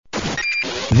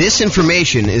This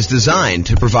information is designed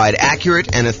to provide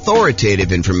accurate and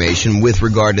authoritative information with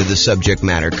regard to the subject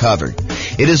matter covered.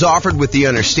 It is offered with the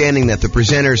understanding that the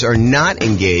presenters are not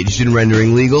engaged in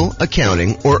rendering legal,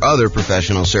 accounting, or other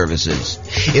professional services.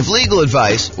 If legal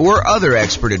advice or other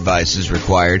expert advice is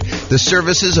required, the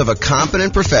services of a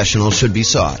competent professional should be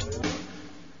sought.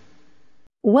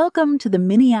 Welcome to the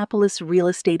Minneapolis Real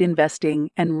Estate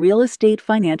Investing and Real Estate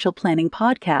Financial Planning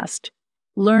Podcast.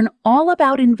 Learn all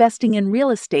about investing in real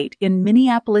estate in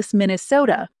Minneapolis,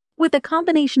 Minnesota, with a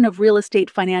combination of real estate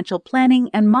financial planning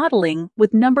and modeling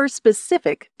with numbers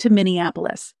specific to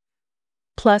Minneapolis.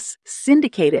 Plus,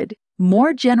 syndicated,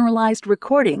 more generalized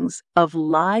recordings of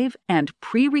live and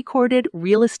pre-recorded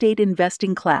real estate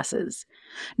investing classes,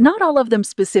 not all of them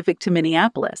specific to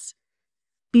Minneapolis.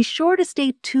 Be sure to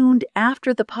stay tuned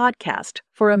after the podcast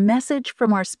for a message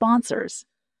from our sponsors.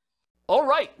 All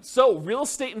right, so real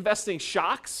estate investing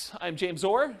shocks. I'm James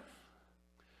Orr.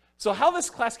 So how this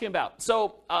class came about.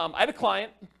 So I had a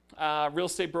client, real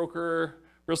estate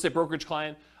brokerage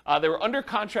client. They were under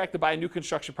contract to buy a new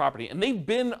construction property, and they've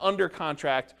been under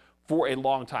contract for a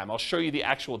long time. I'll show you the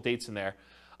actual dates in there.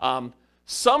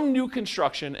 Some new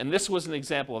construction, and this was an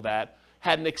example of that,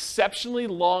 had an exceptionally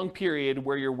long period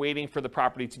where you're waiting for the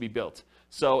property to be built.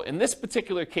 So in this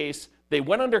particular case, they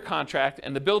went under contract,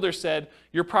 and the builder said,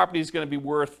 your property is going to be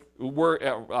worked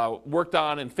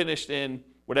on and finished in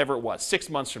whatever it was, 6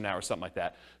 months from now or something like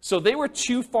that. So they were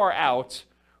too far out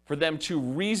for them to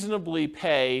reasonably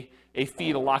pay a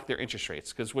fee to lock their interest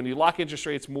rates. Because when you lock interest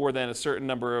rates more than a certain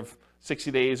number of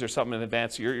 60 days or something in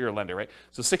advance, you're a lender, right?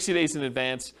 So 60 days in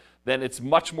advance, then it's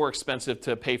much more expensive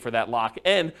to pay for that lock.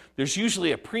 And there's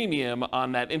usually a premium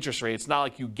on that interest rate. It's not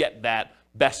like you get that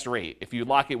best rate. If you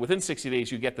lock it within 60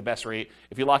 days, you get the best rate.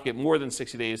 If you lock it more than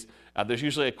 60 days, there's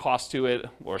usually a cost to it,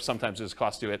 or sometimes there's a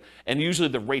cost to it, and usually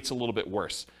the rate's a little bit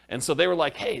worse. And so they were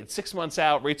like, hey, it's 6 months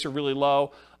out, rates are really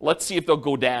low. Let's see if they'll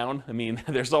go down. I mean,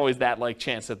 there's always that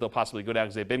chance that they'll possibly go down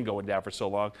because they've been going down for so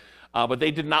long. But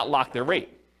they did not lock their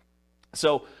rate.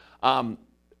 So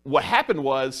what happened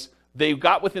was, they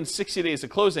got within 60 days of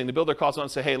closing. The builder calls on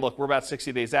and says, hey, look, we're about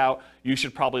 60 days out. You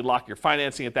should probably lock your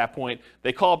financing at that point.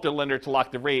 They call up their lender to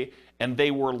lock the rate, and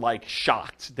they were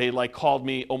shocked. They called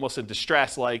me almost in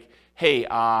distress, hey,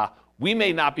 we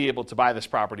may not be able to buy this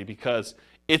property because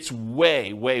it's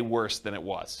way, way worse than it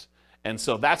was. And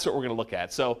so that's what we're going to look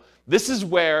at. So this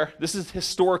is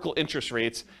historical interest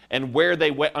rates and where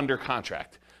they went under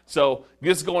contract. So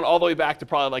this is going all the way back to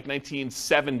probably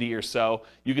 1970 or so.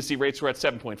 You can see rates were at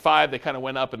 7.5. They kind of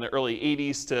went up in the early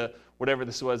 80s to whatever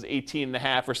this was,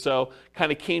 18.5 or so.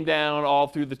 Kind of came down all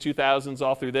through the 2000s,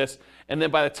 all through this. And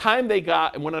then by the time they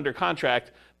went under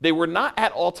contract, they were not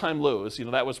at all-time lows.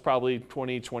 That was probably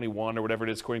 2021 or whatever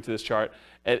it is according to this chart.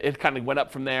 It kind of went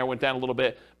up from there, went down a little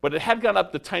bit, but it had gone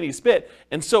up the tiniest bit.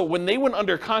 And so when they went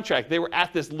under contract, they were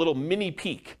at this little mini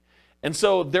peak. And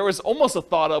so there was almost a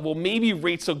thought of, well, maybe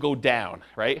rates will go down,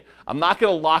 right? I'm not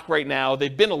going to lock right now.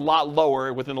 They've been a lot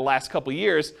lower within the last couple of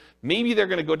years. Maybe they're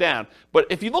going to go down. But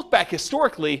if you look back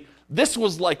historically, this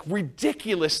was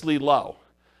ridiculously low.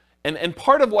 And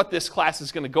part of what this class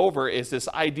is going to go over is this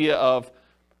idea of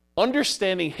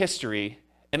understanding history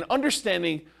and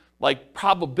understanding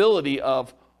probability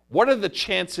of what are the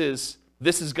chances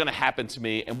this is going to happen to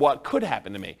me and what could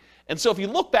happen to me. And so if you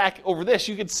look back over this,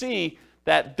 you can see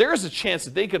that there's a chance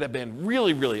that they could have been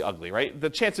really, really ugly, right? The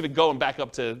chance of it going back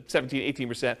up to 17,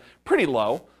 18%, pretty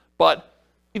low. But,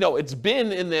 it's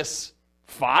been in this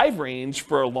 5 range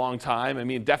for a long time. I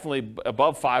mean, definitely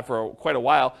above 5 for quite a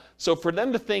while. So for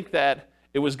them to think that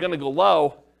it was going to go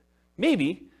low,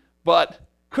 maybe, but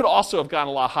could also have gone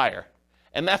a lot higher.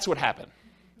 And that's what happened.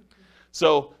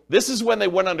 So this is when they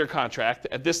went under contract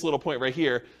at this little point right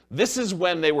here. This is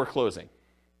when they were closing.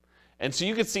 And so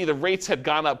you can see the rates had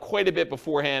gone up quite a bit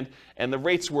beforehand, and the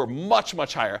rates were much,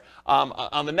 much higher.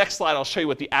 On the next slide, I'll show you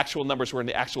what the actual numbers were and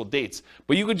the actual dates.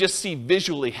 But you could just see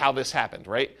visually how this happened,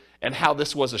 right? And how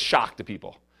this was a shock to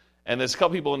people. And there's a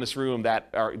couple people in this room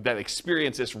that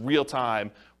experienced this real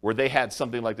time where they had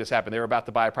something like this happen. They were about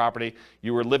to buy a property.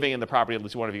 You were living in the property, at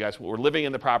least one of you guys were living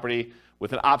in the property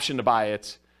with an option to buy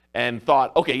it, and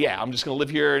thought, okay, yeah, I'm just going to live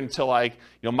here until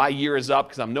my year is up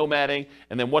because I'm nomading.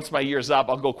 And then once my year is up,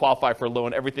 I'll go qualify for a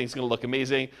loan. Everything's going to look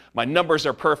amazing. My numbers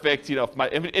are perfect. If my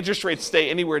interest rates stay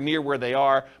anywhere near where they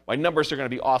are, my numbers are going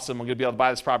to be awesome. I'm going to be able to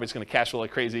buy this property. It's going to cash flow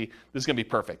like crazy. This is going to be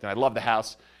perfect. And I love the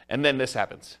house. And then this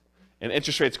happens. And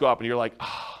interest rates go up and you're like,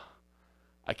 oh,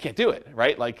 I can't do it,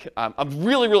 right? I'm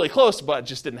really, really close, but it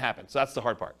just didn't happen. So that's the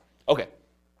hard part. Okay.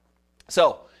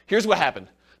 So here's what happened.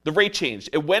 the rate changed.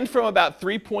 It went from about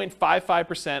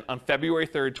 3.55% on February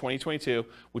 3rd, 2022,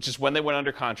 which is when they went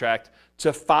under contract,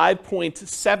 to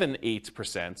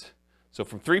 5.78%. So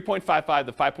from 3.55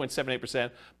 to 5.78%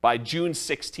 by June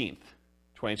 16th,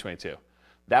 2022.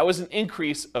 That was an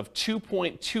increase of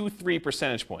 2.23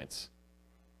 percentage points.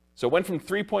 So it went from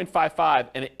 3.55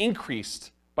 and it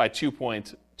increased by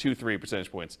 2.23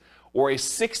 percentage points, or a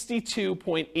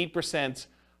 62.8%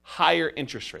 higher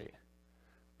interest rate.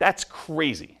 That's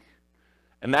crazy.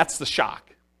 And that's the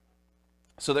shock.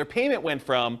 So their payment went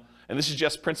from, and this is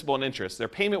just principal and interest, their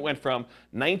payment went from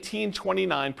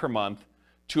 $1,929 per month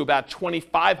to about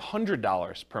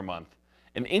 $2,500 per month,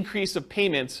 an increase of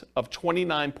payments of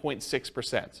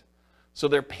 29.6%. So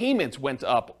their payments went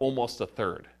up almost a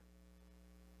third.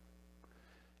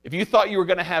 If you thought you were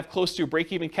going to have close to a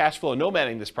break-even cash flow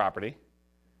nomading this property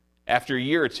after a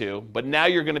year or two, but now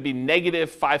you're going to be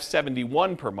negative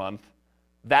 $571 per month,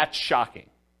 that's shocking,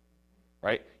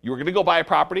 right? You were going to go buy a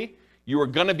property, you were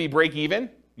going to be break-even.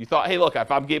 You thought, hey, look,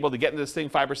 if I'm able to get into this thing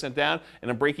 5% down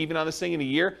and I'm break-even on this thing in a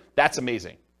year, that's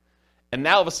amazing. And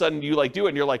now all of a sudden you do it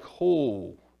and you're like,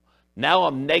 oh, now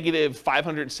I'm negative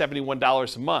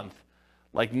 $571 a month,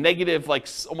 like negative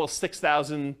almost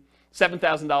 $6,000,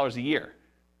 $7,000 a year.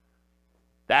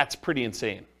 That's pretty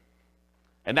insane.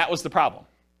 And that was the problem.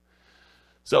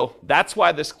 So that's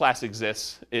why this class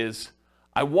exists, is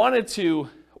I wanted to,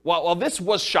 while this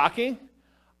was shocking,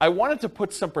 I wanted to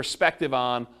put some perspective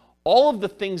on all of the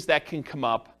things that can come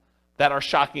up that are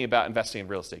shocking about investing in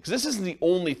real estate. Because this isn't the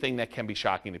only thing that can be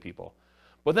shocking to people.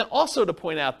 But then also to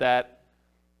point out that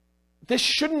this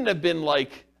shouldn't have been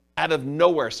like out of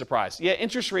nowhere surprise. Yeah,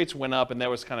 interest rates went up and that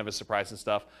was kind of a surprise and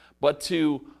stuff. But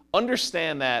to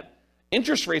understand that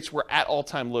interest rates were at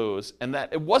all-time lows and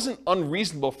that it wasn't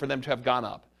unreasonable for them to have gone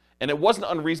up. And it wasn't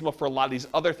unreasonable for a lot of these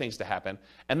other things to happen.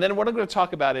 And then what I'm going to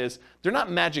talk about is, they're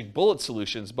not magic bullet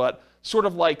solutions, but sort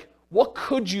of like, what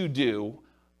could you do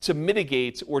to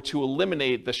mitigate or to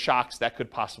eliminate the shocks that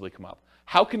could possibly come up?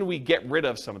 How can we get rid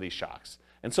of some of these shocks?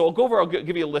 And so I'll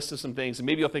give you a list of some things, and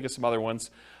maybe you'll think of some other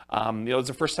ones. It's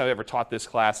the first time I ever taught this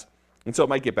class, and so it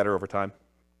might get better over time.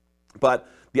 But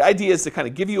the idea is to kind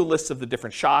of give you a list of the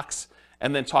different shocks,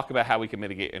 and then talk about how we can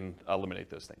mitigate and eliminate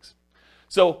those things.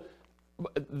 So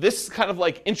this kind of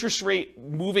like interest rate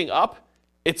moving up,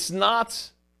 it's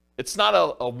not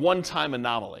a one-time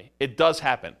anomaly. It does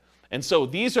happen. And so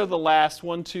these are the last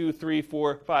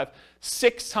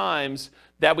 6 times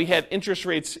that we had interest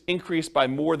rates increase by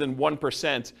more than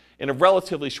 1% in a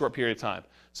relatively short period of time.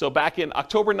 So back in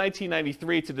October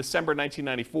 1993 to December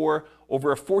 1994,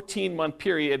 over a 14-month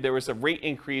period, there was a rate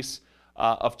increase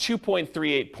of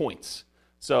 2.38 points.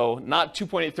 So not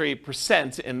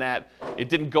 2.83% in that it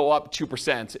didn't go up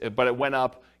 2%, but it went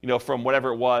up, from whatever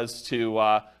it was to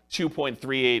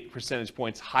 2.38 percentage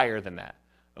points higher than that.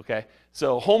 Okay,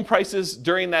 so home prices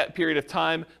during that period of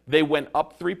time, they went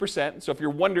up 3%. So if you're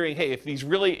wondering, hey, if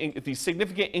these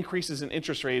significant increases in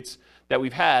interest rates that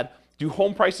we've had, do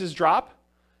home prices drop?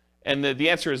 And the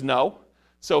answer is no.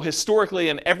 So historically,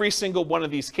 in every single one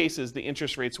of these cases, the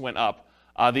interest rates went up.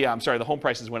 The home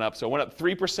prices went up. So it went up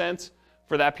 3%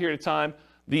 for that period of time.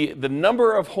 The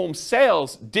number of home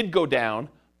sales did go down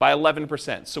by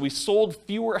 11%. So we sold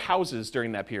fewer houses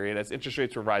during that period as interest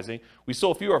rates were rising. We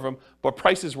sold fewer of them, but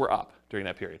prices were up during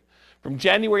that period. From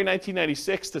January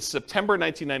 1996 to September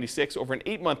 1996, over an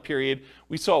 8-month period,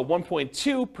 we saw a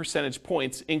 1.2 percentage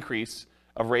points increase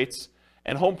of rates,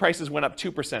 and home prices went up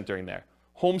 2% during there.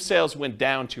 Home sales went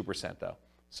down 2%, though.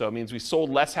 So it means we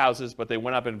sold less houses, but they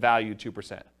went up in value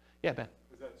 2%. Yeah, Ben?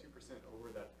 Is that 2%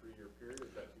 over that 3-year period, or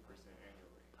is that 2%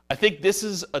 annually? I think this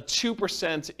is a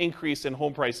 2% increase in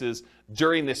home prices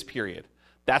during this period.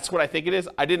 That's what I think it is.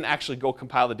 I didn't actually go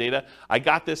compile the data. I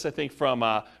got this, I think, from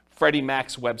Freddie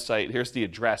Mac's website. Here's the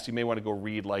address. You may want to go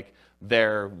read like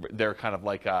their kind of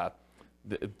like the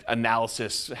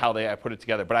analysis, how they put it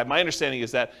together. But my understanding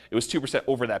is that it was 2%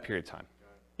 over that period of time.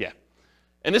 Yeah.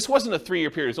 And this wasn't a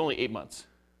 3-year period. It was only 8 months.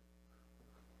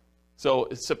 So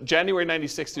January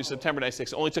 96 through September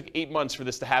 96, it only took 8 months for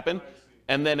this to happen.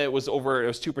 And then it was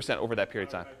 2% over that period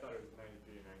of time. I thought it was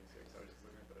 93 and 96. I was just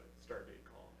looking at the start date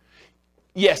column.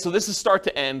 Yeah, so this is start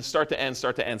to end, start to end,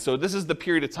 start to end. So this is the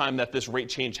period of time that this rate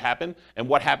change happened and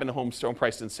what happened to home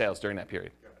price and sales during that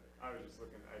period. Got it. I was just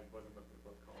looking, I wasn't looking at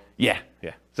both columns. Yeah.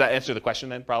 Does that answer the question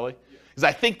then, probably? Because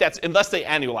I think that's, unless they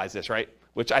annualize this, right?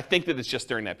 Which I think that it's just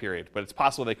during that period. But it's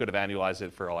possible they could have annualized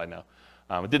it for all I know.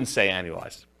 It didn't say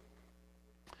annualized.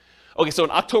 Okay, so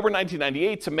in October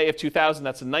 1998 to May of 2000,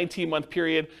 that's a 19-month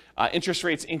period, interest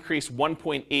rates increased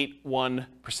 1.81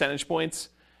 percentage points,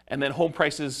 and then home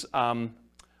prices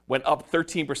went up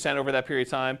 13% over that period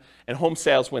of time, and home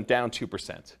sales went down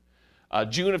 2%.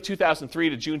 June of 2003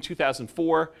 to June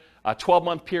 2004,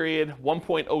 12-month period,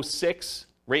 1.06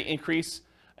 rate increase,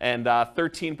 and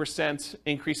 13%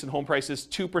 increase in home prices,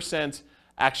 2%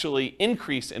 actually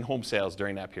increase in home sales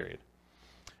during that period.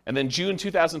 And then June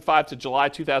 2005 to July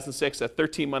 2006, a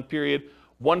 13-month period,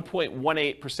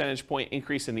 1.18 percentage point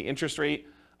increase in the interest rate.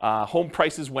 Home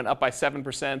prices went up by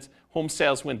 7%. Home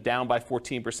sales went down by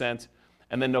 14%.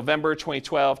 And then November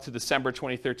 2012 to December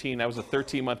 2013, that was a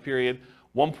 13-month period,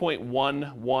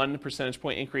 1.11 percentage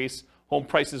point increase. Home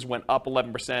prices went up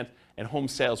 11%, and home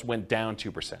sales went down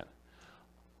 2%.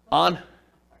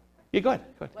 Yeah, go ahead.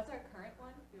 What's our current one?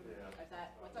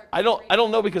 I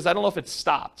don't know because I don't know if it's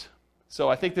stopped. So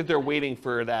I think that they're waiting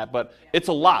for that, but it's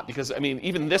a lot because, I mean,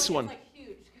 even this one. It's like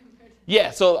huge compared to.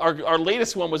 Yeah, so our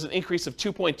latest one was an increase of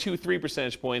 2.23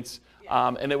 percentage points,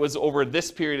 and it was over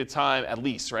this period of time at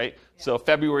least, right? Yeah. So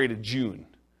February to June.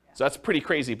 Yeah. So that's pretty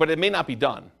crazy, but it may not be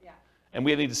done. Yeah. And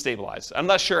we need to stabilize. I'm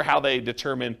not sure how they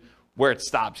determine where it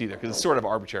stops either because it's sort of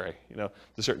arbitrary, to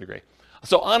a certain degree.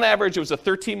 So on average, it was a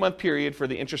 13-month period for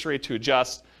the interest rate to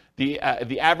adjust. The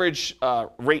average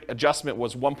rate adjustment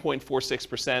was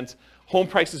 1.46%. Home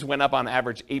prices went up on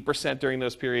average 8% during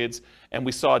those periods, and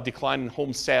we saw a decline in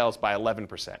home sales by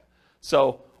 11%.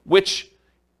 So, which,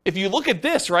 if you look at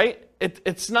this, right,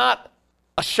 it's not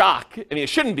a shock. I mean, it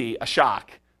shouldn't be a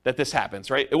shock that this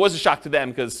happens, right? It was a shock to them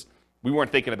because we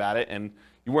weren't thinking about it, and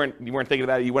you weren't thinking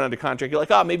about it. You went under contract. You're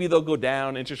like, oh, maybe they'll go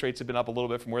down. Interest rates have been up a little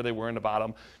bit from where they were in the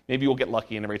bottom. Maybe we'll get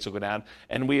lucky and the rates will go down.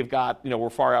 And we have got, we're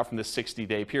far out from this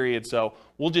 60-day period, so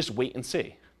we'll just wait and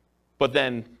see. But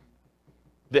then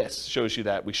this shows you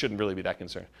that we shouldn't really be that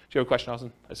concerned. Do you have a question,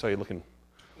 Austin? I saw you looking.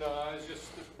 No, I was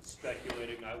just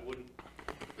speculating.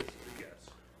 This is a guess.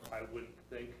 I wouldn't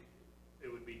think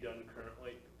it would be done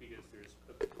currently because there's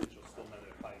a potential still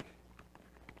another hike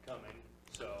coming.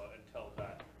 So until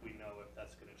that, we know if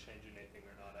that's going to change anything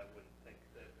or not. I wouldn't think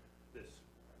that this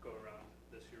go around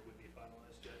this year would be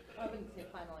finalized yet. I wouldn't say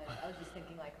finalized. I was just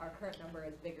thinking like our current number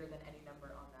is bigger than any number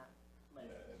on that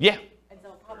list. Yeah. And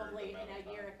so probably in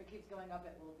a year, if it keeps going up,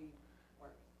 it will be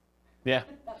worse. Yeah.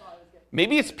 That's all I was getting.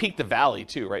 Maybe it's peak to valley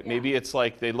too, right? Yeah. Maybe it's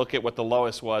like they look at what the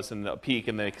lowest was and the peak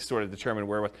and they sort of determine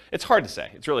where it was. It's hard to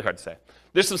say. It's really hard to say.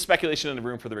 There's some speculation in the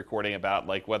room for the recording about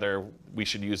like whether we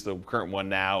should use the current one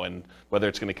now and whether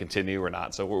it's going to continue or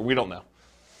not. So we don't know.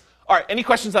 All right, any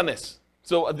questions on this?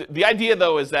 So the idea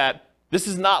though is that this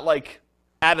is not like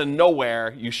out of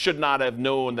nowhere. You should not have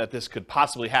known that this could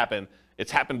possibly happen.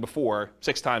 It's happened before,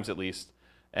 6 times at least,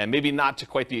 and maybe not to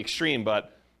quite the extreme,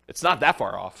 but it's not that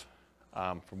far off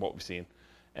from what we've seen.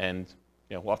 And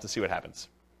we'll have to see what happens.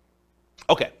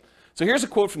 Okay, so here's a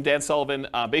quote from Dan Sullivan.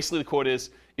 Basically, the quote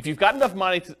is: "If you've got enough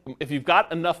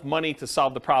money to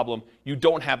solve the problem, you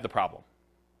don't have the problem."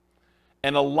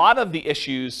 And a lot of the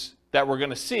issues that we're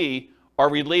going to see are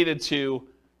related to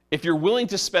if you're willing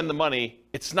to spend the money,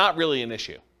 it's not really an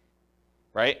issue,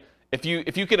 right? If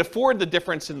you can afford the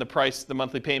difference in the price, the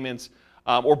monthly payments,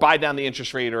 or buy down the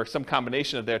interest rate or some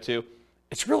combination of their two,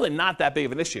 it's really not that big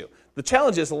of an issue. The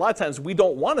challenge is a lot of times we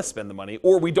don't want to spend the money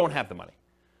or we don't have the money.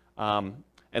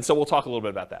 And so we'll talk a little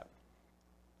bit about that.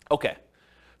 Okay,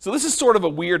 so this is sort of a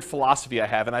weird philosophy I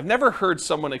have, and I've never heard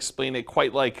someone explain it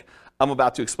quite like I'm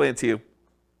about to explain it to you.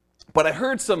 But I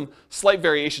heard some slight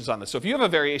variations on this. So if you have a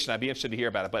variation, I'd be interested to hear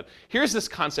about it. But here's this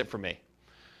concept for me.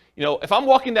 If I'm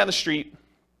walking down the street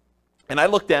and I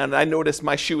look down and I notice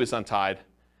my shoe is untied,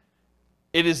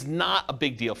 it is not a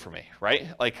big deal for me, right?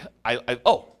 Like,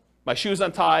 my shoe is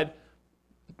untied.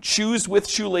 Shoes with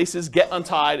shoelaces get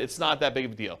untied. It's not that big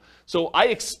of a deal. So I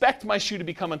expect my shoe to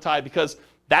become untied because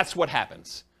that's what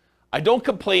happens. I don't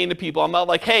complain to people. I'm not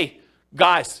like, hey,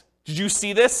 guys, did you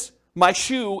see this? My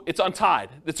shoe, it's untied.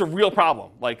 It's a real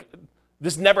problem. Like,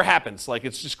 this never happens. Like,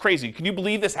 it's just crazy. Can you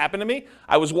believe this happened to me?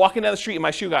 I was walking down the street and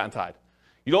my shoe got untied.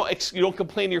 You don't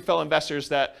complain to your fellow investors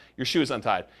that your shoe is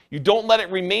untied. You don't let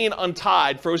it remain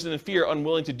untied, frozen in fear,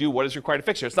 unwilling to do what is required to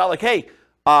fix it. It's not like, hey,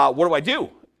 what do I do?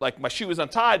 Like, my shoe is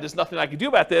untied. There's nothing I can do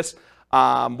about this.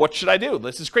 What should I do?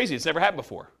 This is crazy. It's never happened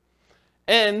before.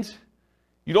 And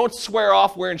you don't swear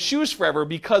off wearing shoes forever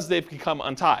because they've become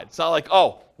untied. It's not like,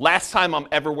 oh, last time I'm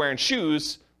ever wearing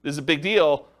shoes, this is a big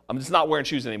deal. I'm just not wearing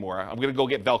shoes anymore. I'm going to go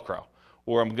get Velcro.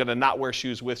 Or I'm going to not wear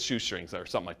shoes with shoestrings or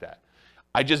something like that.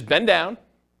 I just bend down,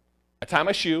 I tie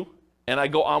my shoe, and I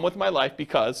go on with my life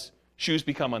because shoes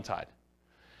become untied.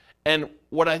 And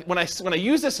when I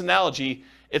use this analogy,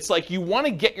 it's like you want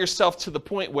to get yourself to the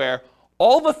point where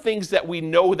all the things that we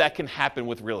know that can happen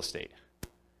with real estate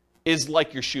is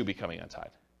like your shoe becoming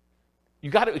untied. You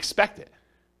got to expect it.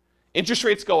 Interest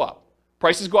rates go up.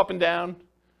 Prices go up and down.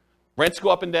 Rents go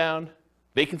up and down,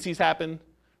 vacancies happen,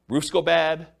 roofs go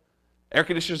bad, air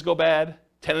conditioners go bad,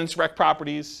 tenants wreck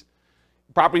properties,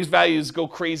 properties values go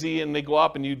crazy and they go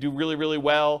up and you do really, really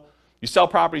well. You sell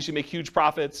properties, you make huge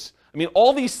profits. I mean,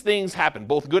 all these things happen,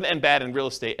 both good and bad in real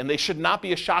estate, and they should not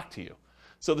be a shock to you.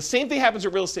 So the same thing happens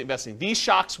with real estate investing. These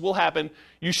shocks will happen.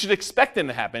 You should expect them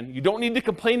to happen. You don't need to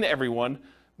complain to everyone.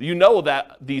 You know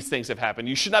that these things have happened.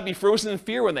 You should not be frozen in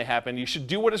fear when they happen. You should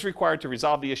do what is required to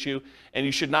resolve the issue, and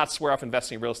you should not swear off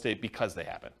investing in real estate because they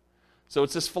happen. So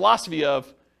it's this philosophy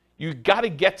of you got to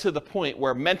get to the point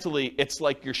where mentally it's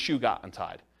like your shoe got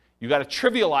untied. You got to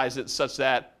trivialize it such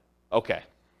that, okay,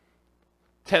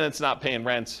 tenant's not paying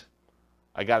rent.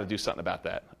 I got to do something about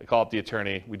that. I call up the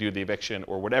attorney, we do the eviction,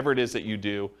 or whatever it is that you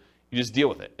do, you just deal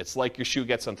with it. It's like your shoe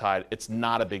gets untied. It's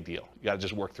not a big deal. You got to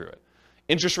just work through it.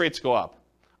 Interest rates go up.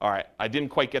 All right, I didn't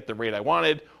quite get the rate I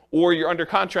wanted, or you're under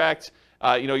contract,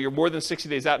 you're more than 60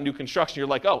 days out in new construction, you're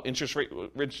like, oh, interest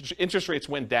rates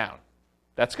went down.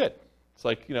 That's good. It's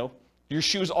like, your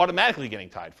shoe's automatically getting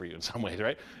tied for you in some ways,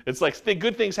 right? It's like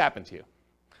good things happen to you.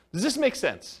 Does this make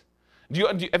sense?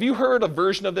 Have you heard a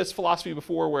version of this philosophy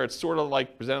before where it's sort of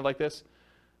like presented like this?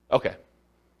 Okay.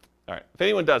 All right. If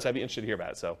anyone does, I'd be interested to hear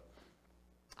about it.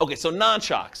 So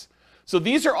non-shocks. So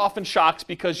these are often shocks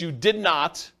because you did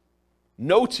not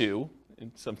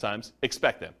and sometimes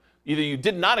expect them. Either you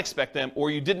did not expect them or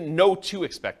you didn't know to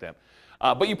expect them.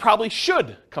 But you probably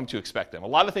should come to expect them. A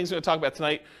lot of things we're going to talk about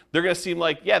tonight, they're going to seem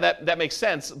like, yeah, that makes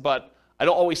sense, but I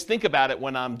don't always think about it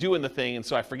when I'm doing the thing, and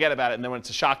so I forget about it, and then when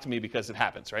it's a shock to me because it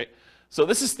happens, right? So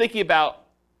this is thinking about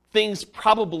things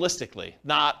probabilistically,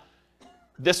 not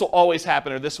this will always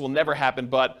happen or this will never happen,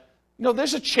 but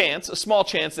there's a small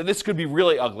chance that this could be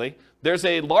really ugly. There's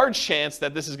a large chance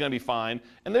that this is going to be fine,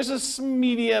 and there's a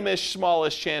medium-ish,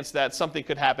 smallish chance that something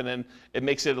could happen and it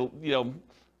makes it,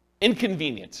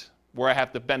 inconvenient where I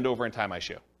have to bend over and tie my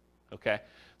shoe. Okay?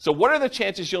 So what are the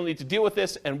chances you'll need to deal with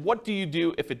this, and what do you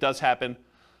do if it does happen?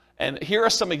 And here are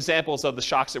some examples of the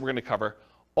shocks that we're going to cover.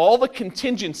 All the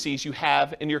contingencies you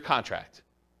have in your contract,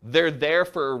 they're there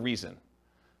for a reason.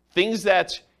 Things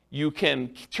that you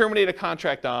can terminate a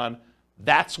contract on,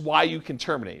 that's why you can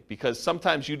terminate, because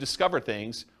sometimes you discover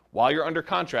things while you're under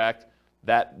contract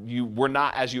that you were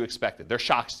not as you expected. They're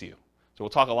shocks to you. So we'll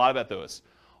talk a lot about those.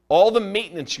 All the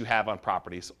maintenance you have on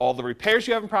properties, all the repairs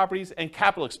you have on properties, and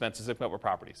capital expenses that come up with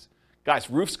properties. Guys,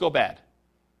 roofs go bad.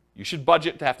 You should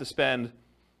budget to have to spend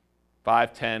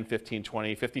 $5, $10, $15,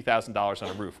 $20, $50,000 on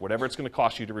a roof, whatever it's going to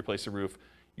cost you to replace a roof.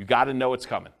 You got to know it's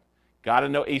coming. Got to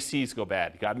know ACs go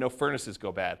bad. You got to know furnaces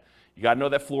go bad. You got to know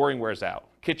that flooring wears out.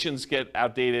 Kitchens get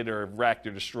outdated or wrecked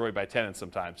or destroyed by tenants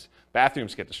sometimes.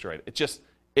 Bathrooms get destroyed.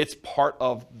 It's part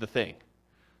of the thing.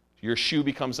 Your shoe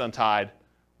becomes untied.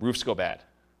 Roofs go bad,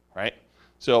 right?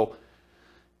 So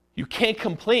you can't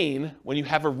complain when you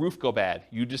have a roof go bad.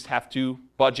 You just have to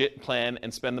budget, plan,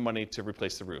 and spend the money to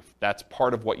replace the roof. That's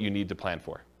part of what you need to plan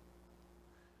for.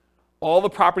 All the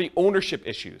property ownership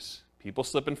issues. People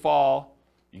slip and fall.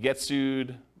 You get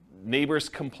sued. Neighbors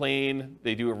complain.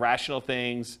 They do irrational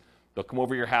things. They'll come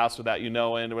over your house without you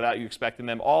knowing, without you expecting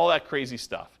them. All that crazy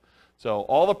stuff. So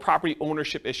all the property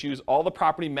ownership issues, all the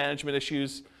property management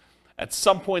issues. At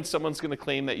some point, someone's going to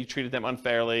claim that you treated them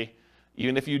unfairly.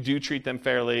 Even if you do treat them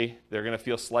fairly, they're going to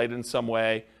feel slighted in some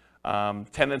way.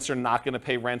 Tenants are not going to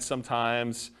pay rent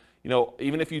sometimes.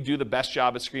 Even if you do the best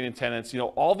job at screening tenants,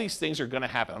 all these things are going to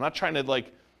happen. I'm not trying to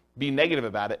be negative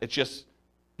about it. It's just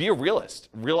be a realist.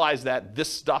 Realize that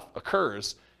this stuff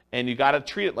occurs, and you got to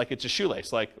treat it like it's a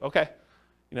shoelace. Like, okay,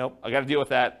 I got to deal with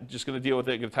that. I'm just going to deal with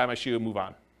it. Going to tie my shoe and move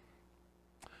on.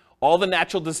 All the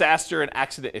natural disaster and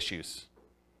accident issues.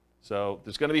 So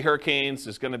there's going to be hurricanes,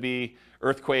 there's going to be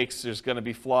earthquakes, there's going to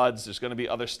be floods, there's going to be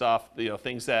other stuff,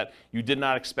 things that you did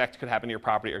not expect could happen to your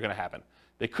property are going to happen.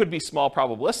 They could be small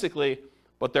probabilistically,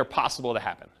 but they're possible to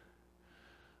happen.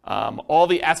 All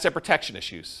the asset protection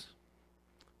issues.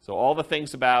 So all the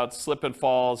things about slip and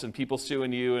falls and people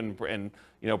suing you and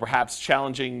perhaps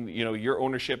challenging your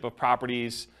ownership of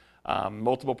properties,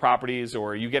 multiple properties,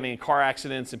 or you getting in car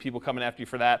accidents and people coming after you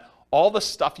for that. All the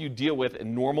stuff you deal with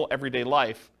in normal everyday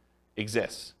life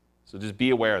exists. So just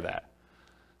be aware of that.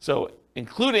 So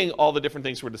including all the different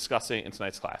things we're discussing in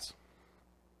tonight's class.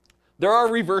 There are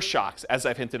reverse shocks, as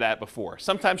I've hinted at before.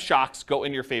 Sometimes shocks go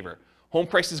in your favor. Home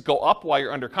prices go up while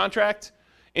you're under contract.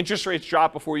 Interest rates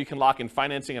drop before you can lock in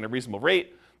financing at a reasonable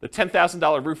rate. The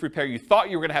 $10,000 roof repair you thought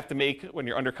you were going to have to make when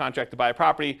you're under contract to buy a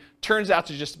property turns out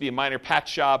to just be a minor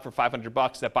patch job for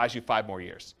 $500 that buys you 5 more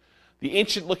years. The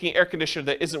ancient-looking air conditioner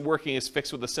that isn't working is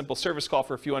fixed with a simple service call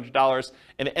for a few $100s,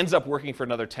 and it ends up working for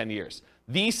another 10 years.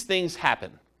 These things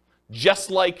happen.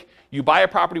 Just like you buy a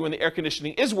property when the air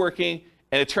conditioning is working,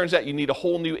 and it turns out you need a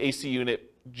whole new AC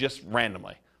unit just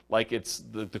randomly. Like it's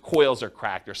the coils are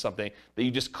cracked or something that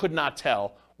you just could not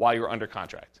tell while you were under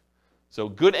contract. So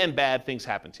good and bad things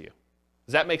happen to you.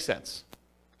 Does that make sense?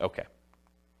 Okay.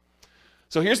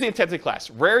 So here's the intent of the class.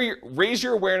 Raise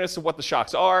your awareness of what the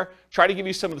shocks are. Try to give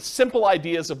you some of the simple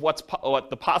ideas of what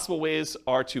the possible ways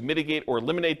are to mitigate or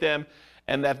eliminate them,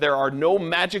 and that there are no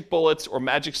magic bullets or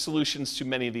magic solutions to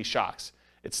many of these shocks.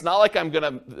 It's not like I'm going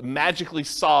to magically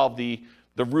solve the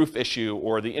roof issue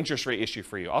or the interest rate issue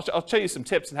for you. I'll tell you some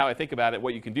tips and how I think about it,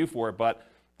 what you can do for it, but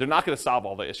they're not going to solve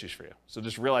all the issues for you. So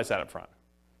just realize that up front.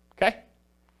 Okay?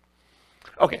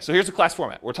 Okay, so here's the class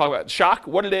format. We're talking about shock,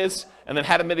 what it is, and then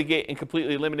how to mitigate and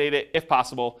completely eliminate it if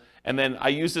possible. And then I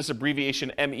use this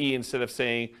abbreviation ME instead of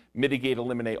saying mitigate,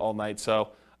 eliminate all night. So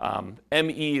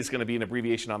ME is going to be an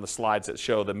abbreviation on the slides that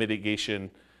show the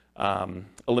mitigation,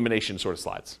 elimination sort of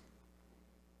slides.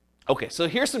 Okay, so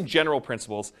here's some general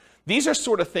principles. These are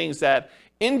sort of things that,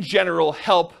 in general,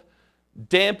 help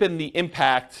dampen the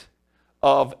impact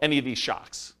of any of these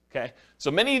shocks. Okay,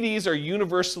 so many of these are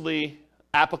universally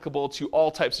applicable to all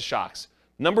types of shocks.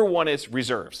 Number one is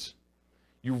reserves.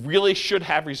 You really should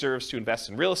have reserves to invest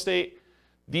in real estate.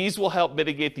 These will help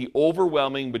mitigate the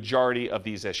overwhelming majority of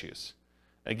these issues.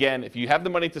 Again, if you have the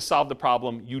money to solve the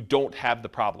problem, you don't have the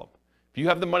problem. If you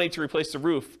have the money to replace the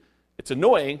roof, it's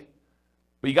annoying,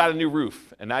 but you got a new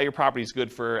roof, and now your property is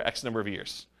good for X number of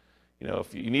years. You know,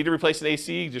 if you need to replace an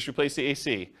AC, just replace the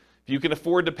AC. If you can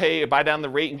afford to buy down the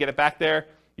rate and get it back there,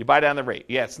 you buy down the rate.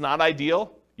 Yeah, it's not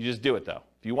ideal. You just do it, though.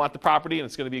 If you want the property and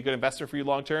it's going to be a good investment for you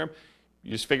long term, you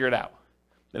just figure it out.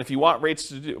 And if you want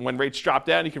rates when rates drop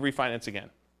down, you can refinance again.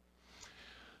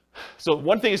 So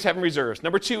one thing is having reserves.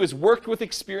 Number two is worked with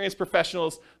experienced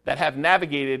professionals that have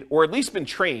navigated or at least been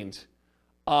trained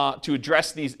to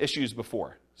address these issues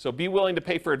before. So be willing to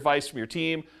pay for advice from your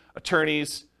team,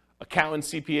 attorneys,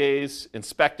 accountants, CPAs,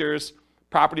 inspectors,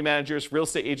 property managers, real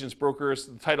estate agents, brokers,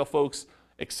 the title folks,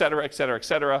 et cetera, et cetera, et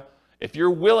cetera. If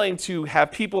you're willing to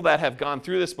have people that have gone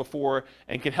through this before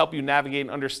and can help you navigate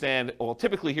and understand, well,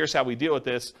 typically here's how we deal with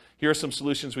this, here are some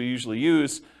solutions we usually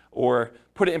use, or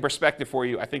put it in perspective for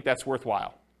you, I think that's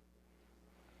worthwhile.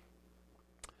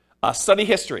 Study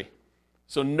history.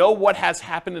 So know what has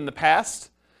happened in the past,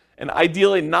 and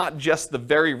ideally not just the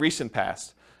very recent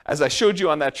past. As I showed you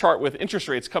on that chart with interest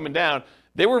rates coming down,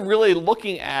 they were really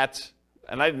looking at,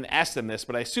 and I didn't ask them this,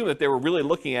 but I assume that they were really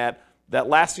looking at that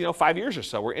last 5 years or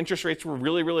so where interest rates were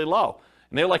really, really low.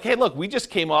 And they were like, hey, look, we just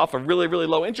came off a really, really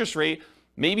low interest rate.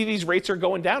 Maybe these rates are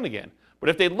going down again. But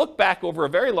if they look back over a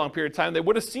very long period of time, they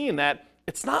would have seen that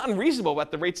it's not unreasonable that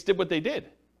the rates did what they did,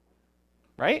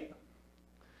 right?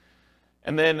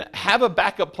 And then have a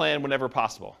backup plan whenever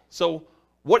possible. So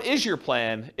what is your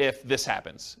plan if this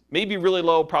happens? Maybe really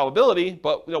low probability,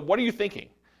 but what are you thinking?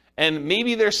 And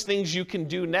maybe there's things you can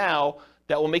do now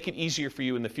that will make it easier for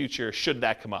you in the future should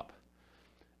that come up.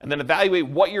 And then evaluate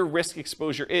what your risk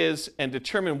exposure is and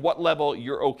determine what level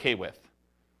you're okay with.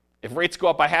 If rates go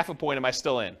up by 0.5 point, am I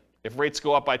still in? If rates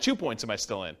go up by 2 points, am I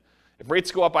still in? If rates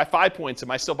go up by 5 points,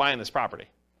 am I still buying this property?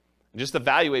 And just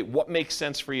evaluate what makes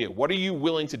sense for you. What are you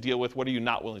willing to deal with? What are you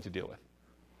not willing to deal with?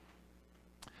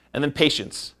 And then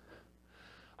patience.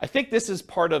 I think this is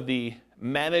part of the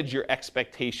manage your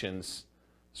expectations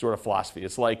sort of philosophy.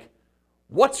 It's like,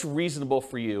 what's reasonable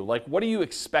for you? Like, what do you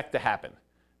expect to happen?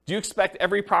 Do you expect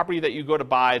every property that you go to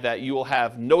buy that you will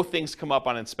have no things come up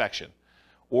on inspection?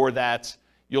 Or that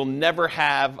you'll never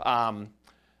have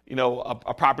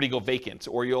a property go vacant?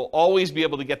 Or you'll always be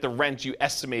able to get the rent you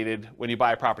estimated when you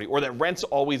buy a property? Or that rents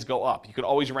always go up? You could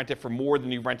always rent it for more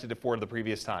than you rented it for the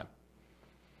previous time.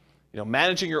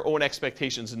 Managing your own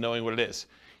expectations and knowing what it is.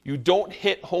 You don't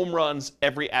hit home runs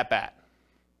every at-bat.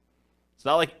 It's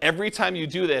not like every time you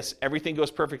do this, everything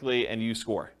goes perfectly and you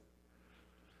score.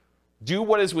 Do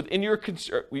what is within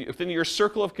your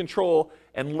circle of control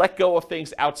and let go of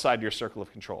things outside your circle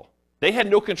of control. They had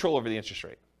no control over the interest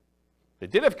rate. They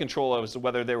did have control as to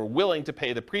whether they were willing to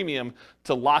pay the premium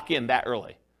to lock in that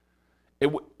early.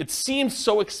 It seemed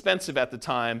so expensive at the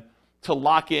time to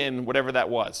lock in whatever that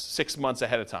was, 6 months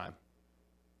ahead of time.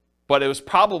 But it was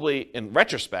probably, in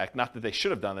retrospect, not that they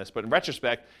should have done this, but in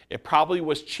retrospect, it probably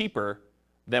was cheaper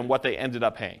than what they ended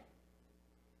up paying.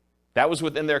 That was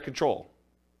within their control.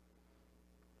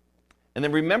 And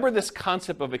then remember this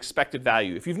concept of expected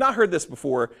value. If you've not heard this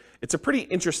before, it's a pretty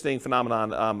interesting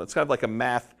phenomenon. It's kind of like a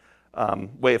math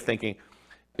way of thinking.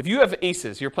 If you have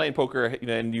aces, you're playing poker,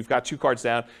 and you've got 2 cards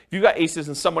down. If you've got aces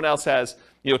and someone else has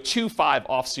 2-5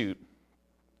 offsuit,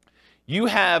 you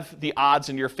have the odds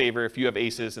in your favor if you have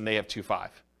aces and they have 2-5.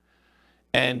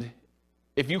 And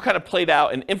if you kind of played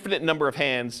out an infinite number of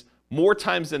hands, more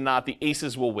times than not, the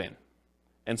aces will win.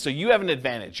 And so you have an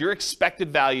advantage. Your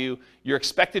expected value, your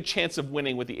expected chance of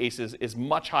winning with the aces is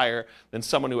much higher than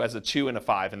someone who has a 2 and a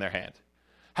 5 in their hand.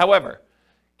 However,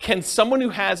 can someone who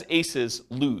has aces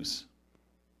lose?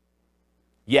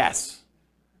 Yes.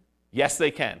 Yes,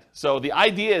 they can. So the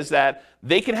idea is that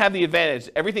they can have the advantage.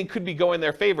 Everything could be going in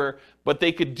their favor, but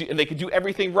they could do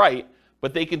everything right,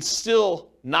 but they could still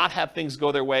not have things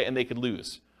go their way and they could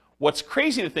lose. What's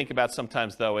crazy to think about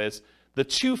sometimes, though, is the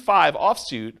 2-5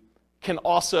 offsuit can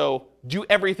also do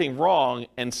everything wrong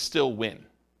and still win.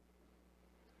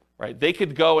 Right? They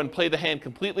could go and play the hand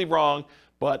completely wrong,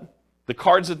 but the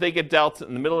cards that they get dealt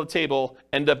in the middle of the table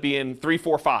end up being 3,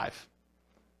 4, 5.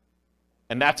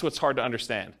 And that's what's hard to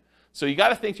understand. So you got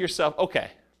to think to yourself,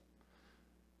 okay,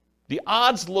 the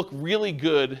odds look really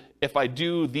good if I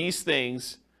do these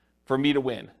things for me to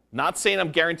win. Not saying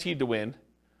I'm guaranteed to win,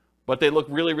 but they look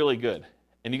really, really good.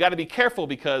 And you got to be careful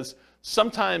because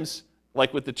sometimes,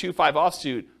 like with the 2-5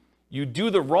 offsuit, you do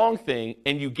the wrong thing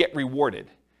and you get rewarded.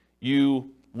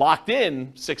 You locked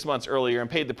in 6 months earlier and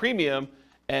paid the premium,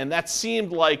 and that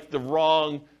seemed like the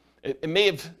wrong, it may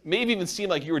have even seemed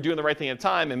like you were doing the right thing at the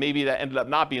time, and maybe that ended up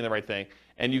not being the right thing.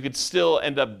 And you could still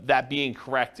end up that being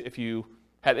correct if you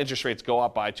had interest rates go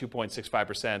up by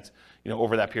 2.65%,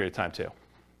 over that period of time too.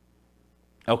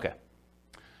 Okay.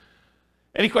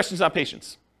 Any questions on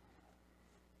patience?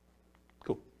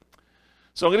 Cool.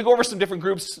 So I'm going to go over some different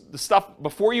groups, the stuff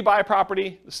before you buy a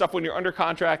property, the stuff when you're under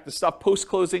contract, the stuff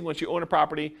post-closing once you own a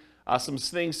property, some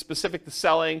things specific to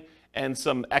selling, and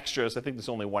some extras. I think there's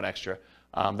only one extra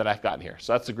that I've gotten here.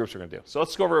 So that's the groups we're going to do. So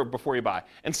let's go over before you buy.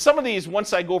 And some of these,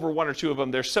 once I go over one or two of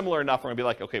them, they're similar enough, we're going to be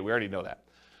like, okay, we already know that.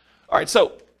 All right,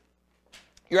 so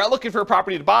you're out looking for a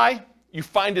property to buy. You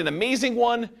find an amazing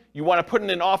one. You want to put in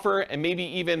an offer, and maybe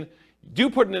even do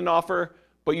put in an offer,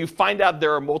 but you find out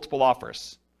there are multiple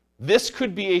offers. This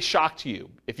could be a shock to you.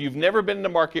 If you've never been in a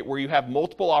market where you have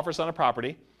multiple offers on a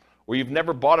property, or you've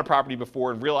never bought a property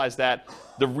before and realized that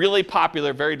the really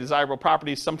popular, very desirable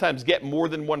properties sometimes get more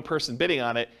than one person bidding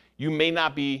on it, you may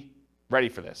not be ready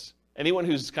for this. Anyone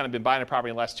who's kind of been buying a property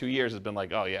in the last 2 years has been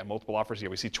like, oh yeah, multiple offers, yeah,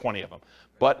 we see 20 of them.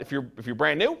 But if you're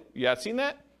brand new, you haven't seen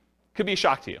that, could be a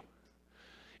shock to you.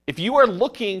 If you are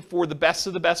looking for the best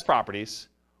of the best properties,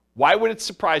 why would it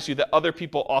surprise you that other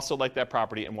people also like that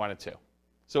property and want it too?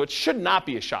 So it should not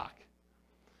be a shock.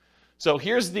 So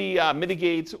here's the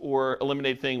mitigate or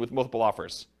eliminate thing with multiple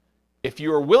offers. If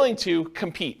you are willing to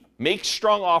compete, make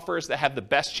strong offers that have the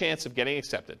best chance of getting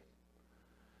accepted.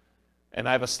 And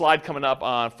I have a slide coming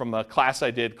up from a class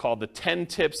I did called the 10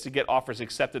 tips to get offers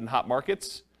accepted in hot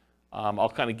markets. I'll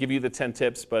kind of give you the 10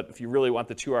 tips, but if you really want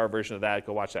the 2-hour version of that,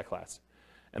 go watch that class.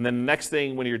 And then the next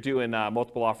thing when you're doing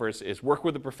multiple offers is work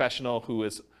with a professional who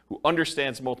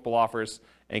understands multiple offers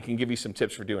and can give you some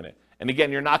tips for doing it. And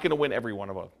again, you're not going to win every one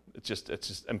of them. It's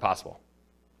just impossible.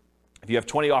 If you have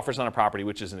 20 offers on a property,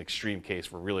 which is an extreme case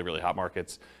for really, really hot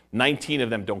markets, 19 of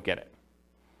them don't get it.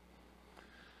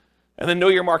 And then know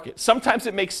your market. Sometimes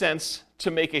it makes sense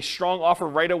to make a strong offer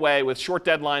right away with short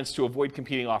deadlines to avoid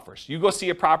competing offers. You go see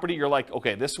a property, you're like,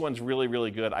 okay, this one's really,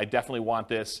 really good. I definitely want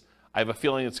this. I have a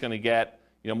feeling it's going to get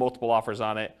multiple offers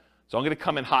on it. So I'm going to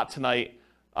come in hot tonight,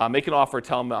 make an offer,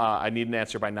 tell them I need an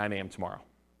answer by 9 a.m. tomorrow.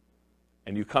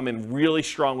 And you come in really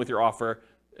strong with your offer.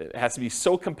 It has to be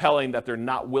so compelling that they're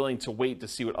not willing to wait to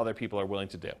see what other people are willing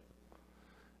to do.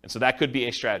 And so that could be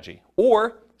a strategy.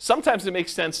 Or sometimes it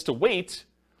makes sense to wait,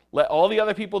 let all the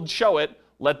other people show it,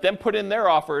 let them put in their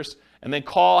offers, and then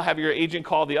have your agent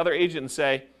call the other agent and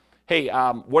say, hey,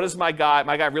 what does my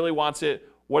guy really wants it,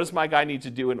 what does my guy need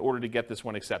to do in order to get this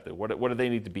one accepted? What do they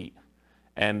need to beat?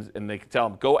 And they can tell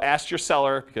them, go ask your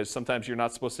seller, because sometimes you're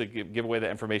not supposed to give away that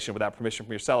information without permission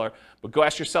from your seller, but go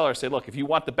ask your seller, say, look, if you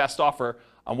want the best offer,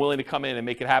 I'm willing to come in and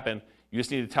make it happen. You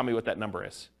just need to tell me what that number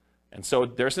is. And so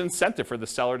there's an incentive for the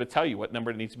seller to tell you what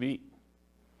number it needs to beat.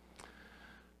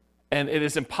 And it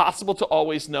is impossible to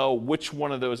always know which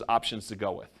one of those options to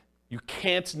go with. You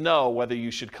can't know whether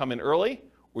you should come in early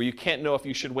or you can't know if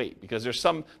you should wait, because there's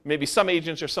maybe some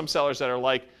agents or some sellers that are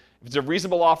like, if it's a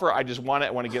reasonable offer, I just want it,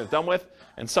 I want to get it done with.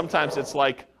 And sometimes it's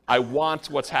like, I want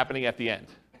what's happening at the end.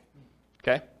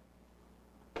 Okay?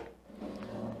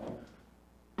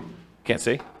 Can't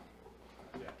see?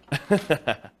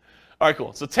 All right,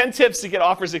 cool. So 10 tips to get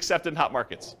offers accepted in hot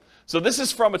markets. So this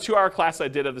is from a 2-hour class I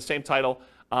did of the same title.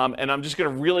 And I'm just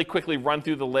going to really quickly run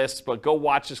through the list, but go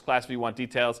watch this class if you want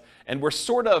details. And we're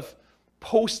sort of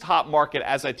post-hot market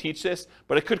as I teach this,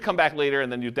 but it could come back later,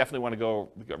 and then you definitely want to go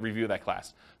review that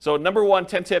class. So number 1,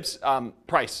 10 tips,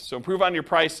 price. So improve on your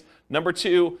price. Number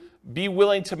 2, be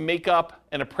willing to make up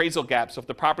an appraisal gap. So if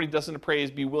the property doesn't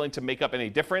appraise, be willing to make up any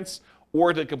difference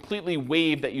or to completely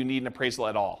waive that you need an appraisal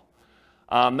at all.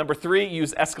 Number 3,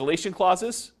 use escalation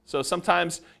clauses. So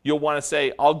sometimes you'll want to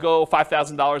say, I'll go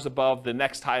 $5,000 above the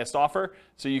next highest offer.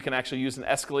 So you can actually use an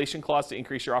escalation clause to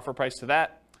increase your offer price to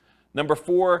that. Number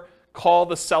 4, call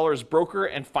the seller's broker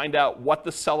and find out what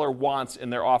the seller wants in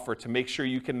their offer to make sure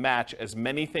you can match as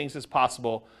many things as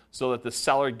possible so that the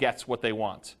seller gets what they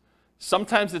want.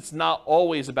 Sometimes it's not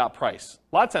always about price.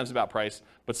 A lot of times it's about price,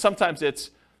 but sometimes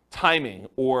it's timing,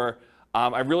 or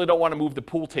I really don't want to move the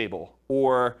pool table,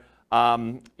 or I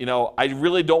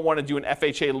really don't want to do an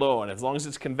FHA loan. As long as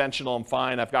it's conventional, I'm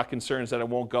fine. I've got concerns that it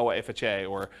won't go FHA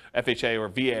or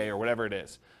VA or whatever it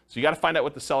is. So you got to find out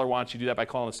what the seller wants. You do that by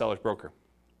calling the seller's broker.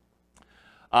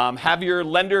 Have your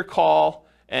lender call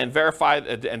and verify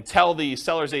and tell the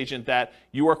seller's agent that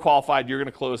you are qualified, you're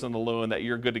going to close on the loan, that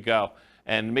you're good to go.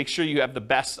 And make sure you have the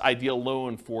best ideal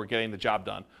loan for getting the job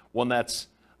done, one that's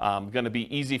going to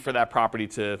be easy for that property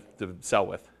to sell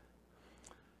with.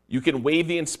 You can waive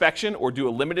the inspection or do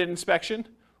a limited inspection,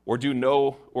 or do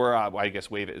no, or I guess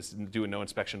waive it is do a no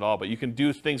inspection at all, but you can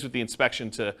do things with the inspection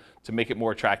to make it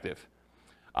more attractive.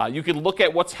 You can look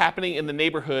at what's happening in the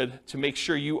neighborhood to make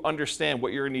sure you understand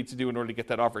what you're going to need to do in order to get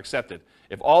that offer accepted.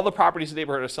 If all the properties in the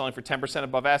neighborhood are selling for 10%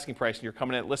 above asking price and you're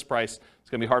coming in at list price, it's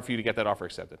going to be hard for you to get that offer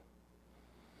accepted.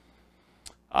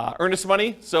 Earnest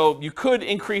money. So you could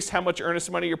increase how much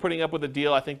earnest money you're putting up with a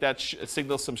deal. I think that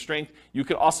signals some strength. You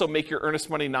could also make your earnest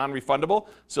money non-refundable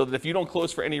so that if you don't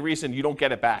close for any reason, you don't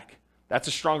get it back. That's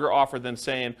a stronger offer than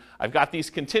saying, I've got these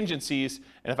contingencies,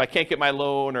 and if I can't get my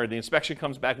loan or the inspection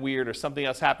comes back weird or something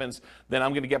else happens, then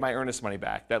I'm going to get my earnest money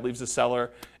back. That leaves the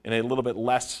seller in a little bit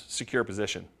less secure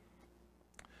position.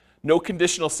 No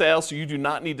conditional sale, so you do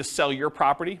not need to sell your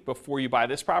property before you buy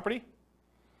this property.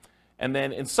 And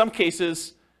then in some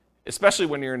cases, especially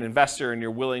when you're an investor and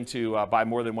you're willing to buy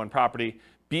more than one property,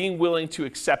 being willing to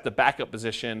accept a backup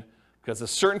position, because a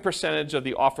certain percentage of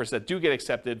the offers that do get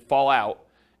accepted fall out.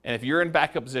 And if you're in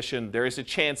backup position, there is a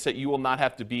chance that you will not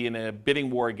have to be in a bidding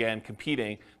war again,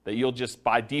 competing, that you'll just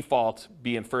by default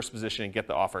be in first position and get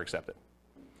the offer accepted.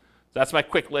 So that's my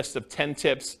quick list of 10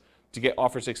 tips to get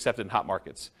offers accepted in hot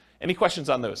markets. Any questions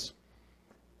on those?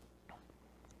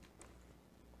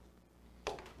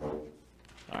 All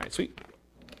right, sweet.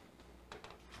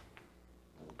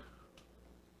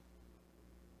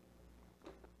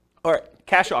 All right,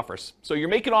 cash offers. So you're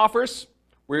making offers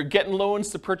where you're getting loans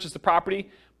to purchase the property,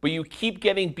 but you keep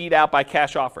getting beat out by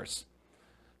cash offers.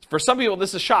 For some people, this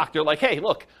is a shock. They're like, hey,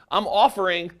 look, I'm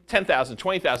offering $10,000,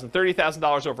 $20,000,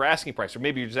 $30,000 over asking price, or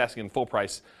maybe you're just asking full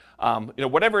price.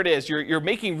 Whatever it is, you're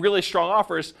making really strong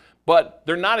offers, but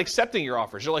they're not accepting your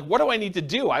offers. You're like, what do I need to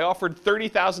do? I offered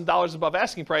 $30,000 above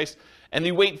asking price, and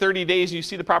you wait 30 days and you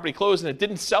see the property close and it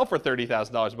didn't sell for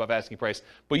 $30,000 above asking price,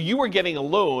 but you were getting a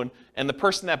loan and the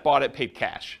person that bought it paid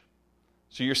cash.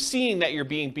 So you're seeing that you're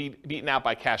being beaten out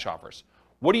by cash offers.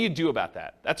 What do you do about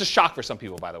that? That's a shock for some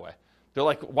people, by the way. They're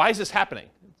like, why is this happening?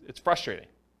 It's frustrating.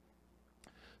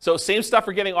 So same stuff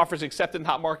for getting offers accepted in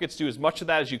hot markets. Do as much of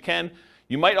that as you can.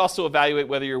 You might also evaluate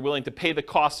whether you're willing to pay the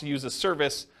cost to use a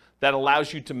service that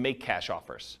allows you to make cash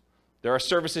offers. There are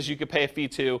services you could pay a fee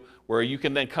to where you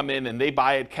can then come in and they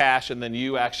buy it cash and then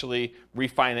you actually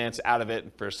refinance out of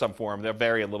it for some form. They'll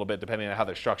vary a little bit depending on how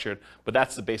they're structured, but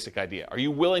that's the basic idea. Are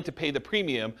you willing to pay the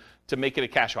premium to make it a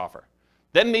cash offer?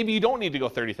 Then maybe you don't need to go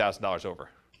 $30,000 over.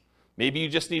 Maybe you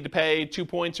just need to pay 2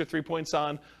 points or 3 points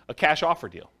on a cash offer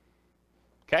deal.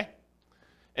 Okay?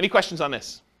 Any questions on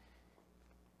this?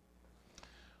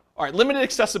 All right, limited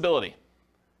accessibility.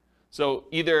 So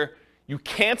either you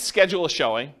can't schedule a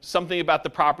showing, something about the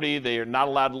property, they're not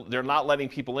letting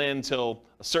people in until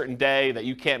a certain day that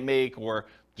you can't make, or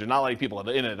they're not letting people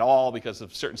in at all because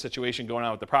of a certain situation going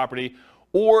on with the property,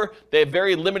 or they have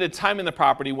very limited time in the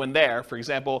property when there. For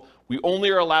example, we only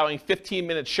are allowing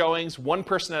 15-minute showings, one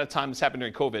person at a time. This happened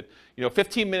during COVID.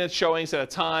 15-minute showings at a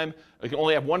time. We can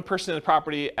only have one person in the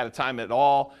property at a time at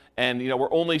all. And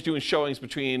we're only doing showings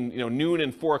between noon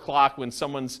and 4 o'clock when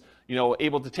someone's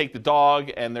able to take the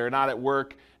dog and they're not at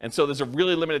work. And so there's a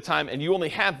really limited time, and you only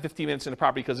have 15 minutes in the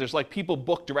property because there's like people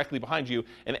booked directly behind you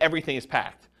and everything is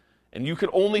packed. And you can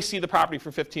only see the property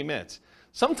for 15 minutes.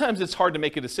 Sometimes it's hard to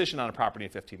make a decision on a property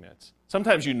in 15 minutes.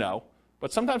 Sometimes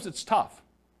but sometimes it's tough.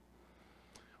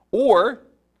 Or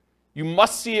you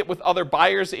must see it with other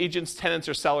buyers, agents, tenants,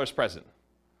 or sellers present.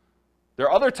 There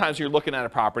are other times you're looking at a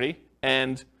property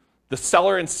and the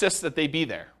seller insists that they be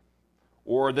there.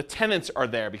 Or the tenants are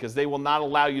there because they will not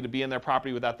allow you to be in their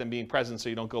property without them being present, so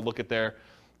you don't go look at their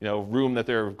room that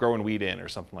they're growing weed in or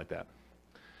something like that.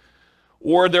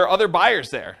 Or there are other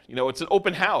buyers there. It's an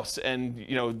open house, and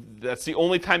that's the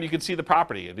only time you can see the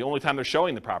property, the only time they're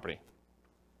showing the property.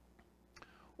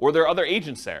 Or there are other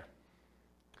agents there.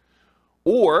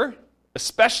 Or,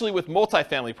 especially with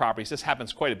multifamily properties, this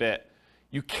happens quite a bit,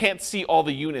 you can't see all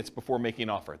the units before making an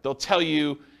offer. They'll tell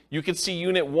you, you can see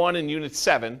unit 1 and unit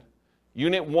 7.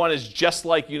 Unit 1 is just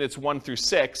like units 1 through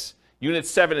 6. Unit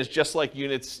 7 is just like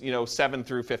units 7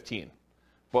 through 15.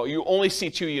 But you only see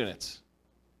 2 units.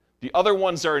 The other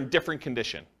ones are in different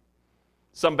condition.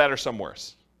 Some better, some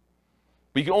worse.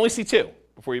 But you can only see 2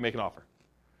 before you make an offer.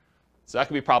 So that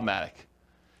can be problematic.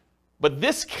 But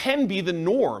this can be the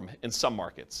norm in some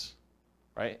markets.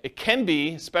 Right? It can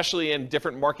be, especially in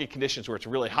different market conditions where it's a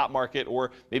really hot market,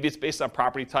 or maybe it's based on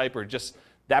property type, or just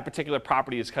that particular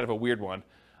property is kind of a weird one.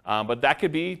 But that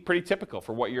could be pretty typical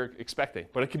for what you're expecting.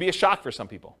 But it could be a shock for some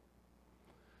people.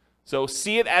 So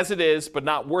see it as it is, but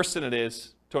not worse than it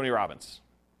is, Tony Robbins.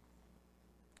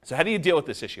 So how do you deal with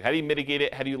this issue? How do you mitigate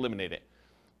it? How do you eliminate it?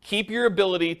 Keep your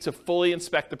ability to fully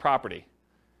inspect the property.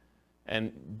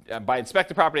 And by inspect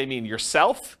the property, I mean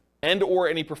yourself and or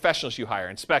any professionals you hire,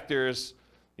 inspectors,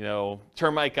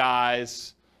 termite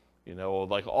guys,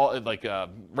 radon,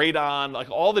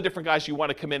 like all the different guys you want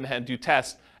to come in and do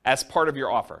tests as part of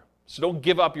your offer. So don't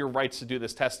give up your rights to do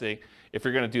this testing if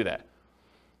you're going to do that.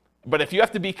 But if you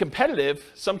have to be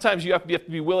competitive, sometimes you have to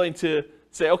be willing to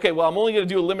say, okay, well, I'm only going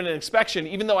to do a limited inspection,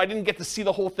 even though I didn't get to see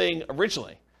the whole thing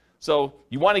originally. So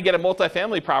you want to get a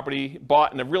multifamily property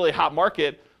bought in a really hot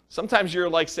market. Sometimes you're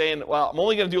like saying, well, I'm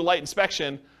only going to do a light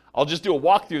inspection. I'll just do a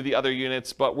walkthrough of the other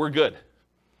units, but we're good.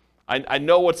 I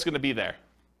know what's going to be there.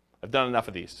 I've done enough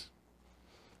of these.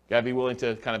 You got to be willing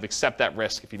to kind of accept that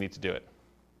risk if you need to do it.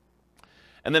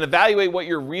 And then evaluate what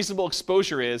your reasonable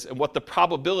exposure is and what the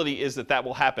probability is that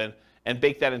will happen, and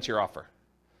bake that into your offer.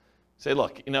 Say,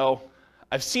 look,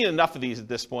 I've seen enough of these at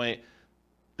this point.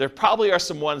 There probably are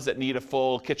some ones that need a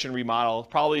full kitchen remodel,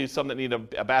 probably some that need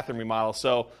a bathroom remodel.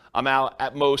 So I'm out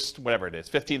at most, whatever it is,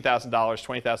 $15,000,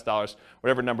 $20,000,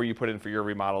 whatever number you put in for your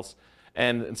remodels.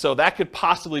 And so that could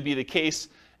possibly be the case.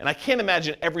 And I can't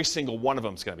imagine every single one of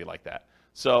them is going to be like that.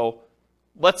 So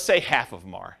let's say half of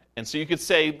them are. And so you could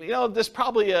say, there's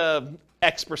probably a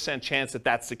X% chance that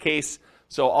that's the case.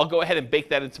 So I'll go ahead and bake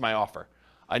that into my offer.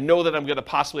 I know that I'm going to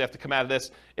possibly have to come out of this.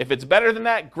 If it's better than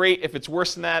that, great. If it's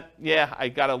worse than that, yeah, I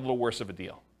got a little worse of a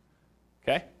deal.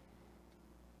 Okay?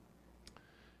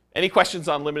 Any questions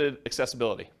on limited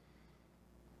accessibility?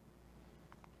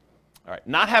 All right,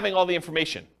 not having all the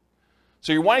information.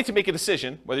 So you're wanting to make a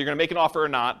decision, whether you're going to make an offer or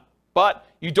not, but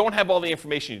you don't have all the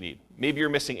information you need. Maybe you're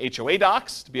missing HOA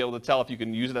docs to be able to tell if you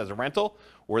can use it as a rental,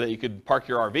 or that you could park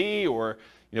your RV, or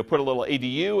put a little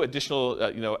ADU, additional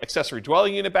accessory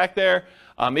dwelling unit back there.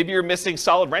 Maybe you're missing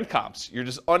solid rent comps. You're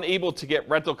just unable to get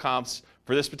rental comps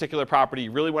for this particular property.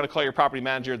 You really want to call your property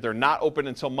manager. They're not open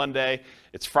until Monday.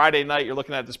 It's Friday night. You're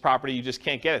looking at this property. You just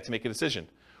can't get it to make a decision.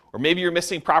 Or maybe you're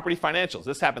missing property financials.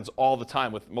 This happens all the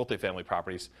time with multifamily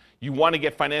properties. You want to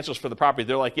get financials for the property.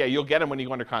 They're like, yeah, you'll get them when you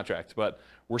go under contract, but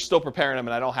we're still preparing them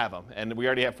and I don't have them. And we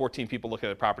already have 14 people looking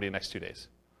at the property in the next 2 days.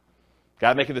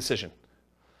 Got to make a decision.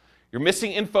 You're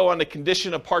missing info on the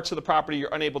condition of parts of the property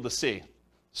you're unable to see.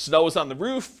 Snow is on the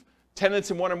roof,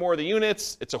 tenants in one or more of the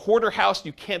units. It's a hoarder house.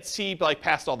 You can't see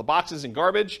past all the boxes and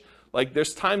garbage.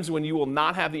 There's times when you will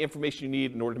not have the information you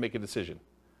need in order to make a decision.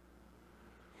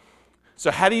 So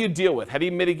how do you deal with, how do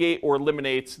you mitigate or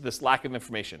eliminate this lack of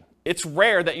information? It's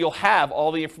rare that you'll have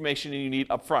all the information you need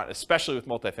up front, especially with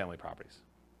multifamily properties.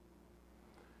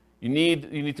 You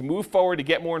need to move forward to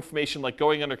get more information, like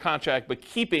going under contract, but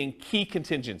keeping key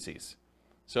contingencies.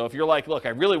 So if you're like, look, I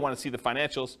really want to see the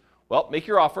financials, well, make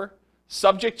your offer,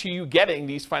 subject to you getting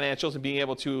these financials and being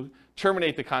able to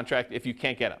terminate the contract if you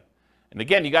can't get them. And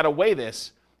again, you got to weigh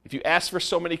this. If you ask for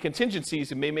so many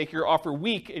contingencies, it may make your offer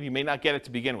weak and you may not get it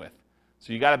to begin with.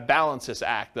 So you got to balance this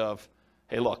act of,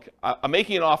 hey, look, I'm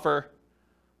making an offer.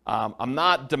 I'm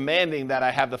not demanding that I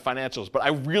have the financials, but I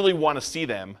really want to see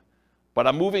them. But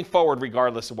I'm moving forward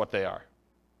regardless of what they are.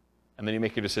 And then you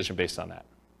make your decision based on that.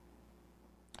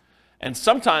 And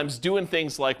sometimes doing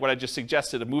things like what I just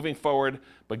suggested of moving forward,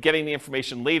 but getting the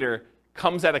information later,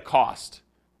 comes at a cost.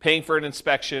 Paying for an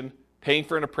inspection, paying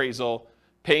for an appraisal,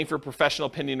 paying for professional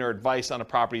opinion or advice on a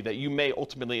property that you may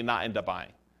ultimately not end up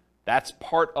buying. That's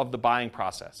part of the buying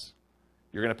process.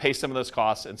 You're going to pay some of those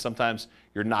costs, and sometimes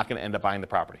you're not going to end up buying the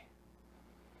property.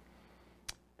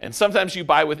 And sometimes you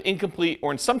buy with incomplete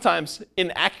or sometimes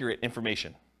inaccurate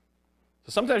information.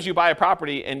 So sometimes you buy a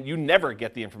property and you never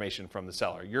get the information from the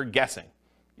seller. You're guessing.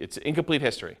 It's incomplete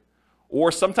history.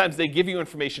 Or sometimes they give you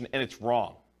information and it's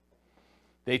wrong.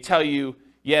 They tell you,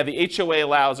 yeah, the HOA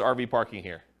allows RV parking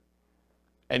here.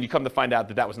 and you come to find out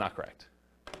that that was not correct.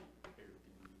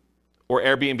 Or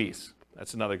Airbnbs.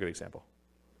 That's another good example.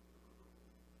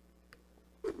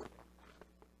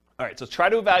 All right, so try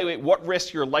to evaluate what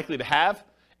risk you're likely to have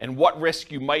and what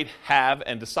risk you might have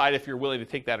and decide if you're willing to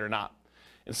take that or not.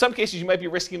 In some cases, you might be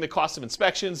risking the cost of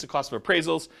inspections, the cost of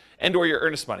appraisals, and or your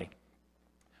earnest money.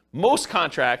 Most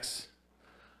contracts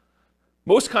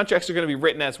are going to be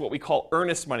written as what we call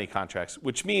earnest money contracts,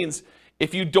 which means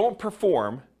if you don't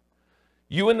perform,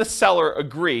 you and the seller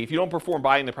agree, if you don't perform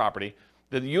buying the property,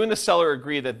 that you and the seller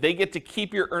agree that they get to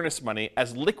keep your earnest money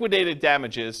as liquidated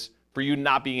damages for you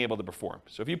not being able to perform.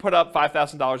 So if you put up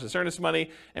 $5,000 as earnest money,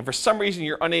 and for some reason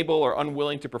you're unable or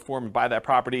unwilling to perform and buy that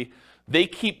property, they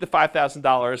keep the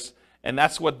 $5,000, and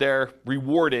that's what their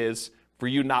reward is for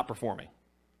you not performing.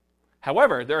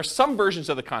 However, there are some versions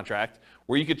of the contract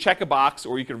where you could check a box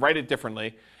or you could write it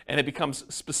differently, and it becomes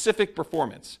specific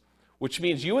performance, which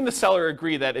means you and the seller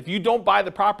agree that if you don't buy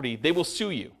the property, they will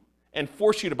sue you and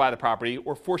force you to buy the property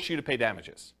or force you to pay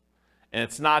damages. And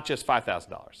it's not just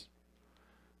 $5,000.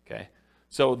 Okay?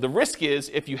 So the risk is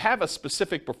if you have a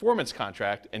specific performance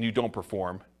contract and you don't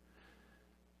perform,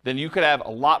 then you could have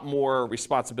a lot more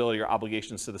responsibility or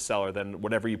obligations to the seller than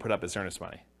whatever you put up as earnest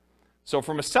money. So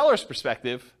from a seller's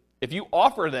perspective, if you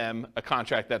offer them a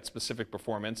contract that's specific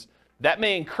performance, that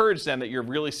may encourage them that you're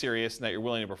really serious and that you're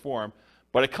willing to perform,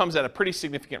 but it comes at a pretty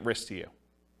significant risk to you.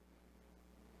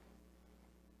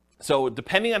 So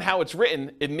depending on how it's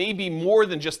written, it may be more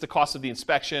than just the cost of the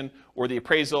inspection or the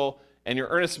appraisal and your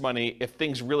earnest money if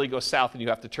things really go south and you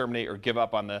have to terminate or give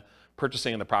up on the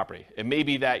purchasing of the property. It may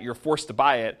be that you're forced to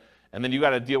buy it, and then you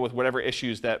got to deal with whatever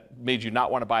issues that made you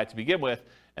not want to buy it to begin with,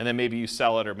 and then maybe you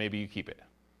sell it or maybe you keep it.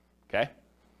 Okay?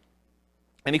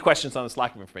 Any questions on this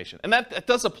lack of information? And that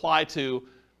does apply to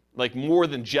like more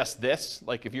than just this.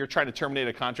 Like if you're trying to terminate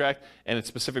a contract and it's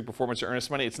specific performance or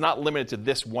earnest money, it's not limited to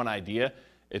this one idea.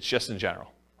 It's just in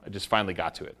general. I just finally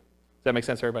got to it. Does that make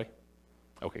sense, everybody?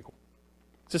 Okay, cool.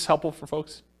 Is this helpful for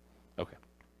folks? Okay.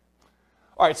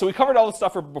 All right, so we covered all the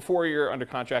stuff for before you're under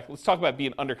contract. Let's talk about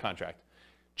being under contract.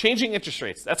 Changing interest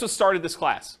rates. That's what started this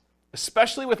class,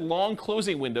 especially with long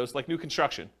closing windows like new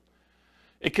construction.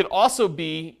 It could also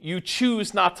be you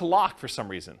choose not to lock for some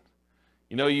reason.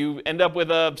 You know, you end up with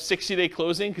a 60-day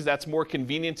closing because that's more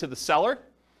convenient to the seller.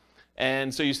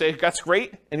 And so you say, that's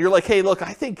great. And you're like, hey, look,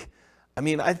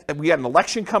 we got an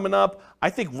election coming up.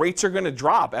 I think rates are going to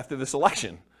drop after this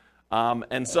election.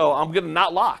 And so I'm going to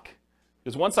not lock.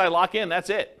 Because once I lock in,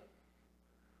 that's it.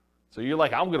 So you're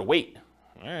like, I'm going to wait.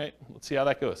 All right, let's see how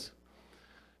that goes.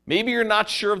 Maybe you're not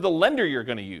sure of the lender you're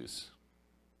going to use.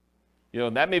 You know,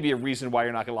 that may be a reason why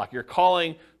you're not going to lock. You're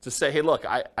calling to say, hey, look,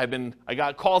 I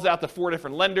got calls out to 4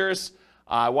 different lenders.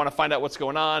 I want to find out what's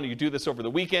going on. You do this over the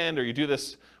weekend, or you do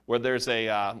this where there's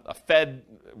a Fed,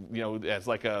 you know, as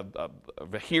like a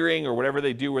hearing or whatever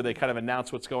they do where they kind of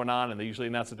announce what's going on, and they usually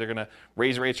announce that they're going to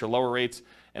raise rates or lower rates,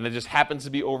 and it just happens to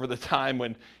be over the time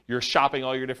when you're shopping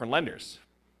all your different lenders.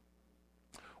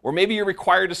 Or maybe you're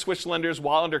required to switch lenders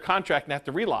while under contract and have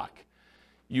to relock.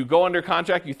 You go under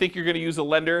contract, you think you're going to use a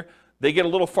lender, they get a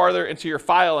little farther into your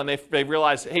file and they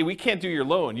realize, hey, we can't do your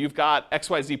loan. You've got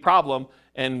XYZ problem,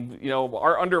 and you know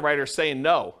our underwriter's saying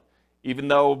no, even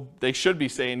though they should be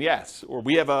saying yes. Or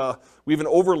we have an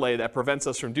overlay that prevents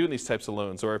us from doing these types of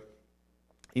loans. Or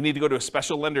you need to go to a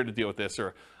special lender to deal with this.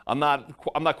 Or I'm not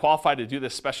qualified to do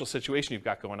this special situation you've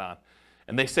got going on.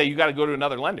 And they say you got to go to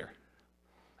another lender.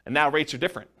 And now rates are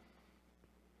different.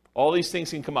 All these things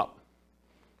can come up.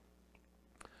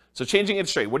 So changing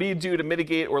interest rate, what do you do to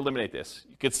mitigate or eliminate this?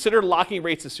 You consider locking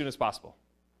rates as soon as possible.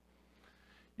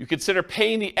 You consider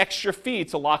paying the extra fee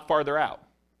to lock farther out.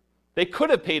 They could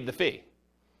have paid the fee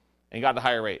and got the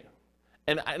higher rate.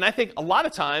 And I think a lot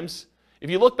of times, if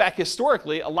you look back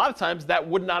historically, a lot of times that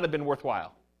would not have been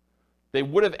worthwhile. They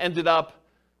would have ended up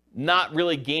not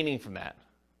really gaining from that.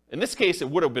 In this case, it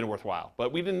would have been worthwhile,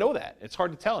 but we didn't know that. It's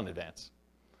hard to tell in advance.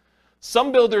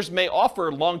 Some builders may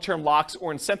offer long-term locks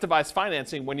or incentivized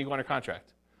financing when you go under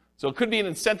contract. So it could be an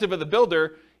incentive of the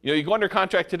builder. You know, you go under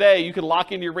contract today, you can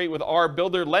lock in your rate with our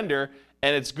builder lender,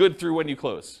 and it's good through when you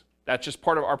close. That's just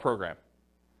part of our program.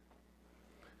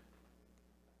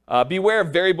 Beware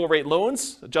of variable rate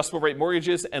loans, adjustable rate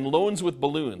mortgages, and loans with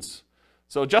balloons.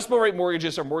 So adjustable rate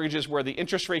mortgages are mortgages where the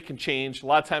interest rate can change. A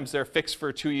lot of times they're fixed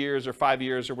for 2 years or 5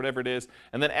 years or whatever it is.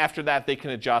 And then after that, they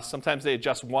can adjust. Sometimes they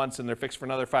adjust once and they're fixed for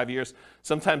another 5 years.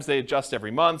 Sometimes they adjust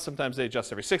every month. Sometimes they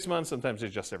adjust every 6 months. Sometimes they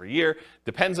adjust every year.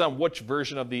 Depends on which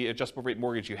version of the adjustable rate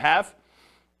mortgage you have.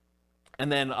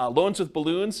 And then loans with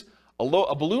balloons. A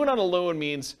balloon on a loan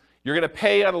means you're going to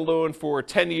pay on a loan for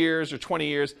 10 years or 20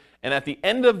 years. And at the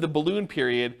end of the balloon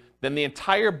period, then the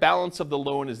entire balance of the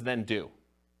loan is then due.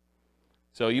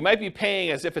 So you might be paying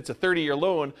as if it's a 30-year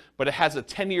loan, but it has a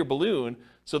 10-year balloon,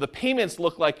 so the payments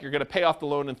look like you're going to pay off the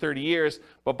loan in 30 years,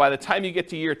 but by the time you get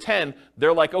to year 10,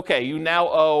 they're like, okay, you now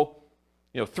owe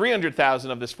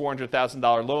 $300,000 of this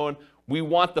 $400,000 loan. We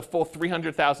want the full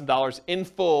 $300,000 in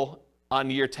full on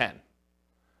year 10.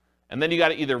 And then you got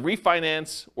to either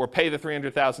refinance or pay the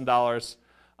 $300,000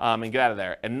 and get out of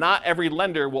there. And not every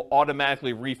lender will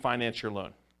automatically refinance your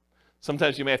loan.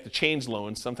 Sometimes you may have to change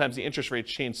loans. Sometimes the interest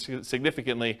rates change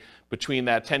significantly between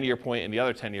that 10-year point and the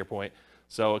other 10-year point.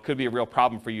 So it could be a real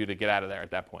problem for you to get out of there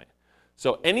at that point.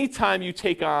 So anytime you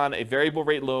take on a variable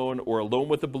rate loan or a loan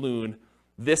with a balloon,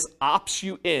 this opts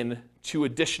you in to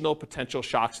additional potential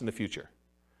shocks in the future.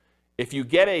 If you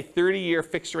get a 30-year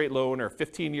fixed rate loan or a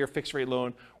 15-year fixed rate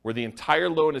loan where the entire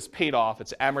loan is paid off,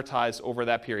 it's amortized over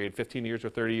that period, 15 years or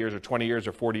 30 years or 20 years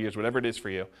or 40 years, whatever it is for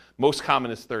you. Most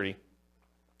common is 30.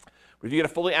 But if you get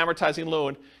a fully amortizing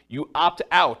loan, you opt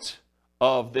out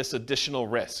of this additional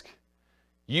risk.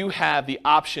 You have the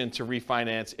option to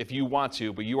refinance if you want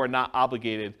to, but you are not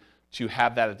obligated to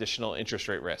have that additional interest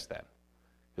rate risk then.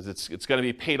 Because it's going to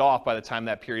be paid off by the time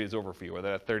that period is over for you, whether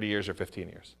that's 30 years or 15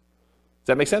 years. Does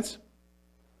that make sense?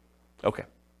 Okay.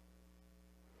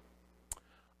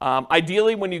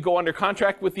 Ideally, when you go under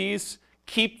contract with these,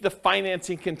 keep the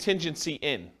financing contingency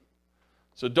in.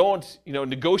 So don't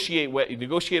negotiate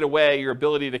away your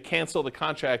ability to cancel the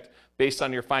contract based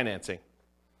on your financing.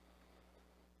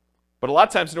 But a lot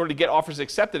of times in order to get offers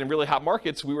accepted in really hot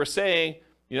markets, we were saying,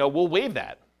 we'll waive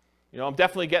that. I'm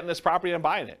definitely getting this property and I'm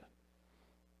buying it.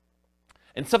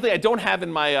 And something I don't have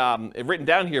in my written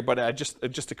down here, but it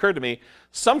just occurred to me,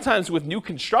 sometimes with new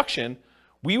construction,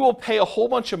 we will pay a whole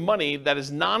bunch of money that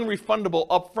is non-refundable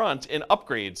upfront in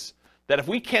upgrades that if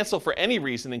we cancel for any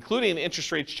reason, including the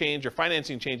interest rates change or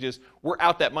financing changes, we're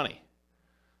out that money.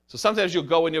 So sometimes you'll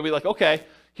go and you'll be like, okay,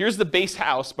 here's the base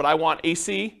house, but I want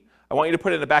AC. I want you to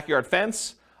put in a backyard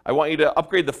fence. I want you to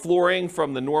upgrade the flooring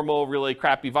from the normal, really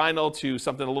crappy vinyl to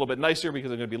something a little bit nicer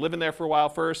because I'm going to be living there for a while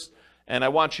first. And I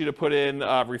want you to put in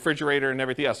a refrigerator and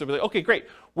everything else. So we'll be like, okay, great.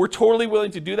 We're totally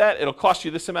willing to do that. It'll cost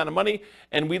you this amount of money.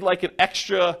 And we'd like an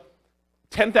extra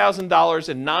 $10,000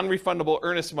 in non-refundable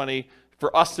earnest money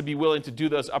for us to be willing to do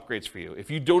those upgrades for you. If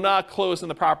you do not close on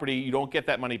the property, you don't get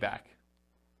that money back.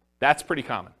 That's pretty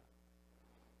common.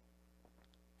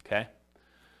 Okay?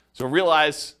 So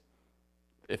realize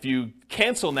if you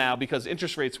cancel now because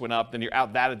interest rates went up, then you're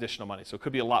out that additional money. So it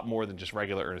could be a lot more than just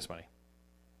regular earnest money.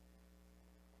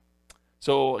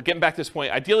 So getting back to this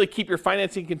point, ideally keep your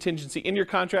financing contingency in your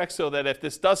contract so that if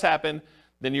this does happen,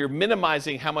 then you're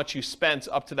minimizing how much you spent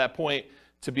up to that point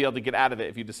to be able to get out of it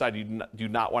if you decide you do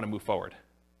not want to move forward.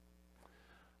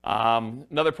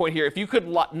 Another point here, if you could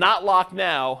not lock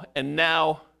now, and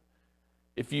now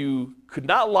if you could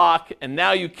not lock and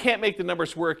now you can't make the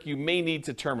numbers work, you may need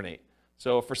to terminate.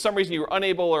 So if for some reason you were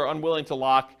unable or unwilling to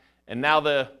lock, and now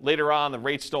later on the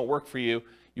rates don't work for you,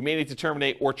 you may need to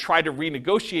terminate or try to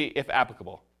renegotiate if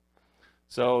applicable.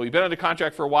 So you've been under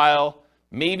contract for a while.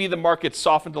 Maybe the market's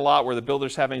softened a lot where the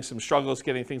builder's having some struggles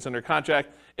getting things under contract.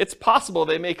 It's possible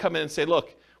they may come in and say,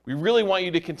 look, we really want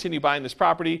you to continue buying this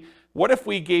property. What if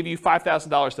we gave you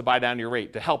 $5,000 to buy down your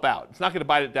rate to help out? It's not going to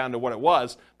buy it down to what it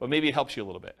was, but maybe it helps you a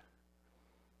little bit.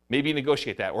 Maybe you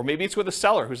negotiate that. Or maybe it's with a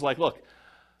seller who's like, look,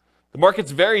 the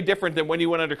market's very different than when you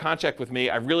went under contract with me.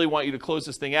 I really want you to close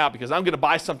this thing out because I'm going to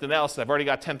buy something else. I've already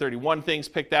got 1031 things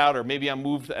picked out, or maybe I'm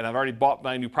moved and I've already bought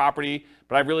my new property,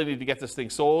 but I really need to get this thing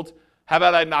sold. How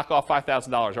about I knock off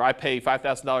 $5,000, or I pay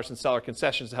 $5,000 in seller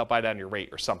concessions to help buy down your rate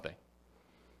or something?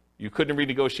 You couldn't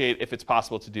renegotiate if it's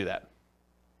possible to do that.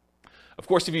 Of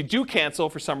course, if you do cancel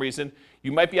for some reason,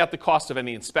 you might be at the cost of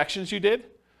any inspections you did,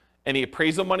 any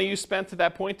appraisal money you spent at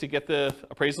that point to get the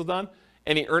appraisal done,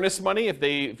 any earnest money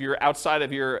if you're outside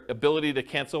of your ability to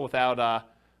cancel without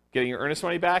getting your earnest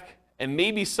money back, and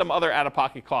maybe some other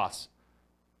out-of-pocket costs.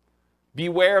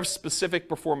 Beware of specific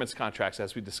performance contracts,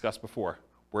 as we discussed before,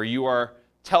 where you are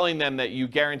telling them that you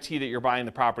guarantee that you're buying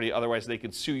the property, otherwise they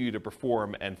can sue you to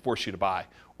perform and force you to buy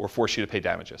or force you to pay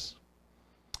damages.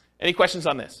 Any questions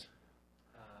on this?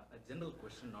 A general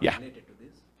question not related to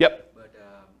this. Yep. But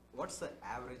what's the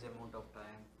average amount of time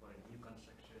for a new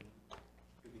construction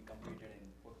to be completed in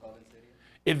Fort Collins area?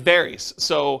 It varies.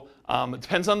 So it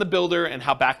depends on the builder and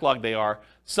how backlogged they are.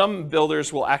 Some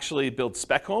builders will actually build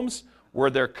spec homes where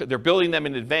they're building them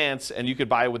in advance and you could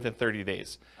buy it within 30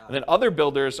 days. And then other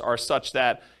builders are such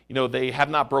that they have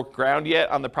not broke ground yet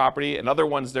on the property, and other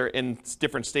ones they're in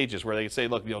different stages where they say,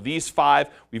 look, these 5,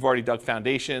 we've already dug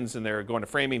foundations and they're going to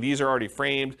framing. These are already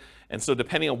framed. And so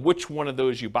depending on which one of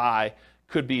those you buy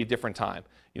could be a different time.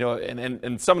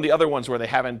 And some of the other ones where they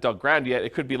haven't dug ground yet,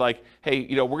 it could be like, hey,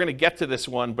 we're going to get to this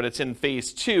one, but it's in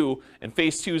phase 2, and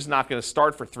phase 2 is not going to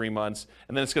start for 3 months,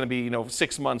 and then it's going to be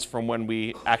 6 months from when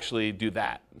we actually do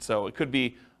that. So it could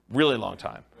be really long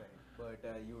time. Right.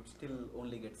 But you would still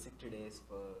only get 60 days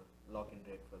for lock-in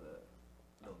rate for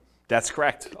the loans. That's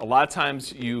correct. A lot of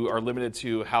times you are limited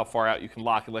to how far out you can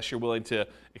lock unless you're willing to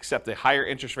accept a higher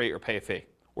interest rate or pay a fee,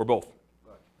 or both.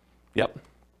 Right. Yep.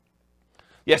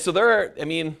 Yeah, so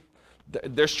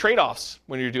there's trade-offs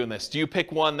when you're doing this. Do you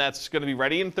pick one that's going to be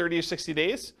ready in 30 or 60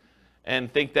 days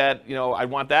and think that, I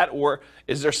want that? Or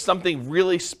is there something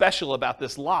really special about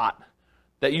this lot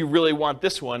that you really want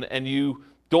this one and you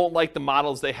don't like the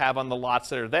models they have on the lots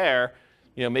that are there?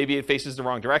 Maybe it faces the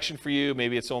wrong direction for you.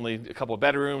 Maybe it's only a couple of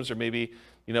bedrooms, or maybe,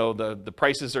 the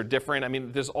prices are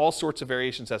different. There's all sorts of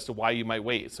variations as to why you might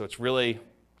wait. So it's really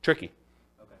tricky.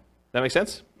 Okay. That make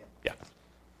sense? Yeah.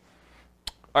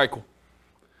 All right, cool.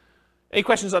 Any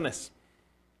questions on this?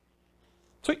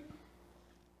 Sweet.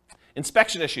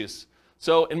 Inspection issues.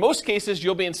 So in most cases,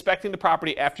 you'll be inspecting the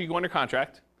property after you go under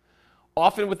contract,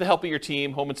 often with the help of your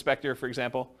team, home inspector, for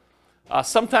example.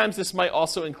 Sometimes this might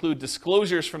also include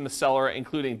disclosures from the seller,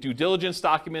 including due diligence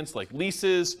documents like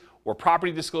leases or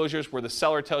property disclosures where the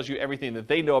seller tells you everything that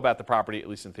they know about the property, at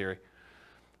least in theory.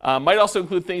 Might also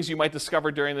include things you might discover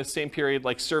during the same period,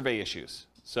 like survey issues.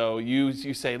 So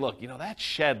you say, look, that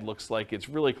shed looks like it's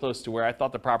really close to where I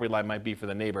thought the property line might be for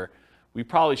the neighbor. We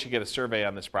probably should get a survey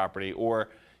on this property. Or,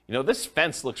 this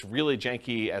fence looks really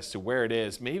janky as to where it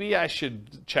is. Maybe I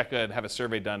should check and have a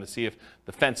survey done to see if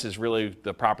the fence is really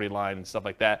the property line and stuff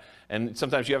like that. And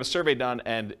sometimes you have a survey done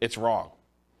and it's wrong.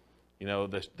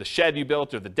 The shed you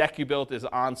built or the deck you built is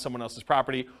on someone else's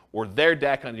property, or their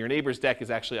deck on your neighbor's deck is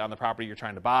actually on the property you're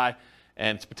trying to buy,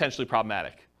 and it's potentially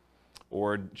problematic.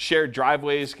 Or shared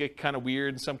driveways get kind of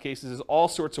weird in some cases. There's all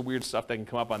sorts of weird stuff that can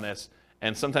come up on this,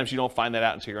 and sometimes you don't find that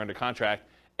out until you're under contract.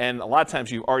 And a lot of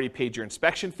times you've already paid your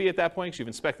inspection fee at that point, because you've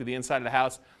inspected the inside of the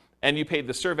house, and you paid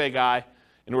the survey guy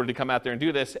in order to come out there and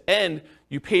do this, and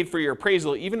you paid for your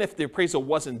appraisal, even if the appraisal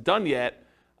wasn't done yet,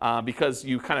 because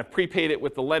you kind of prepaid it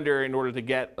with the lender in order to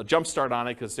get a jump start on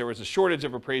it, because there was a shortage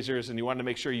of appraisers and you wanted to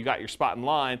make sure you got your spot in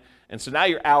line. And so now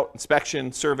you're out,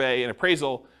 inspection, survey, and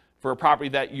appraisal for a property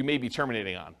that you may be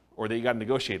terminating on or that you got to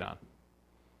negotiate on.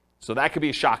 So that could be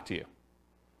a shock to you. You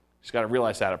just got to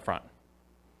realize that up front.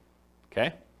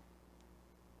 Okay?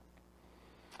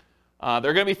 There are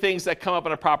going to be things that come up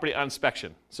on a property on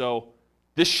inspection. So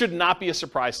this should not be a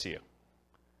surprise to you.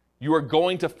 You are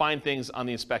going to find things on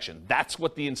the inspection. That's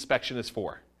what the inspection is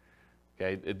for.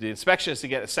 Okay? The inspection is to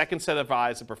get a second set of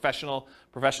eyes, a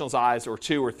professional's eyes, or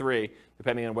 2 or 3,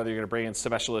 depending on whether you're going to bring in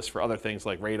specialists for other things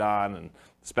like radon and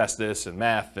asbestos and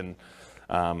meth and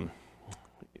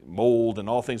mold and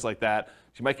all things like that.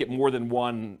 You might get more than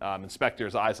one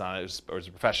inspector's eyes on it or as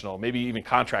a professional. Maybe even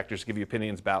contractors give you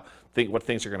opinions about what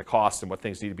things are going to cost and what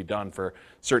things need to be done for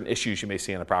certain issues you may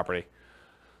see on the property.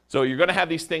 So you're going to have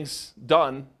these things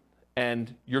done,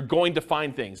 and you're going to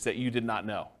find things that you did not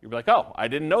know. You'll be like, oh, I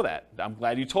didn't know that. I'm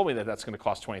glad you told me that that's going to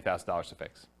cost $20,000 to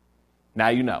fix. Now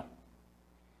you know.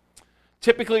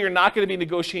 Typically, you're not going to be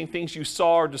negotiating things you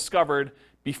saw or discovered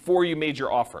before you made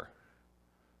your offer.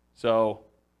 So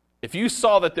if you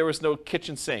saw that there was no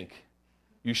kitchen sink,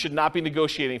 you should not be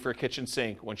negotiating for a kitchen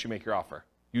sink once you make your offer.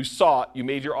 You saw it, you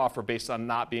made your offer based on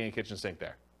not being a kitchen sink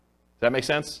there. Does that make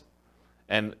sense?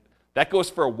 And that goes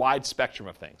for a wide spectrum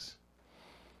of things.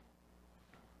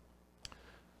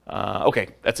 Okay,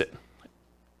 that's it.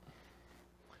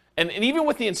 And even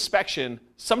with the inspection,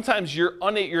 sometimes your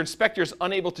inspector is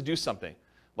unable to do something.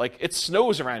 Like it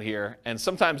snows around here, and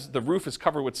sometimes the roof is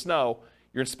covered with snow.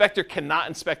 Your inspector cannot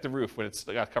inspect the roof when it's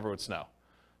got covered with snow.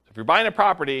 So if you're buying a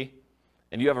property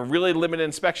and you have a really limited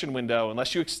inspection window,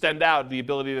 unless you extend out the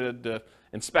ability to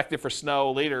inspect it for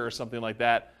snow later or something like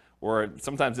that, or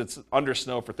sometimes it's under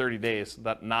snow for 30 days,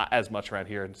 not as much around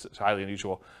here, it's highly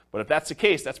unusual. But if that's the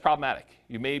case, that's problematic.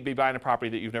 You may be buying a property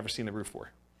that you've never seen the roof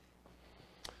for.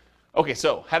 Okay,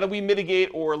 so how do we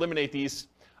mitigate or eliminate these?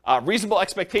 Reasonable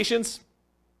expectations.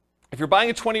 If you're buying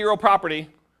a 20-year-old property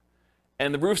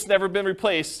and the roof's never been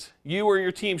replaced, you or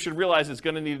your team should realize it's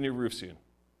going to need a new roof soon.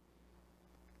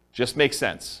 Just makes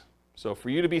sense. So for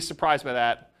you to be surprised by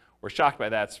that or shocked by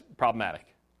that, it's problematic.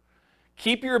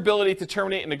 Keep your ability to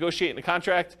terminate and negotiate in a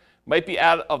contract. Might be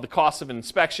out of the cost of an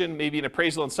inspection, maybe an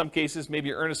appraisal in some cases, maybe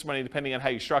your earnest money depending on how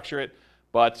you structure it.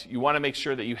 But you want to make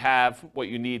sure that you have what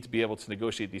you need to be able to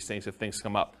negotiate these things if things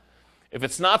come up. If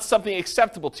it's not something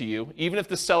acceptable to you, even if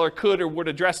the seller could or would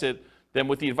address it, then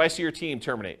with the advice of your team,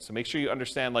 terminate. So make sure you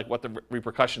understand what the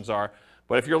repercussions are.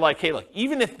 But if you're like, hey, look,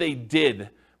 even if they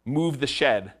did move the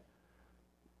shed,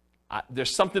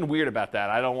 there's something weird about that.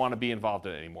 I don't want to be involved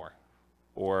in it anymore,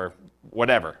 or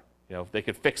whatever. If they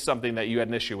could fix something that you had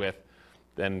an issue with,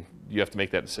 then you have to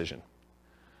make that decision.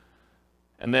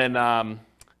 And then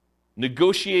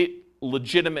negotiate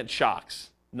legitimate shocks,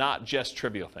 not just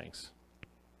trivial things.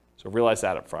 So realize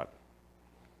that up front.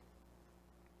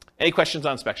 Any questions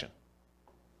on inspection?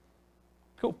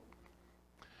 Cool.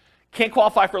 Can't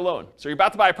qualify for a loan. So you're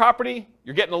about to buy a property,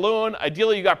 you're getting a loan.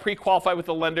 Ideally, you got pre-qualified with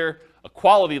a lender, a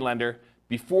quality lender,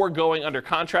 before going under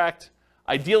contract.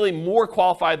 Ideally, more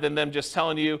qualified than them just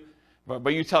telling you,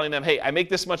 but you telling them, hey, I make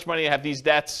this much money, I have these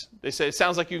debts. They say, it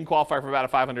sounds like you can qualify for about a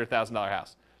 $500,000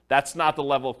 house. That's not the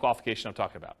level of qualification I'm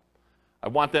talking about. I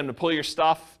want them to pull your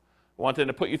stuff. I want them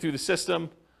to put you through the system.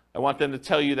 I want them to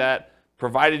tell you that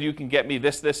provided you can get me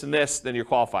this, this, and this, then you're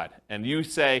qualified. And you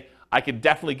say, I can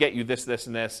definitely get you this, this,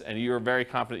 and this, and you're very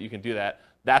confident you can do that.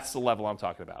 That's the level I'm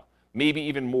talking about. Maybe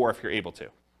even more if you're able to.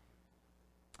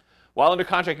 While under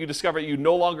contract, you discover you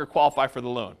no longer qualify for the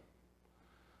loan.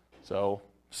 So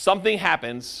something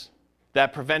happens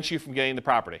that prevents you from getting the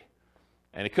property.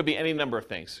 And it could be any number of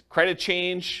things. Credit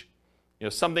change,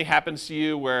 something happens to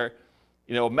you where,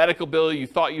 a medical bill you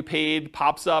thought you paid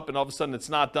pops up and all of a sudden it's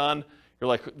not done. You're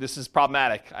like, this is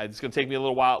problematic. It's going to take me a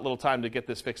little time to get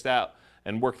this fixed out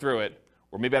and work through it.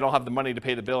 Or maybe I don't have the money to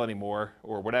pay the bill anymore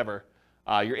or whatever.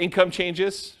 Your income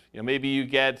changes. Maybe you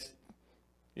get,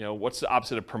 what's the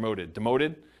opposite of promoted?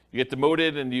 Demoted. You get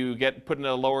demoted and you get put in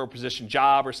a lower position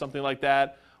job or something like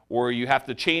that. Or you have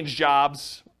to change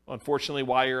jobs. Unfortunately,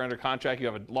 while you're under contract, you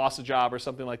have lost a job or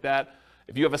something like that.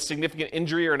 If you have a significant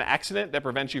injury or an accident that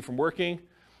prevents you from working,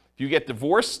 if you get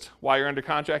divorced while you're under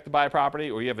contract to buy a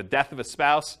property, or you have a death of a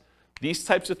spouse, these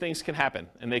types of things can happen,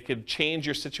 and they could change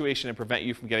your situation and prevent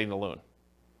you from getting the loan.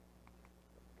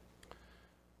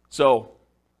 So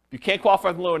if you can't qualify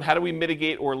for the loan, how do we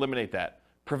mitigate or eliminate that?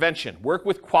 Prevention. Work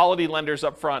with quality lenders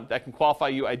up front that can qualify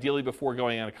you ideally before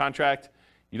going on a contract.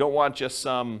 You don't want just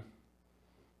some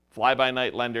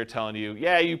fly-by-night lender telling you,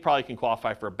 yeah, you probably can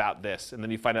qualify for about this, and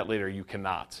then you find out later you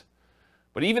cannot.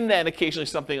 But even then, occasionally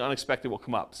something unexpected will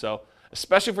come up. So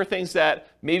especially for things that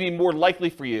may be more likely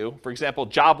for you, for example,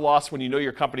 job loss when you know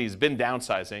your company has been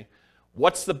downsizing,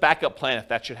 what's the backup plan if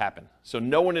that should happen? So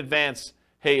know in advance,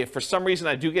 hey, if for some reason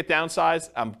I do get downsized,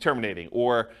 I'm terminating.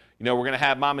 Or we're going to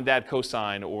have mom and dad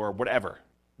co-sign or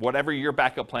whatever your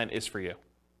backup plan is for you.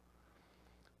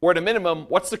 Or at a minimum,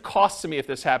 what's the cost to me if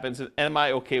this happens, and am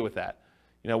I okay with that?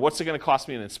 What's it going to cost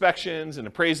me in inspections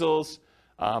and appraisals?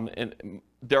 And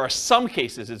there are some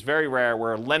cases, it's very rare,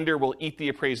 where a lender will eat the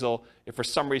appraisal if for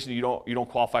some reason you don't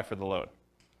qualify for the loan.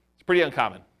 It's pretty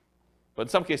uncommon, but in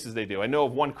some cases they do. I know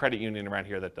of one credit union around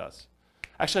here that does.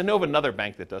 Actually, I know of another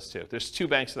bank that does too. There's 2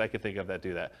 banks that I could think of that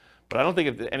do that, but I don't think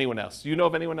of anyone else. Do you know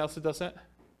of anyone else that does that?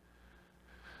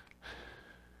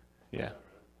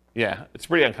 Yeah, it's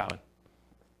pretty uncommon.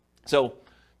 So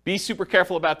be super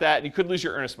careful about that, and you could lose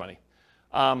your earnest money.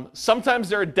 Sometimes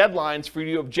there are deadlines for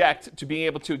you to object to being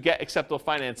able to get acceptable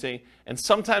financing, and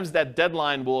sometimes that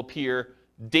deadline will appear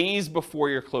days before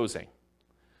your closing.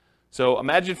 So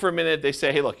imagine for a minute they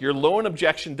say, hey, look, your loan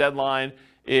objection deadline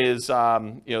is the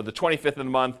 25th of the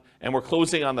month, and we're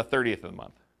closing on the 30th of the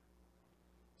month.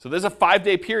 So there's a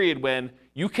 5-day period when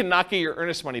you cannot get your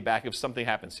earnest money back if something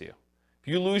happens to you. If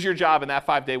you lose your job in that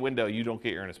 5-day window, you don't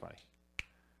get your earnest money.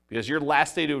 Because your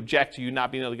last day to object to you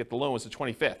not being able to get the loan was the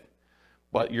 25th.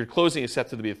 But your closing is set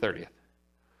to be the 30th.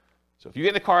 So if you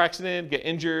get in a car accident, get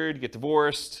injured, get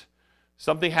divorced,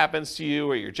 something happens to you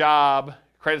or your job,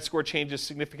 credit score changes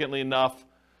significantly enough,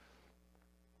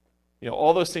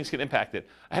 all those things can impact it.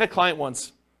 I had a client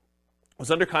once, was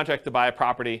under contract to buy a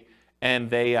property, and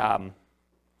they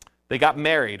got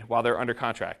married while they were under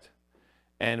contract.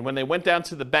 And when they went down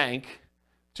to the bank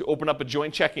to open up a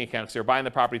joint checking account, because they were buying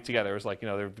the property together, it was like,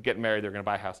 they're getting married, they're going to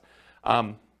buy a house.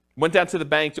 Went down to the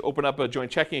bank to open up a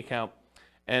joint checking account,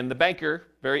 and the banker,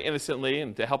 very innocently,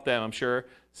 and to help them, I'm sure,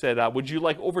 said, would you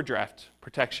like overdraft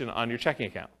protection on your checking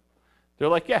account? They're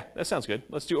like, yeah, that sounds good.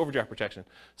 Let's do overdraft protection.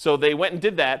 So they went and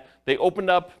did that. They opened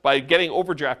up, by getting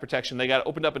overdraft protection, they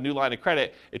opened up a new line of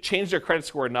credit. It changed their credit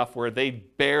score enough where they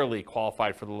barely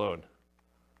qualified for the loan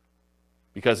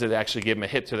because it actually gave them a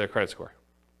hit to their credit score.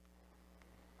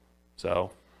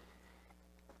 So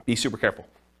be super careful.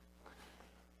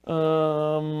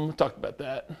 Talked about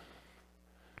that.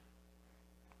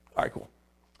 All right, cool.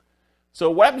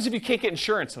 So what happens if you can't get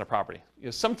insurance on a property?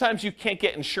 Sometimes you can't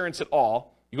get insurance at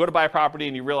all. You go to buy a property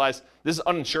and you realize this is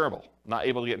uninsurable. I'm not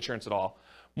able to get insurance at all.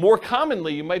 More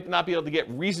commonly, you might not be able to get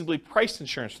reasonably priced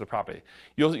insurance for the property.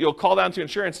 You'll call down to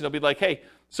insurance and they'll be like, hey,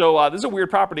 so this is a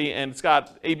weird property and it's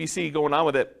got ABC going on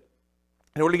with it.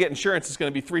 in order to get insurance, it's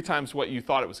going to be 3 times what you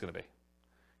thought it was going to be.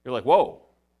 You're like, whoa,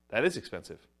 that is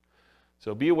expensive.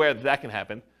 So be aware that that can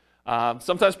happen.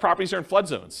 Sometimes properties are in flood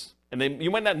zones, and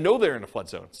you might not know they're in a flood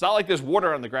zone. It's not like there's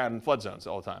water on the ground in flood zones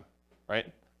all the time,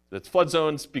 right? It's flood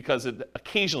zones because it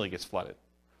occasionally gets flooded.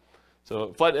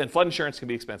 So flood insurance can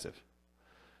be expensive.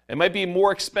 It might be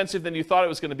more expensive than you thought it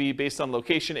was going to be based on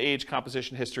location, age,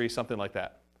 composition, history, something like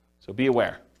that. So be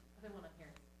aware. Another one on here,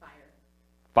 fire.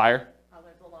 Fire?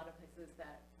 There's a lot of places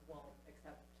that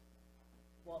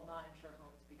will not insure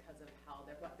homes because of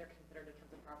what they're considered in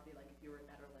terms of property. Like if you were in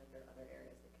Netherlands or other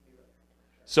areas, it can be really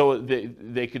hard to insure.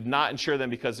 So they could not insure them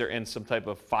because they're in some type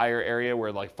of fire area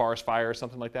where like forest fire or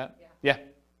something like that? Yeah.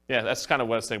 Yeah, that's kind of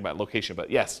what I was thinking about location,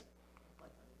 but yes.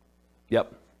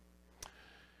 Yep.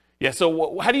 Yeah,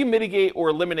 so how do you mitigate or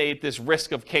eliminate this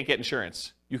risk of can't get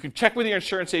insurance? You can check with your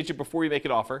insurance agent before you make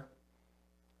an offer.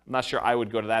 I'm not sure I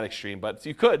would go to that extreme, but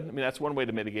you could. I mean, that's one way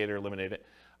to mitigate or eliminate it.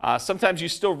 Sometimes you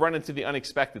still run into the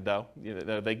unexpected, though.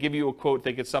 They give you a quote,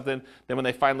 think it's something, then when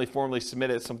they finally formally submit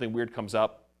it, something weird comes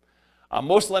up.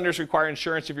 Most lenders require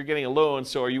insurance if you're getting a loan,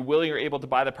 so are you willing or able to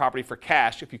buy the property for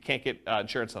cash if you can't get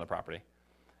insurance on the property?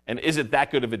 And is it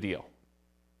that good of a deal?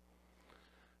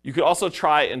 You could also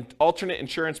try alternate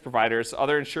insurance providers,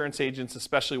 other insurance agents,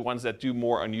 especially ones that do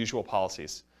more unusual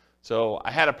policies. So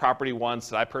I had a property once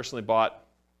that I personally bought,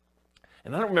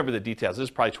 and I don't remember the details. This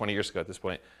was probably 20 years ago at this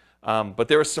point. But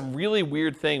there was some really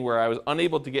weird thing where I was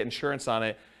unable to get insurance on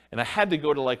it, and I had to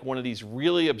go to like one of these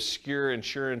really obscure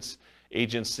insurance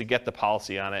agents to get the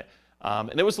policy on it.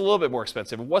 And it was a little bit more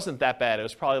expensive. It wasn't that bad. It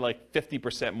was probably like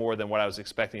 50% more than what I was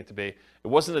expecting it to be. It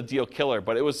wasn't a deal killer,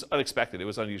 but it was unexpected. It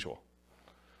was unusual.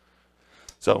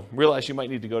 So realize you might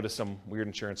need to go to some weird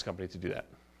insurance company to do that.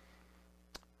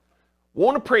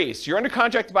 Won't appraise. You're under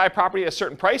contract to buy a property at a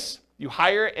certain price. You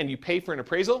hire it and you pay for an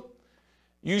appraisal.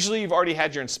 Usually you've already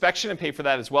had your inspection and pay for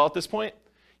that as well at this point.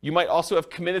 You might also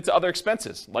have committed to other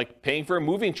expenses, like paying for a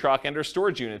moving truck and or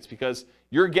storage units because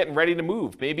you're getting ready to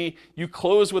move. Maybe you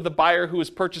close with a buyer who is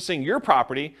purchasing your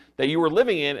property that you were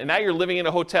living in, and now you're living in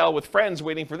a hotel with friends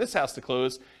waiting for this house to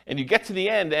close, and you get to the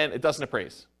end and it doesn't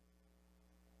appraise.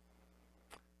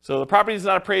 So the property is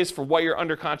not appraised for what you're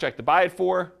under contract to buy it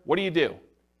for. What do?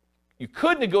 You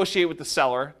could negotiate with the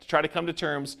seller to try to come to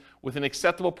terms with an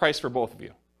acceptable price for both of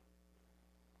you.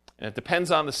 And it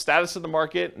depends on the status of the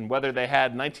market and whether they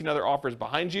had 19 other offers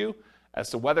behind you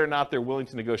as to whether or not they're willing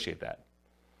to negotiate that.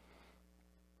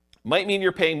 Might mean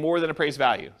you're paying more than appraised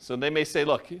value. So they may say,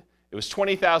 look, it was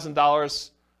 $20,000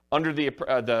 under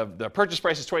the purchase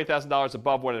price is $20,000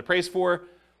 above what it appraised for.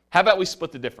 How about we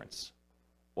split the difference?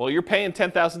 Well, you're paying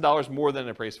 $10,000 more than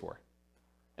it appraised for.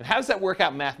 And how does that work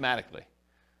out mathematically,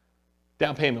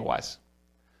 down payment-wise?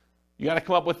 You got to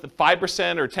come up with the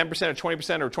 5% or 10% or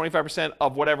 20% or 25%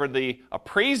 of whatever the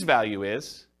appraised value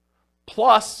is,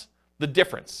 plus the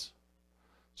difference.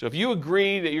 So if you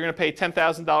agree that you're going to pay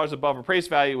 $10,000 above appraised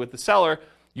value with the seller,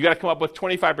 you got to come up with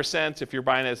 25%, if you're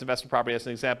buying it as investment property as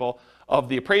an example, of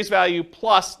the appraised value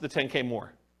plus the $10K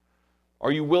more.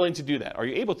 Are you willing to do that? Are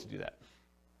you able to do that?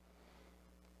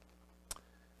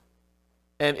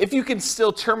 And if you can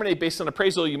still terminate based on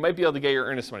appraisal, you might be able to get your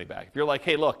earnest money back. If you're like,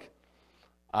 hey, look,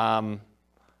 I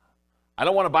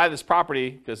don't want to buy this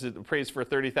property because it appraised for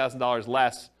 $30,000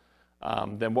 less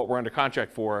than what we're under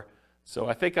contract for, so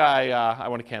I think I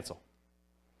want to cancel.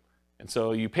 And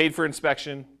so you paid for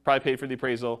inspection, probably paid for the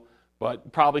appraisal,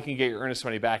 but probably can get your earnest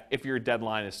money back if your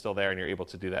deadline is still there and you're able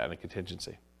to do that in a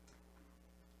contingency.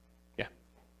 Yeah?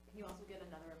 Can you also get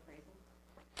another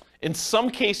appraisal? In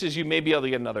some cases, you may be able to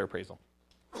get another appraisal.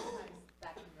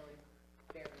 That can really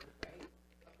vary, right?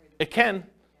 Appraisal. It can.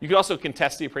 You could also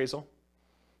contest the appraisal.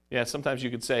 Yeah, sometimes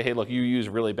you could say, hey, look, you use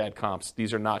really bad comps.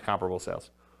 These are not comparable sales.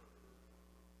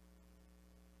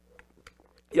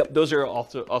 Yep, those are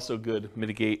also good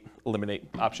mitigate, eliminate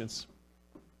options.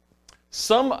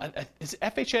 Is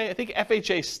FHA? I think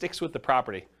FHA sticks with the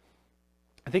property.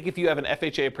 I think if you have an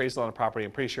FHA appraisal on a property,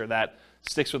 I'm pretty sure that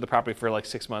sticks with the property for like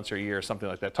 6 months or a year or something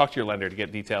like that. Talk to your lender to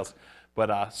get details.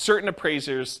 But certain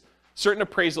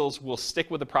appraisals will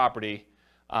stick with the property,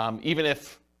 even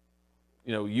if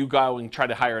you go and try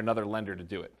to hire another lender to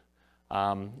do it.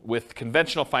 With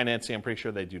conventional financing, I'm pretty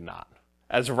sure they do not,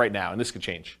 as of right now, and this could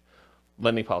change.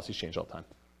 Lending policies change all the time.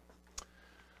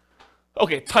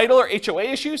 Okay, title or HOA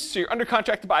issues. So you're under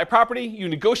contract to buy a property. You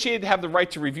negotiated to have the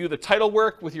right to review the title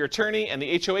work with your attorney and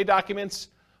the HOA documents.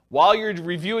 While you're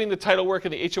reviewing the title work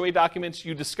and the HOA documents,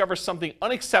 you discover something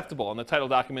unacceptable in the title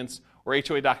documents or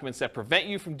HOA documents that prevent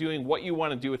you from doing what you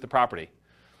want to do with the property.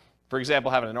 For example,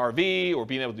 having an RV or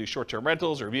being able to do short-term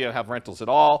rentals or being able to have rentals at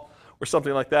all or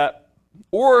something like that.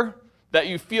 Or that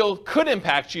you feel could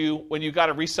impact you when you got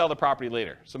to resell the property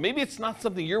later. So maybe it's not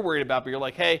something you're worried about, but you're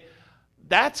like, hey,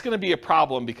 that's going to be a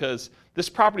problem because this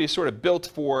property is sort of built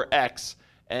for X,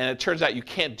 and it turns out you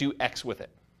can't do X with it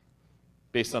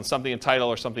based on something in title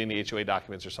or something in the HOA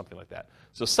documents or something like that.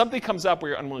 So something comes up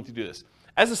where you're unwilling to do this.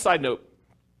 As a side note,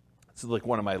 this is like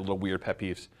one of my little weird pet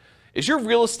peeves. Is your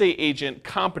real estate agent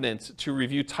competent to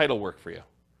review title work for you?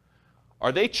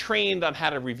 Are they trained on how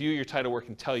to review your title work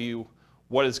and tell you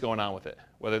what is going on with it,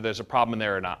 whether there's a problem in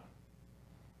there or not?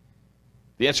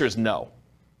 The answer is no.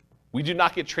 We do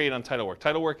not get trained on title work.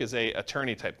 Title work is an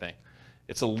attorney type thing.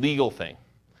 It's a legal thing.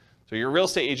 So your real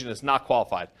estate agent is not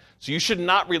qualified. So you should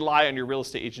not rely on your real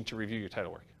estate agent to review your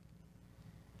title work.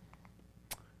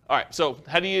 All right, so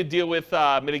how do you deal with,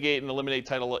 mitigate and eliminate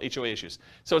title HOA issues?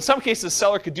 So in some cases, the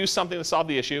seller could do something to solve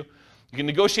the issue. You can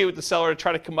negotiate with the seller to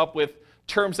try to come up with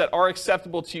terms that are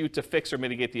acceptable to you to fix or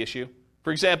mitigate the issue.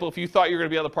 For example, if you thought you were going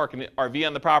to be able to park an RV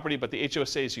on the property, but the HOA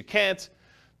says you can't,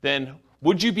 then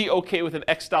would you be okay with an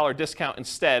X dollar discount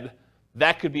instead?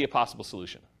 That could be a possible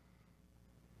solution.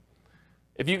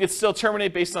 If you could still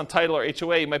terminate based on title or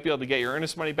HOA, you might be able to get your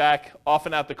earnest money back,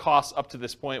 often out the costs up to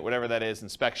this point, whatever that is,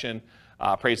 inspection,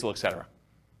 appraisal, etc.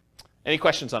 Any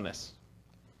questions on this?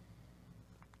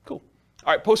 Cool.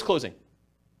 All right, post-closing.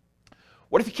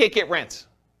 What if you can't get rent?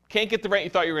 Can't get the rent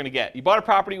you thought you were going to get? You bought a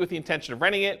property with the intention of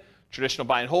renting it, traditional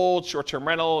buy and hold, short-term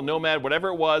rental, nomad, whatever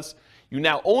it was. You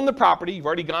now own the property. You've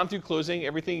already gone through closing,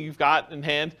 everything you've got in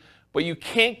hand, but you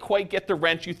can't quite get the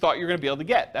rent you thought you were going to be able to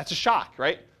get. That's a shock,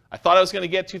 right? I thought I was going to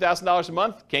get $2,000 a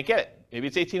month. Can't get it. Maybe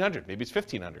it's $1,800. Maybe it's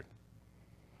 $1,500.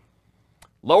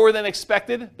 Lower than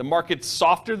expected. The market's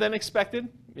softer than expected.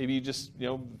 Maybe you just,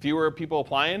 fewer people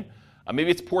applying.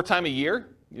 Maybe it's poor time of year.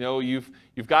 You've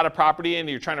got a property and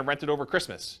you're trying to rent it over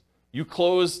Christmas. You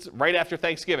closed right after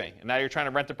Thanksgiving, and now you're trying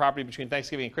to rent the property between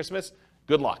Thanksgiving and Christmas.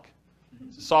 Good luck.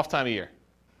 It's a soft time of year.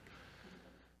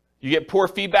 You get poor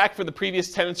feedback from the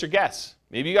previous tenants or guests.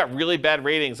 Maybe you got really bad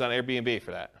ratings on Airbnb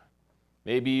for that.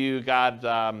 Maybe you got,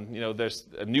 there's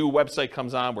a new website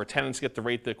comes on where tenants get to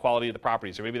rate the quality of the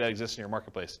properties, or maybe that exists in your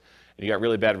marketplace, and you got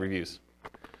really bad reviews.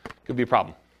 Could be a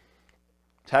problem.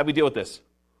 So how do we deal with this?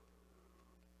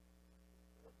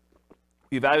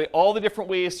 We evaluate all the different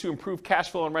ways to improve cash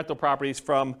flow on rental properties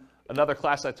from another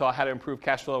class I taught, How to Improve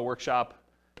Cash Flow Workshop,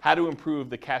 How to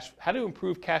Improve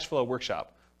Cash Flow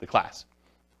Workshop, the class.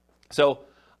 So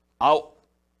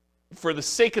for the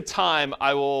sake of time,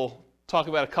 I will talk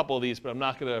about a couple of these, but I'm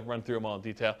not going to run through them all in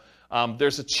detail.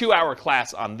 There's a 2-hour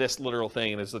class on this literal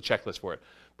thing, and there's a checklist for it.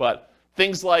 But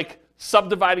things like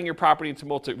subdividing your property into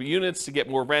multiple units to get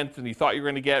more rent than you thought you were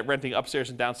going to get, renting upstairs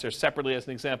and downstairs separately as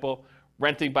an example,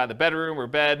 renting by the bedroom or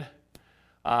bed,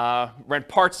 rent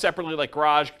parts separately like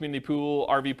garage, community pool,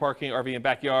 RV parking, RV and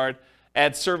backyard,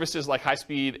 add services like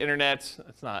high-speed internet.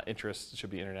 That's not interest, it should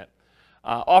be internet.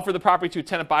 Offer the property to a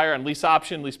tenant buyer on lease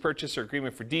option, lease purchase, or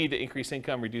agreement for deed to increase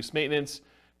income, reduce maintenance,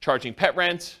 charging pet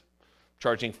rent,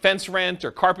 charging fence rent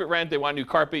or carpet rent. They want new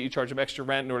carpet, you charge them extra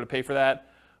rent in order to pay for that,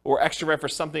 or extra rent for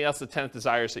something else the tenant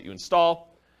desires that you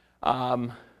install.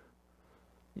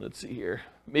 Let's see here.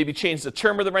 Maybe change the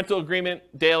term of the rental agreement,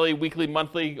 daily, weekly,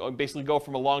 monthly, or basically go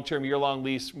from a long-term, year-long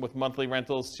lease with monthly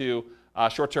rentals to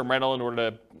short-term rental in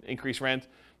order to increase rent.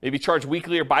 Maybe charge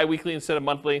weekly or bi-weekly instead of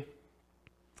monthly.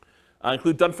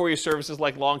 Include done-for-you services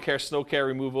like lawn care, snow care,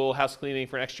 removal, house cleaning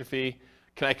for an extra fee.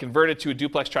 Can I convert it to a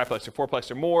duplex, triplex, or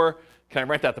fourplex or more? Can I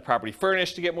rent out the property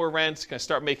furnished to get more rent? Can I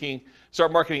start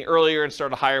marketing earlier and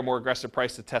start a higher, more aggressive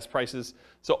price to test prices?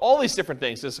 So all these different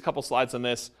things. There's a couple slides on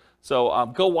this.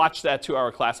 So go watch that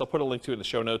 2-hour class. I'll put a link to it in the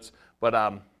show notes.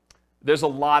 But there's a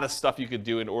lot of stuff you could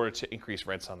do in order to increase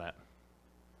rents on that.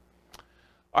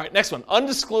 All right, next one,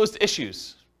 undisclosed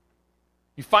issues.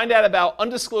 You find out about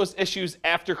undisclosed issues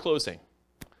after closing.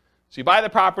 So you buy the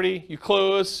property, you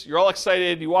close, you're all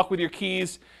excited, you walk with your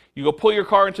keys, you go pull your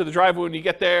car into the driveway when you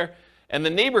get there, and the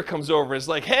neighbor comes over and is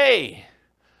like, hey,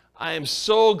 I am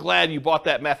so glad you bought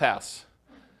that meth house.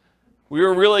 We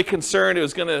were really concerned it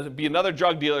was going to be another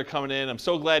drug dealer coming in. I'm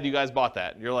so glad you guys bought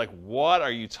that. And you're like, what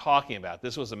are you talking about?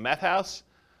 This was a meth house?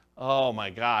 Oh my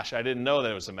gosh, I didn't know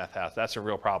that it was a meth house. That's a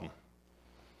real problem.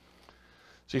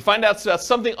 So you find out about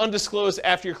something undisclosed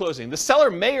after your closing. The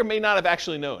seller may or may not have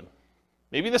actually known.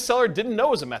 Maybe the seller didn't know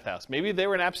it was a meth house. Maybe they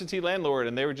were an absentee landlord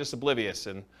and they were just oblivious,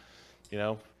 and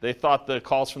they thought the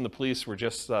calls from the police were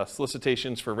just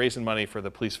solicitations for raising money for the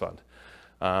police fund,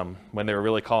 when they were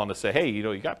really calling to say, hey,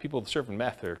 you got people serving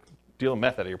meth or dealing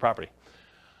meth out of your property.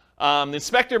 The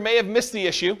inspector may have missed the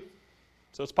issue.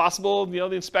 So it's possible,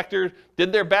 the inspector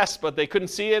did their best, but they couldn't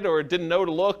see it or didn't know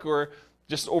to look or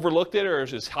just overlooked it or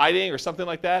was just hiding or something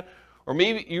like that. Or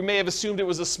maybe you may have assumed it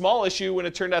was a small issue when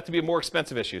it turned out to be a more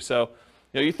expensive issue. So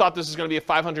you thought this was going to be a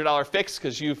 $500 fix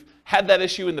because you've had that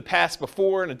issue in the past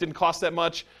before and it didn't cost that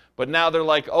much. But now they're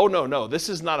like, oh, no, this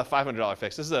is not a $500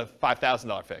 fix. This is a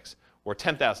 $5,000 fix or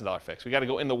 $10,000 fix. We got to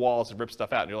go in the walls and rip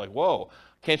stuff out. And you're like, whoa,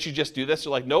 can't you just do this?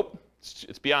 They're like, nope,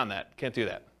 it's beyond that. Can't do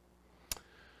that.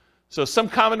 So some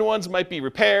common ones might be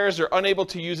repairs or unable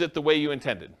to use it the way you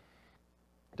intended.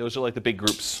 Those are like the big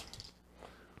groups.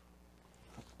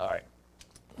 All right.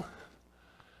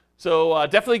 So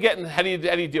definitely how do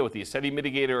you deal with these? How do you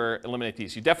mitigate or eliminate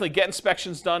these? You definitely get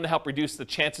inspections done to help reduce the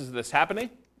chances of this happening.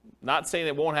 Not saying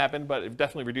it won't happen, but it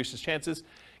definitely reduces chances.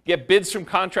 Get bids from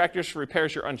contractors for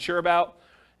repairs you're unsure about,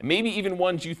 and maybe even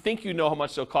ones you think you know how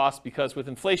much they'll cost, because with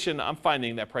inflation, I'm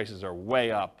finding that prices are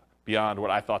way up beyond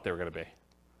what I thought they were going to be.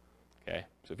 Okay,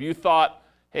 so if you thought,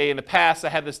 hey, in the past I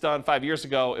had this done 5 years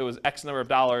ago, it was X number of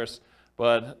dollars,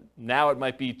 but now it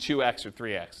might be 2X or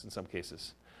 3X in some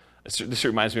cases. This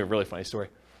reminds me of a really funny story.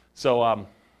 So I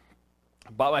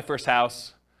bought my first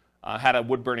house, had a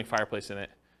wood-burning fireplace in it,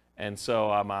 and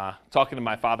so I'm talking to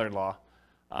my father-in-law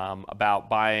about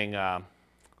buying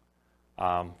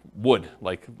wood,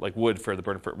 like wood for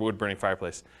the wood-burning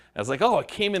fireplace. And I was like, oh, it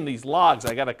came in these logs.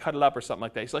 I got to cut it up or something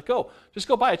like that. He's like, oh, just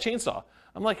go buy a chainsaw.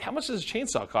 I'm like, how much does a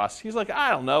chainsaw cost? He's like,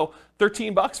 I don't know,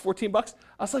 $13, $14.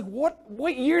 I was like,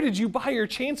 what year did you buy your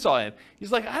chainsaw in?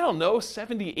 He's like, I don't know,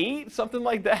 78, something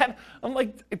like that. I'm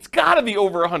like, it's got to be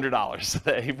over $100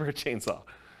 today for a chainsaw.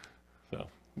 So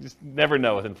you just never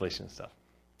know with inflation and stuff.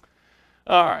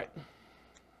 All right.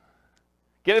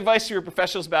 Get advice from your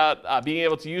professionals about being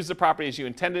able to use the property as you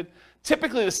intended.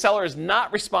 Typically, the seller is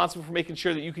not responsible for making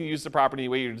sure that you can use the property the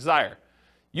way you desire.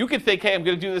 You could think, hey, I'm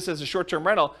going to do this as a short-term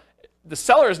rental. The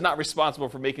seller is not responsible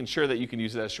for making sure that you can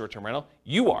use it as short-term rental.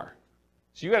 You are.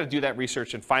 So you got to do that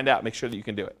research and find out, make sure that you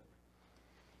can do it.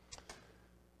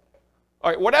 All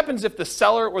right, what happens if the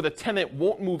seller or the tenant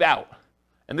won't move out?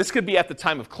 And this could be at the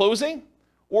time of closing,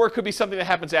 or it could be something that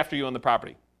happens after you own the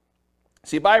property.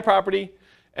 So you buy a property,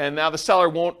 and now the seller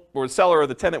or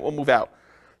the tenant won't move out.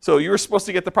 So you were supposed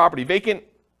to get the property vacant.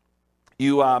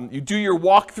 You do your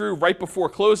walkthrough right before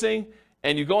closing,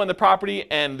 and you go in the property,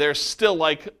 and there's still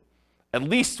like at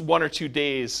least 1 or 2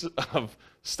 days of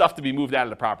stuff to be moved out of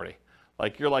the property.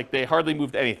 Like you're like, they hardly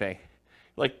moved anything.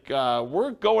 Like,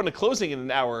 we're going to closing in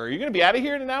an hour. Are you going to be out of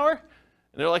here in an hour? And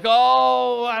they're like,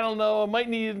 oh, I don't know. I might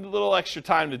need a little extra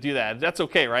time to do that. That's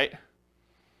okay, right?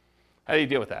 How do you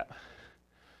deal with that?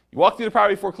 You walk through the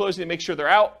property before closing to make sure they're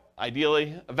out,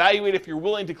 ideally. Evaluate if you're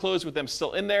willing to close with them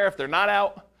still in there. If they're not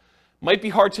out, might be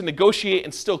hard to negotiate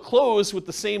and still close with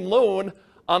the same loan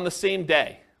on the same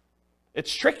day.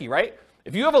 It's tricky, right?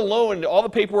 If you have a loan, all the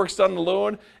paperwork's done on the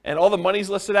loan, and all the money's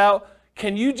listed out,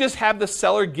 can you just have the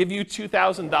seller give you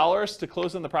 $2,000 to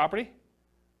close on the property?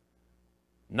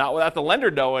 Not without the lender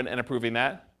knowing and approving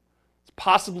that. It's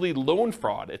possibly loan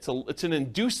fraud. It's an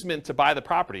inducement to buy the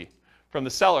property from the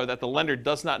seller that the lender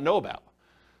does not know about.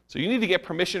 So you need to get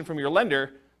permission from your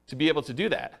lender to be able to do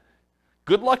that.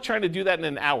 Good luck trying to do that in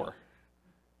an hour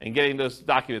and getting those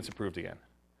documents approved again.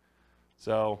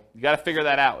 So you got to figure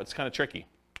that out. It's kind of tricky.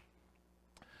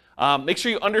 Make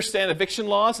sure you understand eviction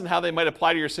laws and how they might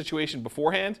apply to your situation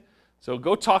beforehand. So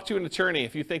go talk to an attorney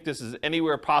if you think this is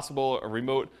anywhere possible, a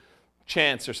remote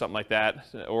chance or something like that,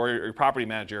 or your property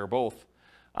manager or both.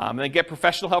 And then get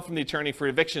professional help from the attorney for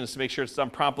evictions to make sure it's done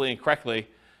promptly and correctly.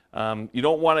 You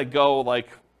don't want to go like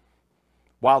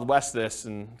Wild West this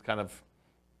and kind of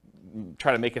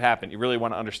try to make it happen. You really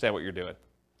want to understand what you're doing.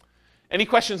 Any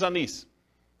questions on these?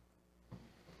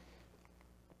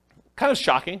 Kind of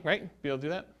shocking, right? Be able to do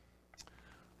that?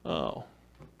 Oh.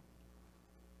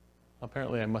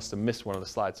 Apparently I must have missed one of the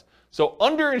slides. So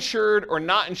underinsured or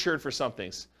not insured for some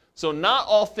things. So not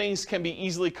all things can be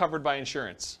easily covered by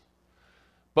insurance.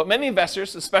 But many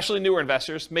investors, especially newer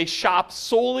investors, may shop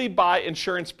solely by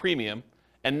insurance premium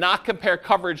and not compare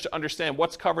coverage to understand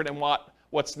what's covered and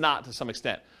what's not to some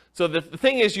extent. So the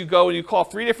thing is, you go and you call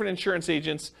 3 different insurance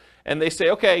agents, and they say,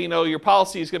 okay, your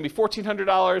policy is going to be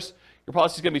 $1,400, your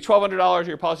policy is going to be $1,200,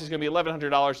 your policy is going to be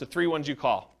 $1,100, the 3 ones you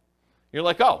call. You're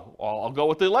like, oh, well, I'll go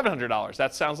with the $1,100.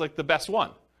 That sounds like the best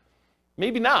one.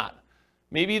 Maybe not.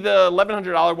 Maybe the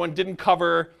 $1,100 one didn't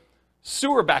cover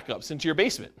sewer backups into your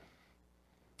basement.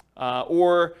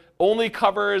 Or only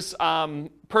covers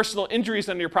personal injuries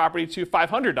on your property to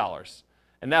 $500.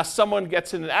 And now someone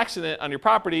gets in an accident on your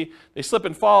property, they slip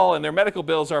and fall, and their medical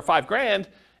bills are $5,000,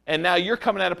 and now you're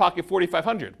coming out of pocket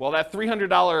 $4,500. Well, that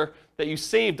 $300 that you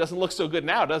saved doesn't look so good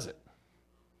now, does it?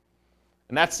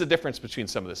 And that's the difference between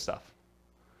some of this stuff.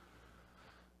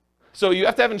 So you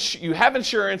have to have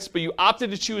insurance, but you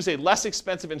opted to choose a less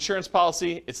expensive insurance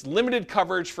policy. It's limited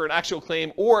coverage for an actual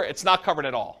claim, or it's not covered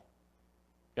at all.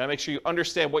 You gotta make sure you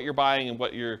understand what you're buying and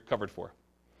what you're covered for.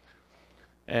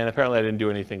 And apparently I didn't do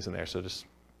any things in there, so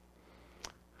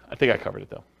I think I covered it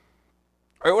though.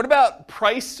 All right, what about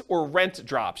price or rent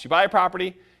drops? You buy a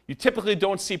property, you typically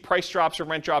don't see price drops or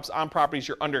rent drops on properties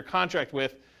you're under contract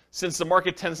with, since the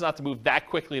market tends not to move that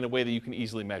quickly in a way that you can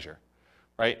easily measure.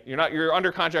 Right? You're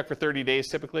under contract for 30 days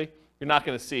typically. You're not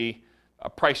going to see a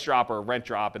price drop or a rent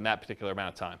drop in that particular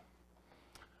amount of time.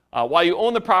 While you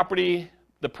own the property,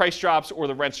 the price drops or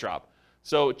the rents drop.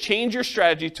 So change your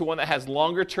strategy to one that has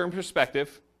longer term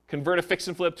perspective. Convert a fix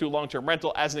and flip to a long-term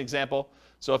rental as an example.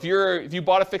 So if you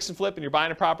bought a fix and flip and you're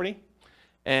buying a property,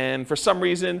 and for some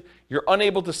reason you're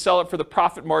unable to sell it for the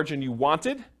profit margin you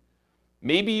wanted,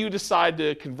 maybe you decide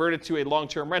to convert it to a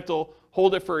long-term rental,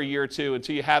 hold it for a year or two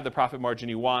until you have the profit margin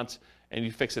you want, and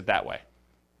you fix it that way.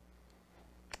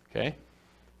 Okay?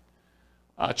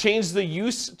 Change the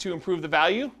use to improve the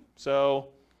value. So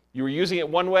you were using it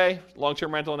one way,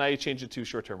 long-term rental, now you change it to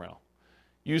short-term rental.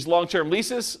 Use long-term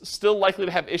leases, still likely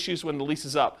to have issues when the lease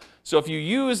is up. So if you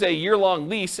use a year-long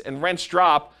lease and rents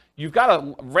drop, you've got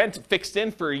a rent fixed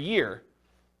in for a year,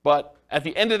 but at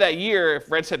the end of that year,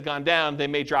 if rents had gone down, they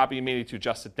may drop and you may need to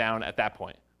adjust it down at that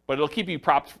point. But it'll keep you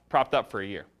propped up for a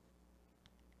year.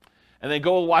 And then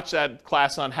go watch that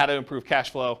class on how to improve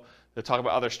cash flow. They'll talk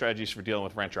about other strategies for dealing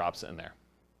with rent drops in there.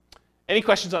 Any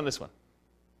questions on this one?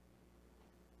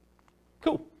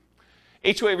 Cool.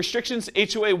 HOA restrictions.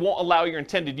 HOA won't allow your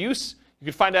intended use. You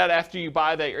can find out after you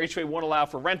buy that your HOA won't allow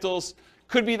for rentals.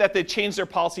 Could be that they change their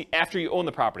policy after you own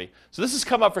the property. So this has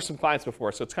come up for some clients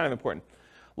before, so it's kind of important.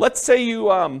 Let's say you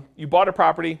bought a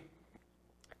property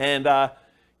and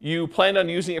you planned on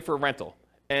using it for a rental.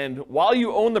 And while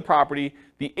you own the property,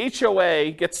 the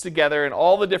HOA gets together and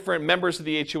all the different members of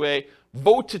the HOA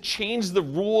vote to change the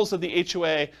rules of the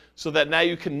HOA so that now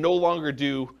you can no longer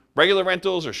do regular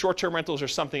rentals or short-term rentals or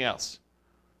something else.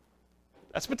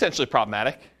 That's potentially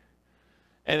problematic.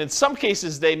 And in some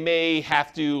cases, they may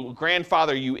have to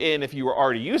grandfather you in if you were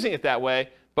already using it that way,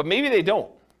 but maybe they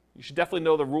don't. You should definitely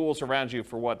know the rules around you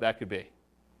for what that could be.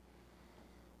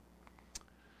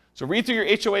 So read through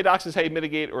your HOA docs is how you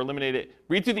mitigate or eliminate it.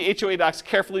 Read through the HOA docs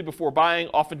carefully before buying,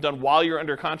 often done while you're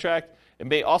under contract. It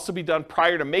may also be done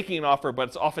prior to making an offer, but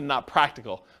it's often not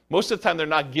practical. Most of the time, they're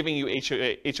not giving you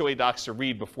HOA docs to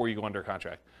read before you go under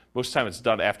contract. Most of the time, it's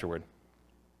done afterward.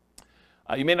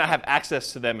 You may not have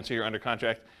access to them until you're under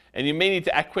contract, and you may need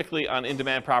to act quickly on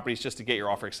in-demand properties just to get your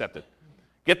offer accepted.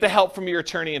 Get the help from your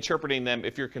attorney interpreting them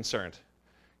if you're concerned.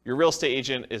 Your real estate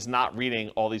agent is not reading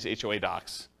all these HOA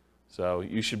docs, so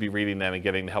you should be reading them and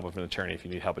getting the help of an attorney if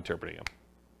you need help interpreting them.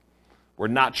 We're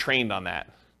not trained on that.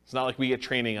 It's not like we get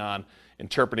training on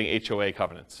interpreting HOA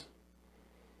covenants.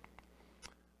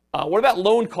 What about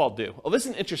loan call due? Oh, this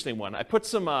is an interesting one. I put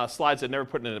some slides I've never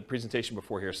put in a presentation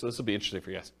before here, so this will be interesting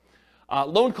for you guys.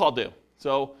 Loan call due.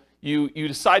 So you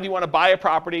decide you want to buy a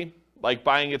property, like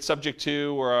buying it subject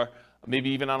to, or maybe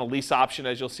even on a lease option,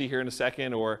 as you'll see here in a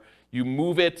second, or you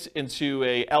move it into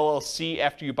a LLC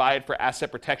after you buy it for asset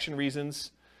protection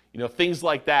reasons. You know, things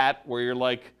like that, where you're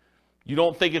like, you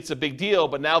don't think it's a big deal,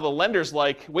 but now the lender's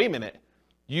like, wait a minute,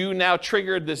 you now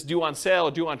triggered this due on sale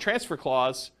or due on transfer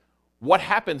clause. What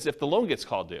happens if the loan gets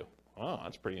called due? Oh,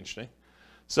 that's pretty interesting.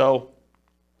 So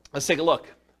let's take a look.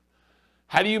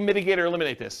 How do you mitigate or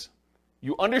eliminate this?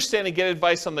 You understand and get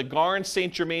advice on the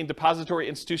Garn-St. Germain Depository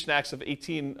Institution Acts of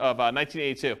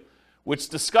 1982, which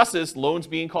discusses loans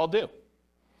being called due.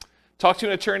 Talk to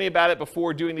an attorney about it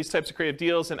before doing these types of creative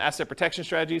deals and asset protection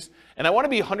strategies. And I want to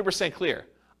be 100% clear.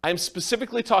 I'm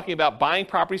specifically talking about buying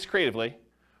properties creatively,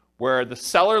 where the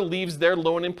seller leaves their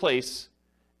loan in place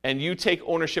and you take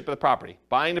ownership of the property.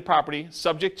 Buying the property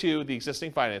subject to the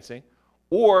existing financing,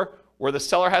 or where the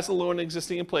seller has the loan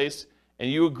existing in place and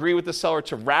you agree with the seller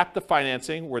to wrap the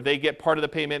financing where they get part of the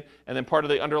payment and then part of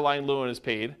the underlying loan is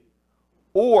paid.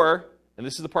 Or, and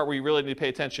this is the part where you really need to pay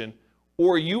attention,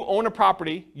 or you own a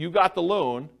property, you got the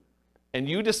loan, and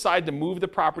you decide to move the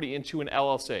property into an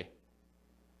LLC.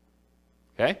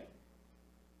 Okay?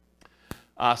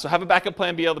 So have a backup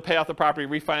plan, be able to pay off the property,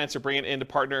 refinance, or bring it in to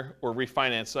partner or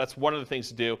refinance. So that's one of the things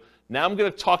to do. Now I'm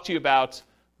going to talk to you about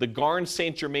the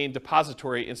Garn-St. Germain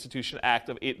Depository Institution Act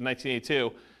of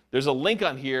 1982. There's a link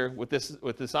on here with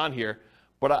this on here,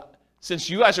 but since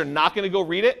you guys are not going to go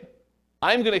read it,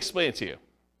 I'm going to explain it to you,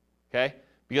 okay?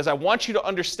 Because I want you to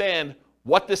understand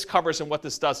what this covers and what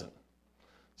this doesn't.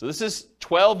 So this is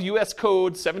 12 U.S.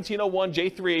 Code 1701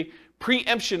 J3,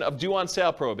 preemption of due on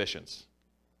sale prohibitions.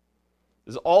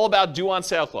 This is all about due on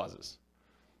sale clauses.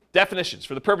 Definitions.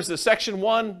 For the purposes of Section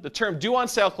 1, the term due on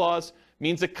sale clause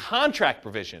means a contract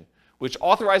provision which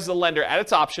authorizes the lender at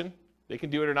its option, they can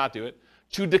do it or not do it,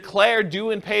 to declare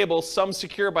due and payable sums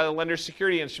secured by the lender's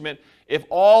security instrument if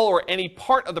all or any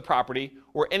part of the property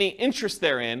or any interest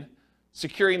therein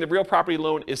securing the real property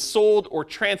loan is sold or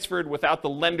transferred without the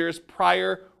lender's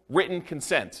prior written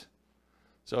consent.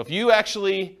 So if you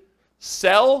actually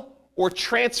sell or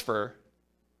transfer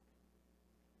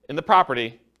in the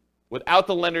property without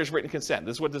the lender's written consent,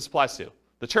 this is what this applies to.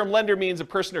 The term lender means a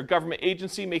person or government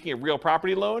agency making a real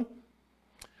property loan,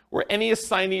 or any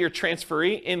assignee or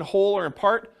transferee in whole or in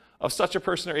part of such a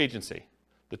person or agency.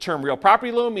 The term real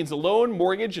property loan means a loan,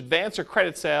 mortgage, advance, or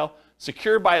credit sale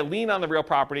secured by a lien on the real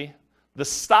property, the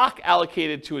stock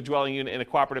allocated to a dwelling unit in a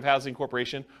cooperative housing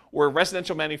corporation or a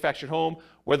residential manufactured home,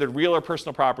 whether real or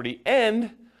personal property,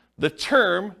 and the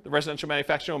term, the residential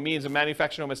manufactured home, means a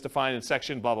manufactured home as defined in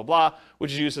section blah, blah, blah,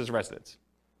 which is used as a residence.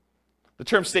 The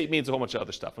term state means a whole bunch of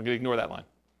other stuff. I'm going to ignore that line.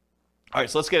 All right,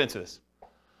 so let's get into this.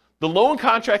 The loan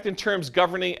contract and terms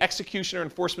governing execution or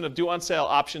enforcement of due on sale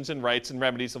options and rights and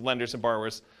remedies of lenders and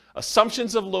borrowers,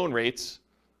 assumptions of loan rates,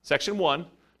 Section 1,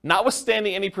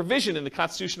 notwithstanding any provision in the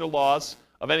constitutional laws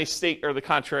of any state or the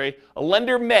contrary, a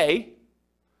lender may,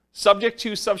 subject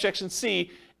to subsection C,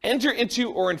 enter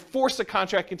into or enforce a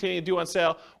contract containing a due on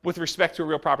sale with respect to a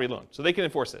real property loan. So they can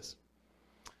enforce this.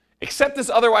 Except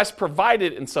as otherwise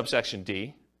provided in subsection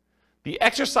D, the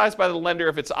exercise by the lender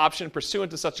of its option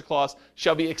pursuant to such a clause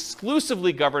shall be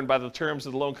exclusively governed by the terms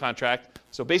of the loan contract.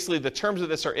 So basically the terms of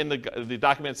this are in the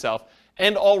document itself,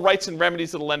 and all rights and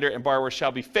remedies of the lender and borrower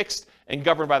shall be fixed and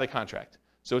governed by the contract.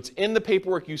 So it's in the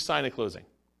paperwork you sign at closing.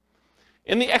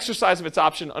 In the exercise of its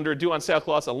option under a due on sale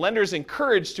clause, a lender is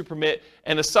encouraged to permit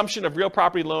an assumption of real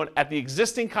property loan at the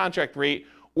existing contract rate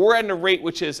or at a rate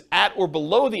which is at or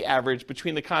below the average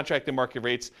between the contract and market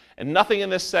rates, and nothing in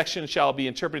this section shall be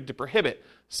interpreted to prohibit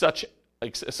such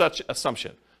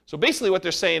assumption. So basically what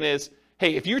they're saying is,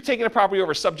 hey, if you're taking a property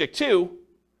over subject to,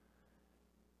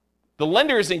 the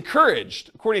lender is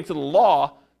encouraged, according to the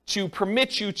law, to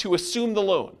permit you to assume the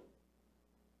loan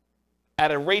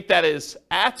at a rate that is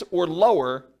at or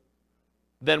lower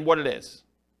than what it is.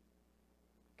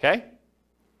 Okay?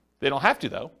 They don't have to,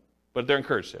 though, but they're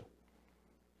encouraged to.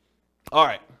 All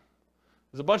right.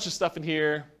 There's a bunch of stuff in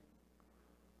here.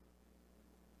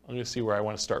 I'm going to see where I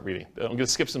want to start reading. I'm going to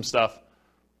skip some stuff.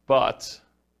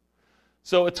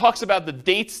 So it talks about the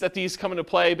dates that these come into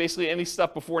play, basically any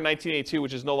stuff before 1982,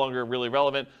 which is no longer really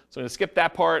relevant. So I'm going to skip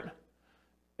that part.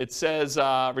 It says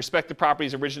respective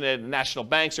properties originated in national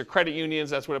banks or credit unions.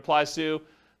 That's what it applies to.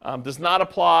 Does not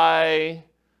apply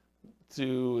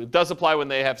to, it does apply when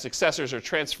they have successors or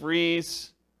transferees.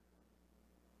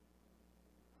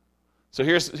 So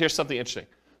here's something interesting.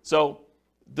 So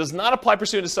does not apply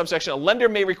pursuant to subsection. A lender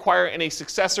may require any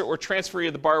successor or transferee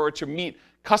of the borrower to meet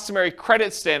customary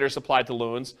credit standards applied to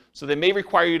loans. So they may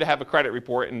require you to have a credit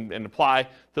report and apply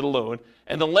to the loan.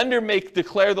 And the lender may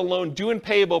declare the loan due and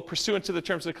payable pursuant to the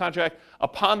terms of the contract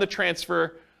upon the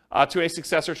transfer to any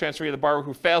successor or transferee of the borrower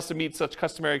who fails to meet such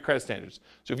customary credit standards.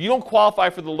 So if you don't qualify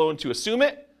for the loan to assume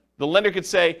it, the lender could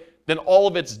say, then all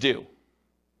of it's due.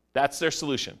 That's their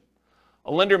solution.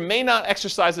 A lender may not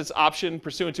exercise its option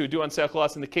pursuant to a due on sale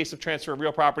clause in the case of transfer of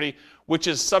real property, which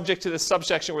is subject to this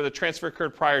subsection where the transfer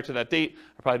occurred prior to that date.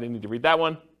 I probably didn't need to read that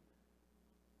one.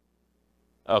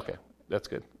 Okay, that's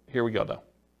good. Here we go, though.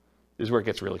 This is where it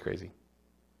gets really crazy.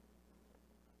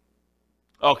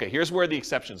 Okay, here's where the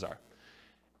exceptions are.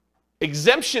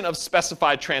 Exemption of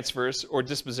specified transfers or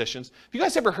dispositions. Have you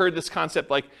guys ever heard this concept?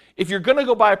 Like, if you're going to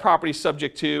go buy a property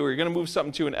subject to, or you're going to move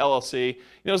something to an LLC,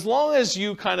 as long as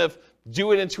you kind of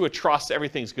do it into a trust,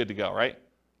 everything's good to go, right?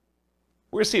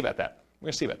 We're going to see about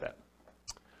that.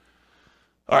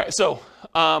 All right, so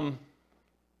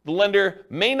the lender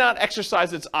may not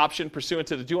exercise its option pursuant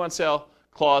to the due on sale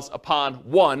clause upon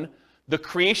 1, the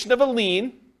creation of a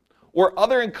lien or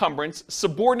other encumbrance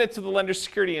subordinate to the lender's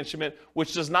security instrument,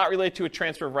 which does not relate to a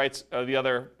transfer of rights of the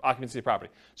other occupancy of the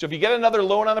property. So if you get another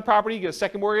loan on the property, you get a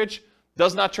second mortgage,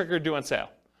 does not trigger due on sale.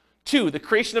 2, the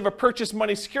creation of a purchase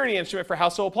money security instrument for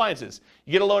household appliances.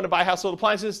 You get a loan to buy household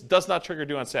appliances, does not trigger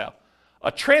due on sale.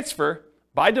 A transfer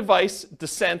by device,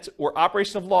 descent, or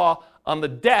operation of law on the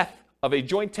death of a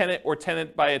joint tenant or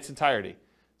tenant by its entirety.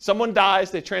 Someone dies,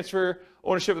 they transfer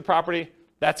ownership of the property,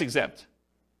 that's exempt.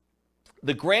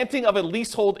 The granting of a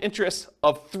leasehold interest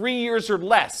of 3 years or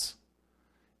less.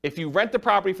 If you rent the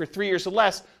property for 3 years or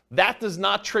less, that does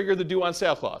not trigger the due on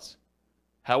sale clause.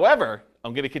 However,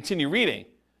 I'm going to continue reading.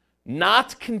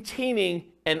 Not containing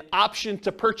an option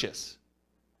to purchase.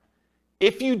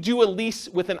 If you do a lease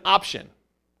with an option,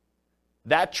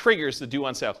 that triggers the due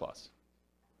on sale clause.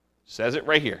 Says it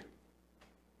right here.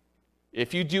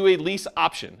 If you do a lease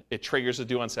option, it triggers the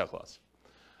due on sale clause.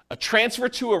 A transfer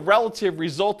to a relative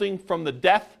resulting from the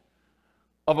death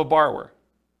of a borrower.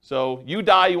 So you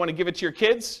die, you want to give it to your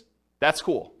kids, that's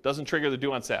cool. Doesn't trigger the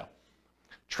due on sale.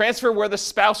 Transfer where the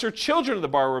spouse or children of the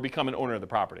borrower become an owner of the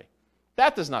property.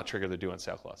 That does not trigger the due on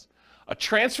sale clause. A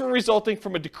transfer resulting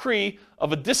from a decree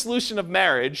of a dissolution of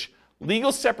marriage,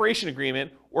 legal separation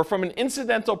agreement, or from an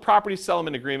incidental property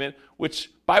settlement agreement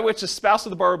by which the spouse of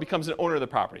the borrower becomes an owner of the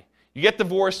property. You get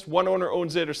divorced, one owner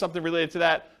owns it, or something related to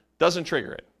that, doesn't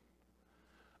trigger it.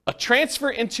 A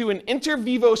transfer into an inter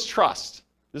vivos trust.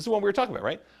 This is the one we were talking about,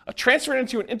 right? A transfer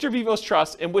into an inter vivos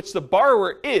trust in which the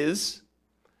borrower is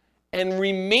and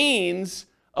remains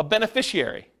a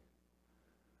beneficiary,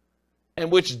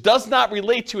 and which does not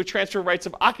relate to a transfer of rights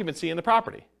of occupancy in the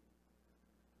property.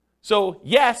 So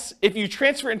yes, if you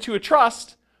transfer into a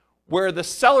trust where the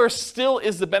seller still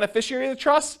is the beneficiary of the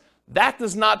trust, that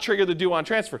does not trigger the due on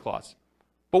transfer clause.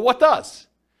 But what does?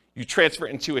 You transfer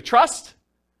into a trust,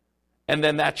 and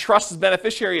then that trust's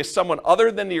beneficiary is someone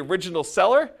other than the original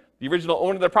seller, the original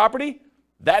owner of the property,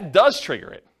 that does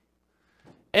trigger it.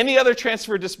 Any other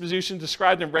transfer or disposition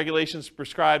described in regulations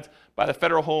prescribed by the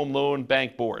Federal Home Loan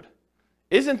Bank Board.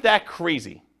 Isn't that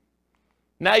crazy?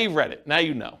 Now you've read it. Now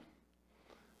you know.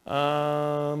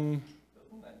 Doesn't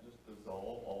that just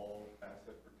dissolve all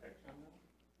asset protection?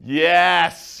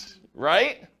 Yes,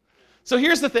 right? So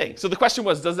here's the thing. So the question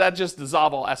was, does that just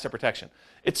dissolve all asset protection?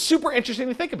 It's super interesting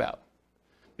to think about.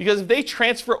 Because if they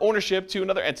transfer ownership to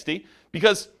another entity,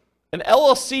 because an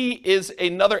LLC is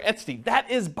another entity, that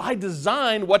is by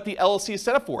design what the LLC is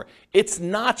set up for. It's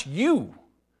not you.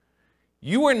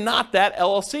 You are not that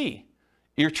LLC.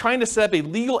 You're trying to set up a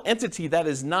legal entity that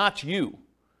is not you.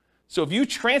 So if you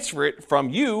transfer it from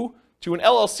you to an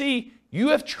LLC, you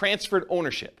have transferred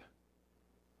ownership.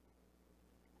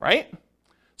 Right?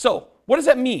 So what does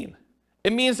that mean?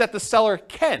 It means that the seller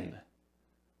can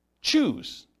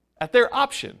choose at their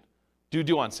option do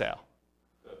due on sale.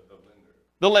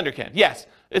 The lender can, yes.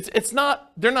 It's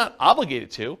not, they're not obligated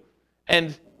to,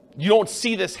 and you don't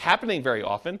see this happening very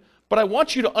often, but I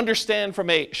want you to understand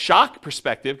from a shock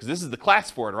perspective, because this is the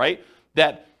class for it, right?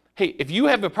 That, hey, if you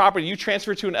have a property you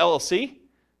transfer to an LLC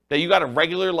that you got a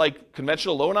regular, like,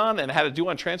 conventional loan on and had a due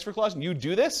on transfer clause, and you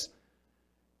do this,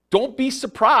 don't be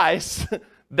surprised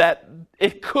that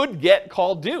it could get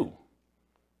called due,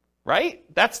 right?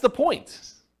 That's the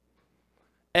point.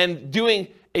 And doing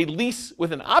a lease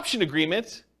with an option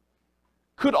agreement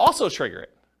could also trigger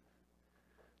it.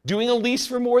 Doing a lease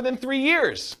for more than 3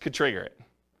 years could trigger it.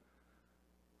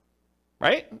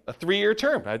 Right? A 3-year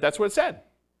term. That's what it said.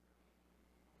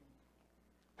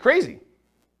 Crazy.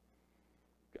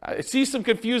 I see some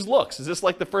confused looks. Is this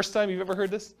like the first time you've ever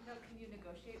heard this? No, can you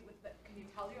negotiate with the, can you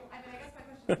tell your, I mean, I guess my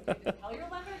question is, can you just tell your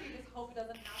lender, or do you just hope it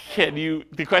doesn't happen?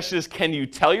 The question is, can you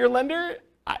tell your lender?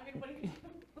 I mean, what do you, you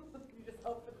just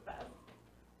hope for the best?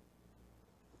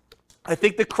 I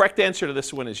think the correct answer to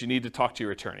this one is you need to talk to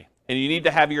your attorney. And you need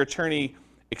to have your attorney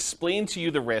explain to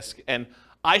you the risk. And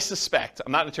I suspect,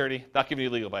 I'm not an attorney, not giving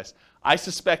you legal advice, I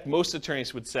suspect most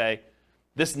attorneys would say,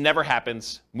 this never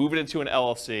happens, move it into an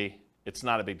LLC, it's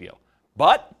not a big deal.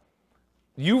 But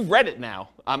you read it now.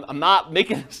 I'm not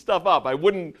making stuff up. I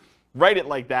wouldn't write it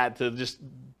like that to just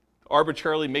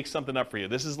arbitrarily make something up for you.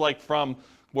 This is like from,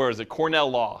 where is it, Cornell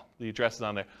Law. The address is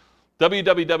on there.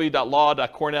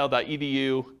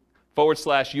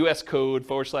 www.law.cornell.edu/US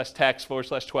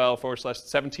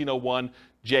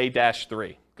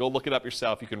code/text/12/1701J-3. Go look it up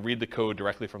yourself. You can read the code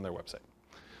directly from their website.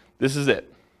 This is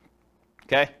it.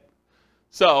 Okay?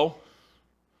 So,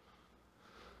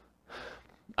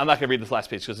 I'm not going to read this last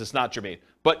page because it's not germane.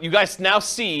 But you guys now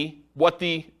see what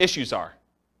the issues are.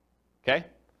 Okay?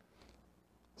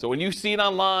 So when you see it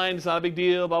online, it's not a big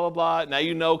deal, blah, blah, blah. Now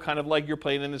you know kind of like you're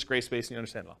playing in this gray space and you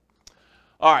understand well.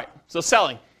 All right, so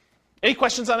selling. Any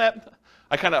questions on that?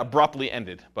 I kind of abruptly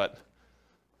ended, but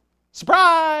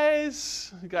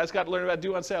surprise! You guys got to learn about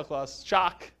due on sale clause.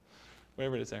 Shock.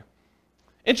 Whatever it is there.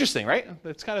 Interesting, right?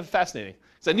 It's kind of fascinating.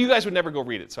 So I knew you guys would never go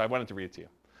read it, so I wanted to read it to you.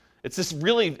 It's this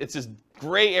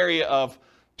gray area of,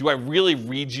 do I really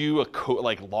read you a code,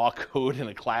 like law code in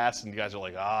a class? And you guys are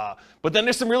like, ah. But then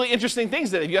there's some really interesting things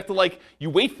that you have to like,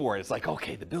 you wait for it. It's like,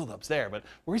 okay, the build-up's there, but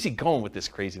where is he going with this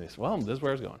craziness? Well, this is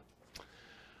where I was going.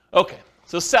 Okay,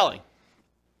 so selling.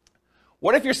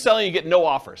 What if you're selling and you get no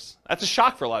offers? That's a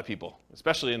shock for a lot of people,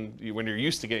 especially when you're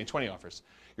used to getting 20 offers.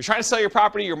 You're trying to sell your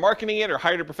property, you're marketing it or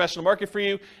hired a professional market for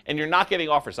you, and you're not getting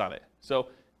offers on it. So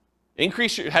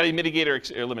how do you mitigate or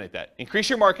eliminate that? Increase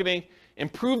your marketing,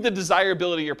 improve the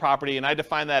desirability of your property, and I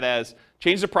define that as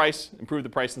change the price, improve the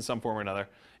price in some form or another,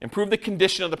 improve the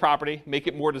condition of the property, make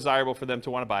it more desirable for them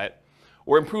to want to buy it,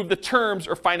 or improve the terms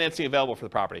or financing available for the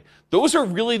property. Those are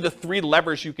really the three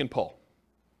levers you can pull,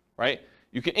 right?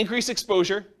 You can increase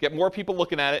exposure, get more people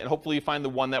looking at it, and hopefully you find the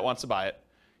one that wants to buy it.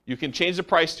 You can change the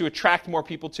price to attract more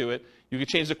people to it. You can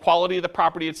change the quality of the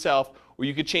property itself, or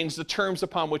you could change the terms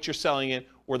upon which you're selling it,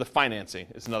 or the financing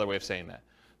is another way of saying that.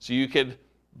 So you could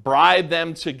bribe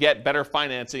them to get better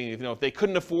financing. If they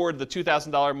couldn't afford the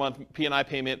 $2,000 a month P&I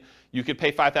payment, you could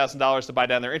pay $5,000 to buy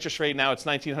down their interest rate. Now it's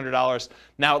 $1,900.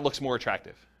 Now it looks more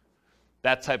attractive.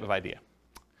 That type of idea.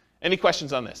 Any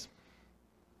questions on this?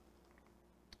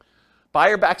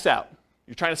 Buyer backs out.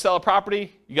 You're trying to sell a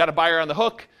property. You got a buyer on the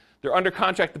hook. They're under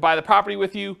contract to buy the property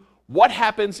with you. What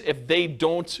happens if they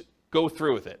don't go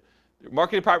through with it?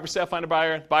 Marketed property for sale, find a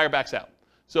buyer, the buyer backs out.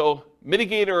 So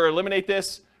mitigate or eliminate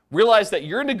this. Realize that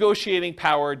your negotiating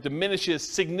power diminishes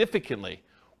significantly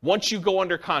once you go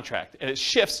under contract, and it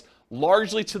shifts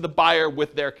largely to the buyer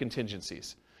with their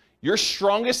contingencies. Your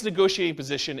strongest negotiating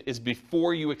position is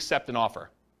before you accept an offer.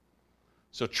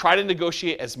 So try to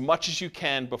negotiate as much as you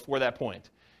can before that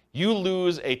point. You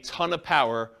lose a ton of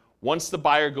power once the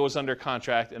buyer goes under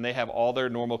contract and they have all their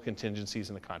normal contingencies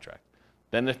in the contract.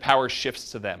 Then the power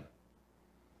shifts to them.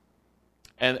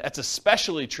 And that's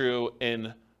especially true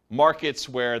in markets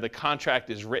where the contract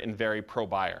is written very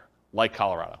pro-buyer, like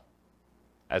Colorado,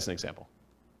 as an example.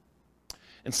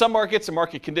 In some markets and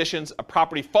market conditions, a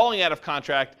property falling out of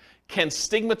contract can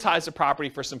stigmatize a property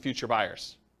for some future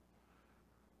buyers.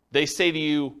 They say to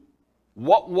you,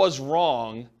 what was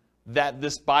wrong that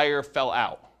this buyer fell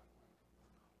out?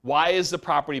 Why is the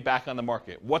property back on the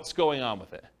market? What's going on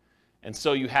with it? And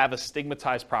so you have a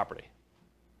stigmatized property.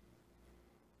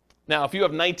 Now, if you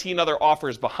have 19 other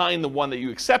offers behind the one that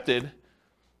you accepted,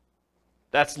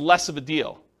 that's less of a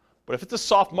deal. But if it's a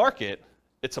soft market,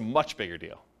 it's a much bigger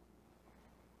deal.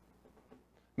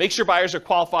 Make sure buyers are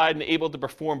qualified and able to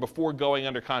perform before going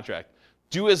under contract.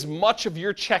 Do as much of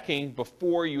your checking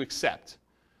before you accept.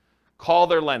 Call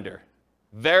their lender.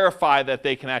 Verify that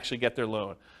they can actually get their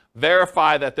loan.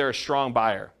 Verify that they're a strong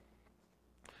buyer.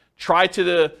 Try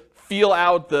to feel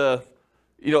out the,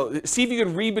 see if you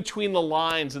can read between the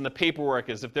lines in the paperwork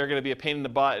as if they're going to be a pain in the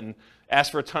butt and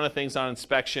ask for a ton of things on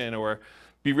inspection or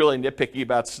be really nitpicky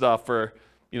about stuff, or,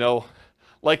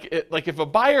 like if a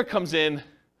buyer comes in,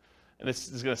 and this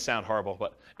is going to sound horrible,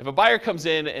 but if a buyer comes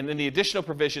in and in the additional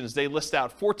provisions, they list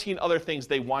out 14 other things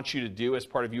they want you to do as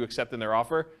part of you accepting their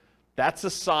offer, that's a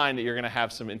sign that you're going to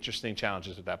have some interesting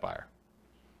challenges with that buyer,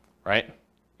 right?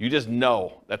 You just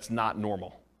know that's not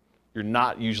normal. You're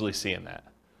not usually seeing that.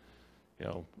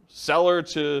 Seller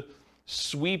to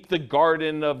sweep the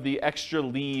garden of the extra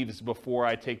leaves before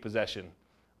I take possession.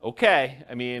 Okay,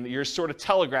 you're sort of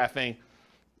telegraphing,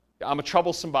 I'm a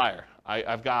troublesome buyer.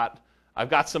 I've got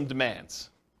some demands.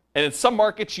 And in some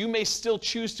markets, you may still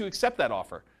choose to accept that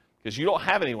offer because you don't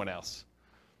have anyone else.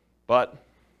 But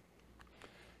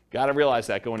got to realize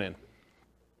that going in.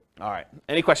 All right,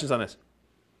 any questions on this?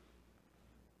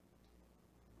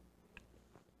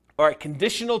 All right,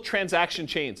 conditional transaction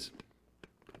chains.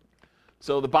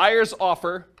 So the buyer's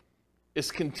offer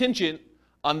is contingent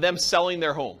on them selling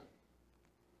their home.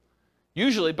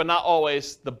 Usually, but not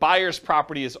always, the buyer's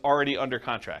property is already under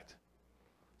contract.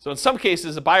 So in some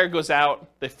cases, a buyer goes out,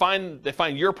 they find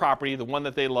your property, the one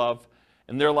that they love,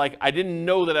 and they're like, I didn't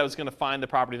know that I was going to find the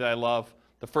property that I love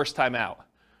the first time out.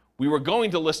 We were going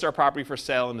to list our property for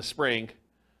sale in the spring,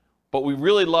 but we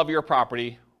really love your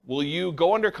property. Will you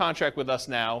go under contract with us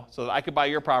now so that I could buy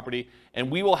your property, and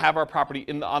we will have our property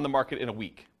on the market in a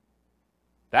week?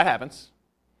 That happens.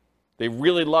 They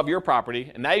really love your property,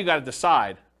 and now you got to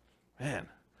decide, man,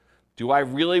 do I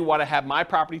really want to have my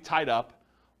property tied up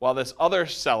while this other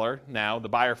seller, now the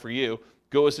buyer for you,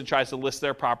 goes and tries to list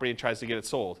their property and tries to get it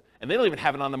sold? And they don't even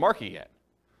have it on the market yet.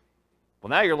 Well,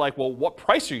 now you're like, well, what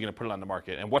price are you going to put it on the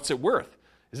market, and what's it worth?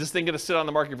 Is this thing going to sit on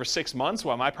the market for 6 months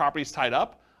while my property's tied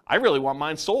up? I really want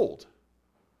mine sold.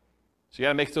 So you got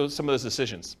to make some of those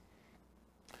decisions.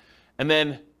 And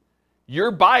then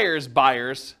your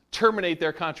buyers terminate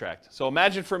their contract. So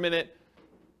imagine for a minute,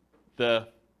 the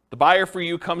buyer for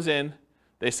you comes in.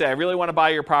 They say, I really want to buy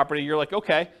your property. You're like,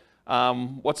 okay,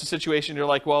 what's the situation? You're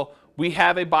like, well, we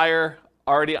have a buyer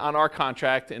already on our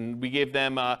contract, and we gave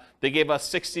them, they gave us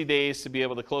 60 days to be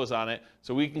able to close on it.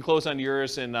 So we can close on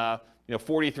yours in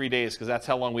 43 days because that's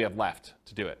how long we have left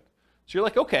to do it. So you're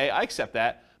like, okay, I accept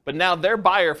that. But now their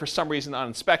buyer, for some reason, on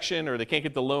inspection or they can't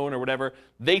get the loan or whatever,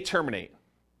 they terminate.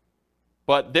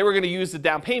 But they were going to use the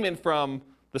down payment from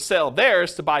the sale of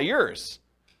theirs to buy yours.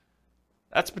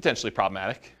 That's potentially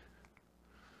problematic.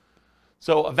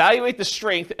 So evaluate the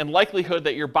strength and likelihood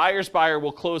that your buyer's buyer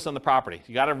will close on the property.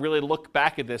 You got to really look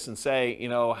back at this and say,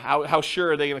 how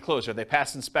sure are they going to close? Are they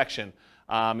past inspection?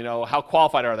 How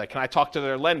qualified are they? Can I talk to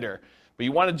their lender? But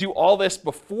you want to do all this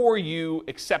before you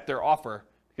accept their offer,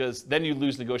 because then you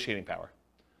lose negotiating power.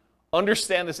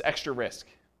 Understand this extra risk.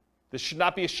 This should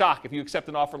not be a shock. If you accept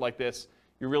an offer like this,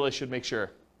 you really should make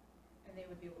sure. And they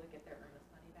would be able to get their earnest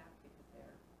money back because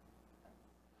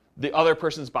The other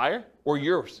person's buyer or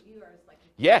yours? yours, like.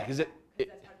 Yeah, because That's part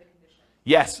of the condition.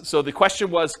 yes. So the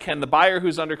question was, can the buyer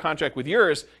who's under contract with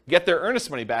yours get their earnest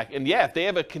money back? And yeah, if they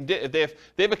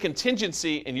have a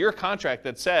contingency in your contract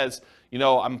that says,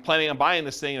 I'm planning on buying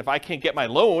this thing, and if I can't get my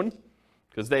loan,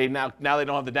 because they now they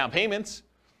don't have the down payments,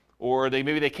 or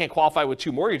maybe they can't qualify with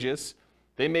 2 mortgages,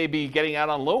 they may be getting out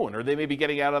on loan, or they may be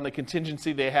getting out on the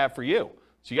contingency they have for you.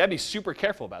 So you got to be super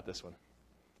careful about this one.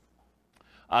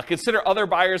 Consider other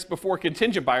buyers before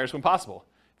contingent buyers when possible.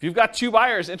 If you've got 2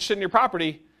 buyers interested in your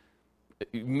property,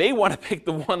 you may want to pick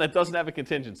the one that doesn't have a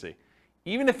contingency,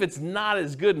 even if it's not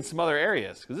as good in some other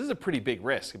areas, because this is a pretty big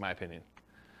risk, in my opinion.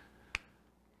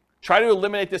 Try to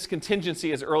eliminate this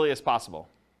contingency as early as possible.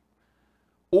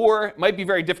 Or it might be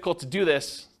very difficult to do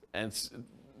this, and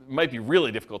it might be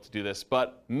really difficult to do this,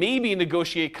 but maybe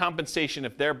negotiate compensation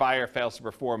if their buyer fails to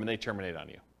perform and they terminate on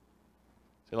you.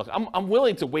 Say, look, I'm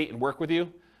willing to wait and work with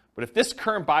you, but if this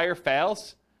current buyer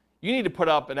fails, you need to put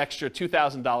up an extra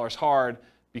 $2,000 hard,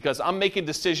 because I'm making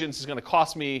decisions that's going to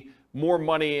cost me more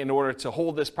money in order to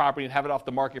hold this property and have it off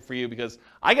the market for you, because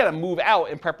I got to move out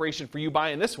in preparation for you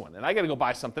buying this one, and I got to go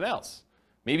buy something else.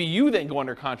 Maybe you then go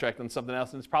under contract on something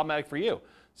else, and it's problematic for you.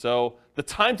 So the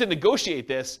time to negotiate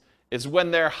this is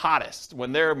when they're hottest,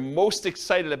 when they're most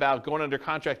excited about going under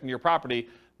contract in your property,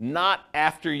 not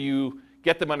after you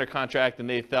get them under contract and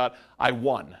they thought, I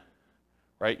won,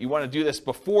 right? You want to do this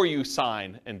before you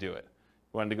sign and do it.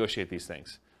 You want to negotiate these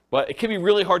things. But it can be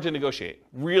really hard to negotiate,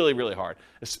 really, really hard,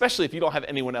 especially if you don't have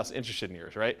anyone else interested in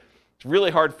yours, right? It's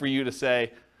really hard for you to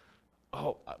say,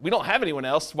 oh, we don't have anyone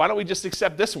else. Why don't we just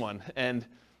accept this one? And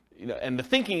the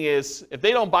thinking is, if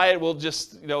they don't buy it, we'll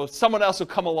just, someone else will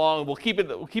come along. We'll keep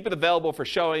it available for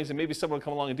showings, and maybe someone will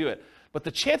come along and do it. But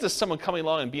the chance of someone coming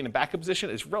along and being in a backup position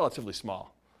is relatively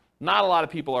small. Not a lot of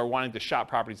people are wanting to shop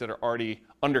properties that are already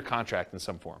under contract in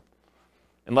some form,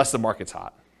 unless the market's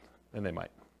hot, then they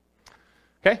might.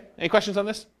 Okay, any questions on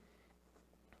this?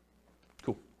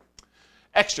 Cool.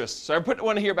 Extras. So I put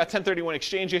one here about 1031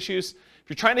 exchange issues. If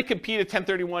you're trying to compete a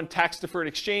 1031 tax-deferred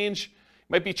exchange, you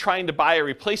might be trying to buy a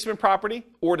replacement property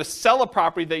or to sell a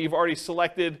property that you've already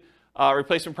selected a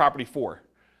replacement property for.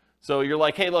 So you're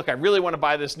like, hey, look, I really want to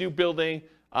buy this new building.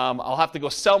 I'll have to go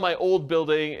sell my old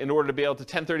building in order to be able to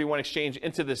 1031 exchange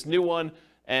into this new one,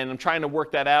 and I'm trying to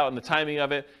work that out and the timing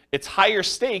of it. It's higher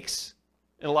stakes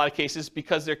in a lot of cases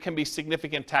because there can be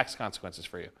significant tax consequences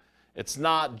for you. It's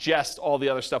not just all the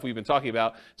other stuff we've been talking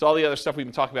about. It's all the other stuff we've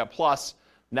been talking about, plus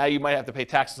now you might have to pay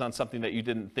taxes on something that you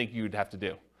didn't think you'd have to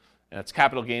do. And it's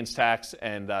capital gains tax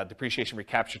and depreciation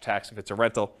recapture tax if it's a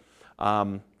rental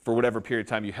for whatever period of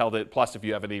time you held it, plus if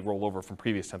you have any rollover from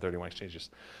previous 1031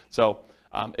 exchanges. So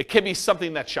it can be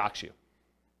something that shocks you.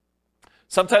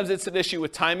 Sometimes it's an issue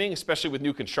with timing, especially with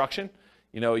new construction.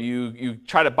 You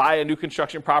try to buy a new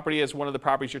construction property as one of the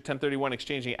properties you're 1031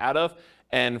 exchanging out of,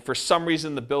 and for some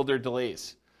reason the builder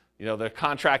delays. The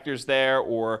contractor's there,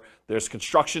 or there's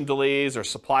construction delays or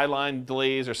supply line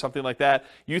delays or something like that.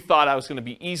 You thought I was going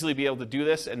to easily be able to do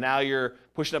this, and now you're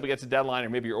pushing up against a deadline, or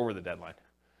maybe you're over the deadline.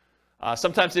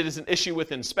 Sometimes it is an issue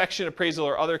with inspection, appraisal,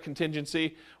 or other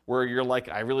contingency where you're like,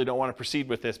 I really don't want to proceed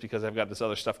with this because I've got this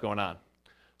other stuff going on.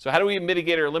 So how do we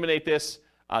mitigate or eliminate this?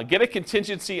 Get a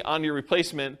contingency on your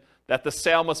replacement that the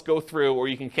sale must go through, or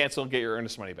you can cancel and get your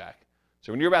earnest money back.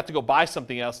 So when you're about to go buy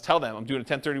something else, tell them, I'm doing a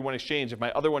 1031 exchange. If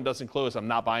my other one doesn't close, I'm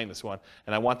not buying this one.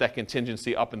 And I want that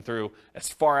contingency up and through as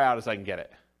far out as I can get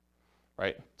it,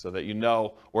 right? So that you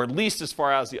know, or at least as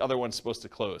far out as the other one's supposed to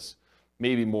close.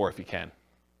 Maybe more if you can.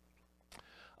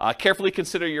 Carefully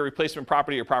consider your replacement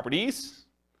property or properties.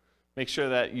 Make sure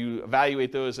that you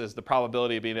evaluate those as the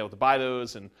probability of being able to buy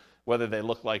those, and whether they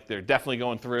look like they're definitely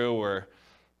going through, or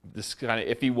this kind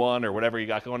of iffy one, or whatever you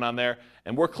got going on there.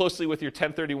 And work closely with your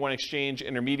 1031 exchange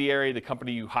intermediary, the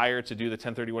company you hire to do the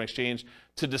 1031 exchange,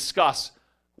 to discuss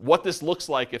what this looks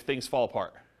like if things fall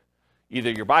apart. Either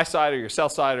your buy side or your sell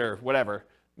side or whatever.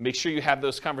 Make sure you have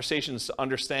those conversations to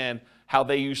understand how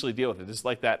they usually deal with it. This is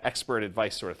like that expert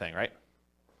advice sort of thing, right?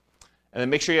 And then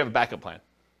make sure you have a backup plan.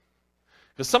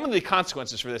 Because some of the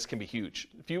consequences for this can be huge.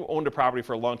 If you owned a property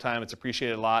for a long time, it's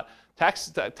appreciated a lot.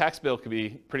 Tax bill could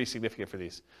be pretty significant for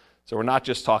these. So we're not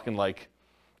just talking like,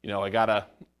 I got a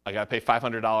I got to pay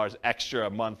 $500 extra a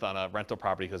month on a rental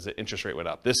property because the interest rate went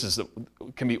up. This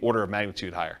can be order of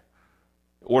magnitude higher,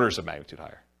 orders of magnitude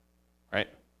higher, right?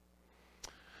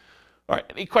 All right,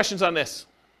 any questions on this?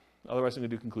 Otherwise, I'm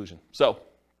going to do conclusion. So,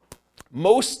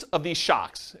 most of these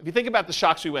shocks, if you think about the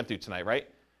shocks we went through tonight, right?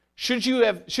 Should you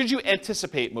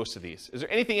anticipate most of these? Is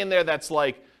there anything in there that's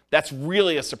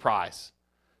really a surprise?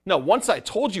 No, once I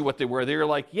told you what they were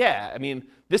like, yeah, I mean,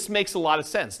 this makes a lot of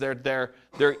sense.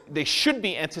 They should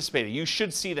be anticipated. You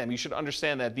should see them. You should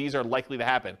understand that these are likely to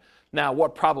happen. Now,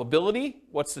 what probability,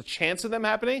 what's the chance of them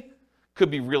happening? Could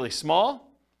be really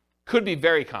small, could be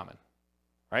very common,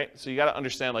 right? So you got to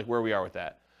understand like where we are with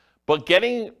that. But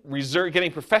getting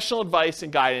professional advice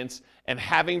and guidance and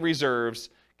having reserves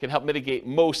can help mitigate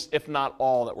most, if not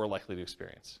all, that we're likely to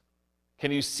experience.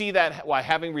 Can you see that why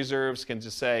having reserves can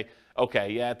just say,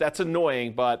 okay, yeah, that's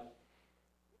annoying, but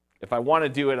if I want to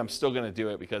do it, I'm still going to do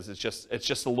it because it's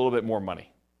just a little bit more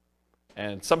money.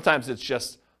 And sometimes it's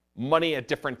just money at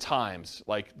different times,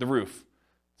 like the roof.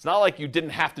 It's not like you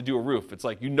didn't have to do a roof. It's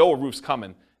like you know a roof's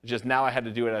coming. It's just now I had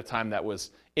to do it at a time that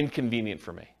was inconvenient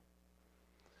for me.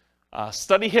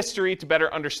 Study history to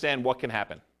better understand what can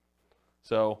happen.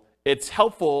 So it's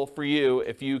helpful for you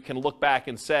if you can look back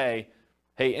and say,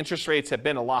 hey, interest rates have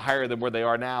been a lot higher than where they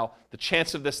are now. The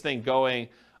chance of this thing going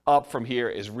up from here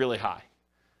is really high.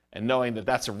 And knowing that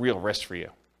that's a real risk for you.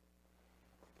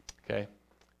 Okay.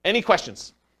 Any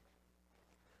questions?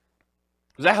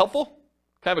 Was that helpful?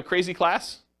 Kind of a crazy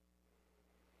class?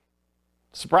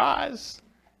 Surprise.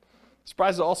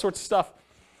 Surprise to all sorts of stuff.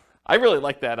 I really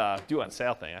like that due on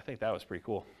sale thing. I think that was pretty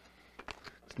cool.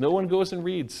 No one goes and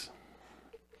reads.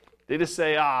 They just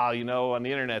say, on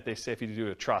the internet, they say if you do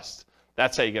a trust,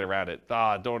 that's how you get around it.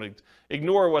 Don't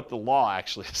ignore what the law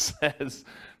actually says.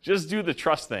 Just do the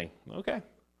trust thing. Okay.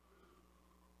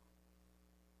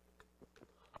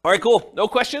 All right, cool. No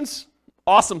questions?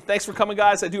 Awesome. Thanks for coming,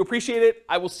 guys. I do appreciate it.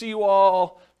 I will see you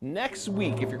all next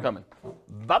week if you're coming.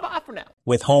 Bye-bye for now.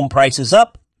 With home prices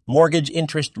up, mortgage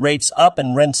interest rates up,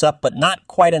 and rents up, but not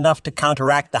quite enough to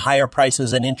counteract the higher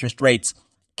prices and interest rates,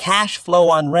 cash flow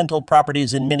on rental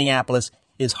properties in Minneapolis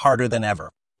is harder than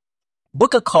ever.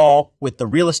 Book a call with the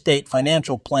Real Estate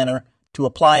Financial Planner to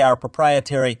apply our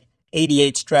proprietary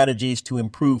 88 strategies to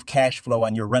improve cash flow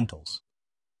on your rentals.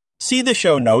 See the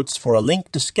show notes for a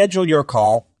link to schedule your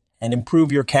call and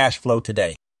improve your cash flow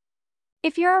today.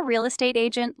 If you're a real estate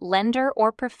agent, lender,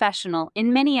 or professional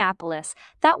in Minneapolis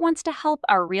that wants to help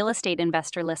our real estate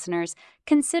investor listeners,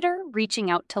 consider reaching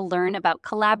out to learn about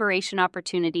collaboration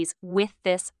opportunities with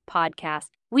this podcast.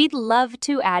 We'd love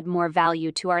to add more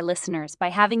value to our listeners by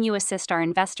having you assist our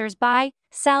investors buy,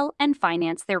 sell, and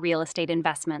finance their real estate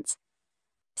investments.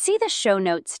 See the show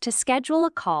notes to schedule a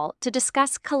call to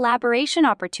discuss collaboration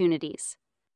opportunities.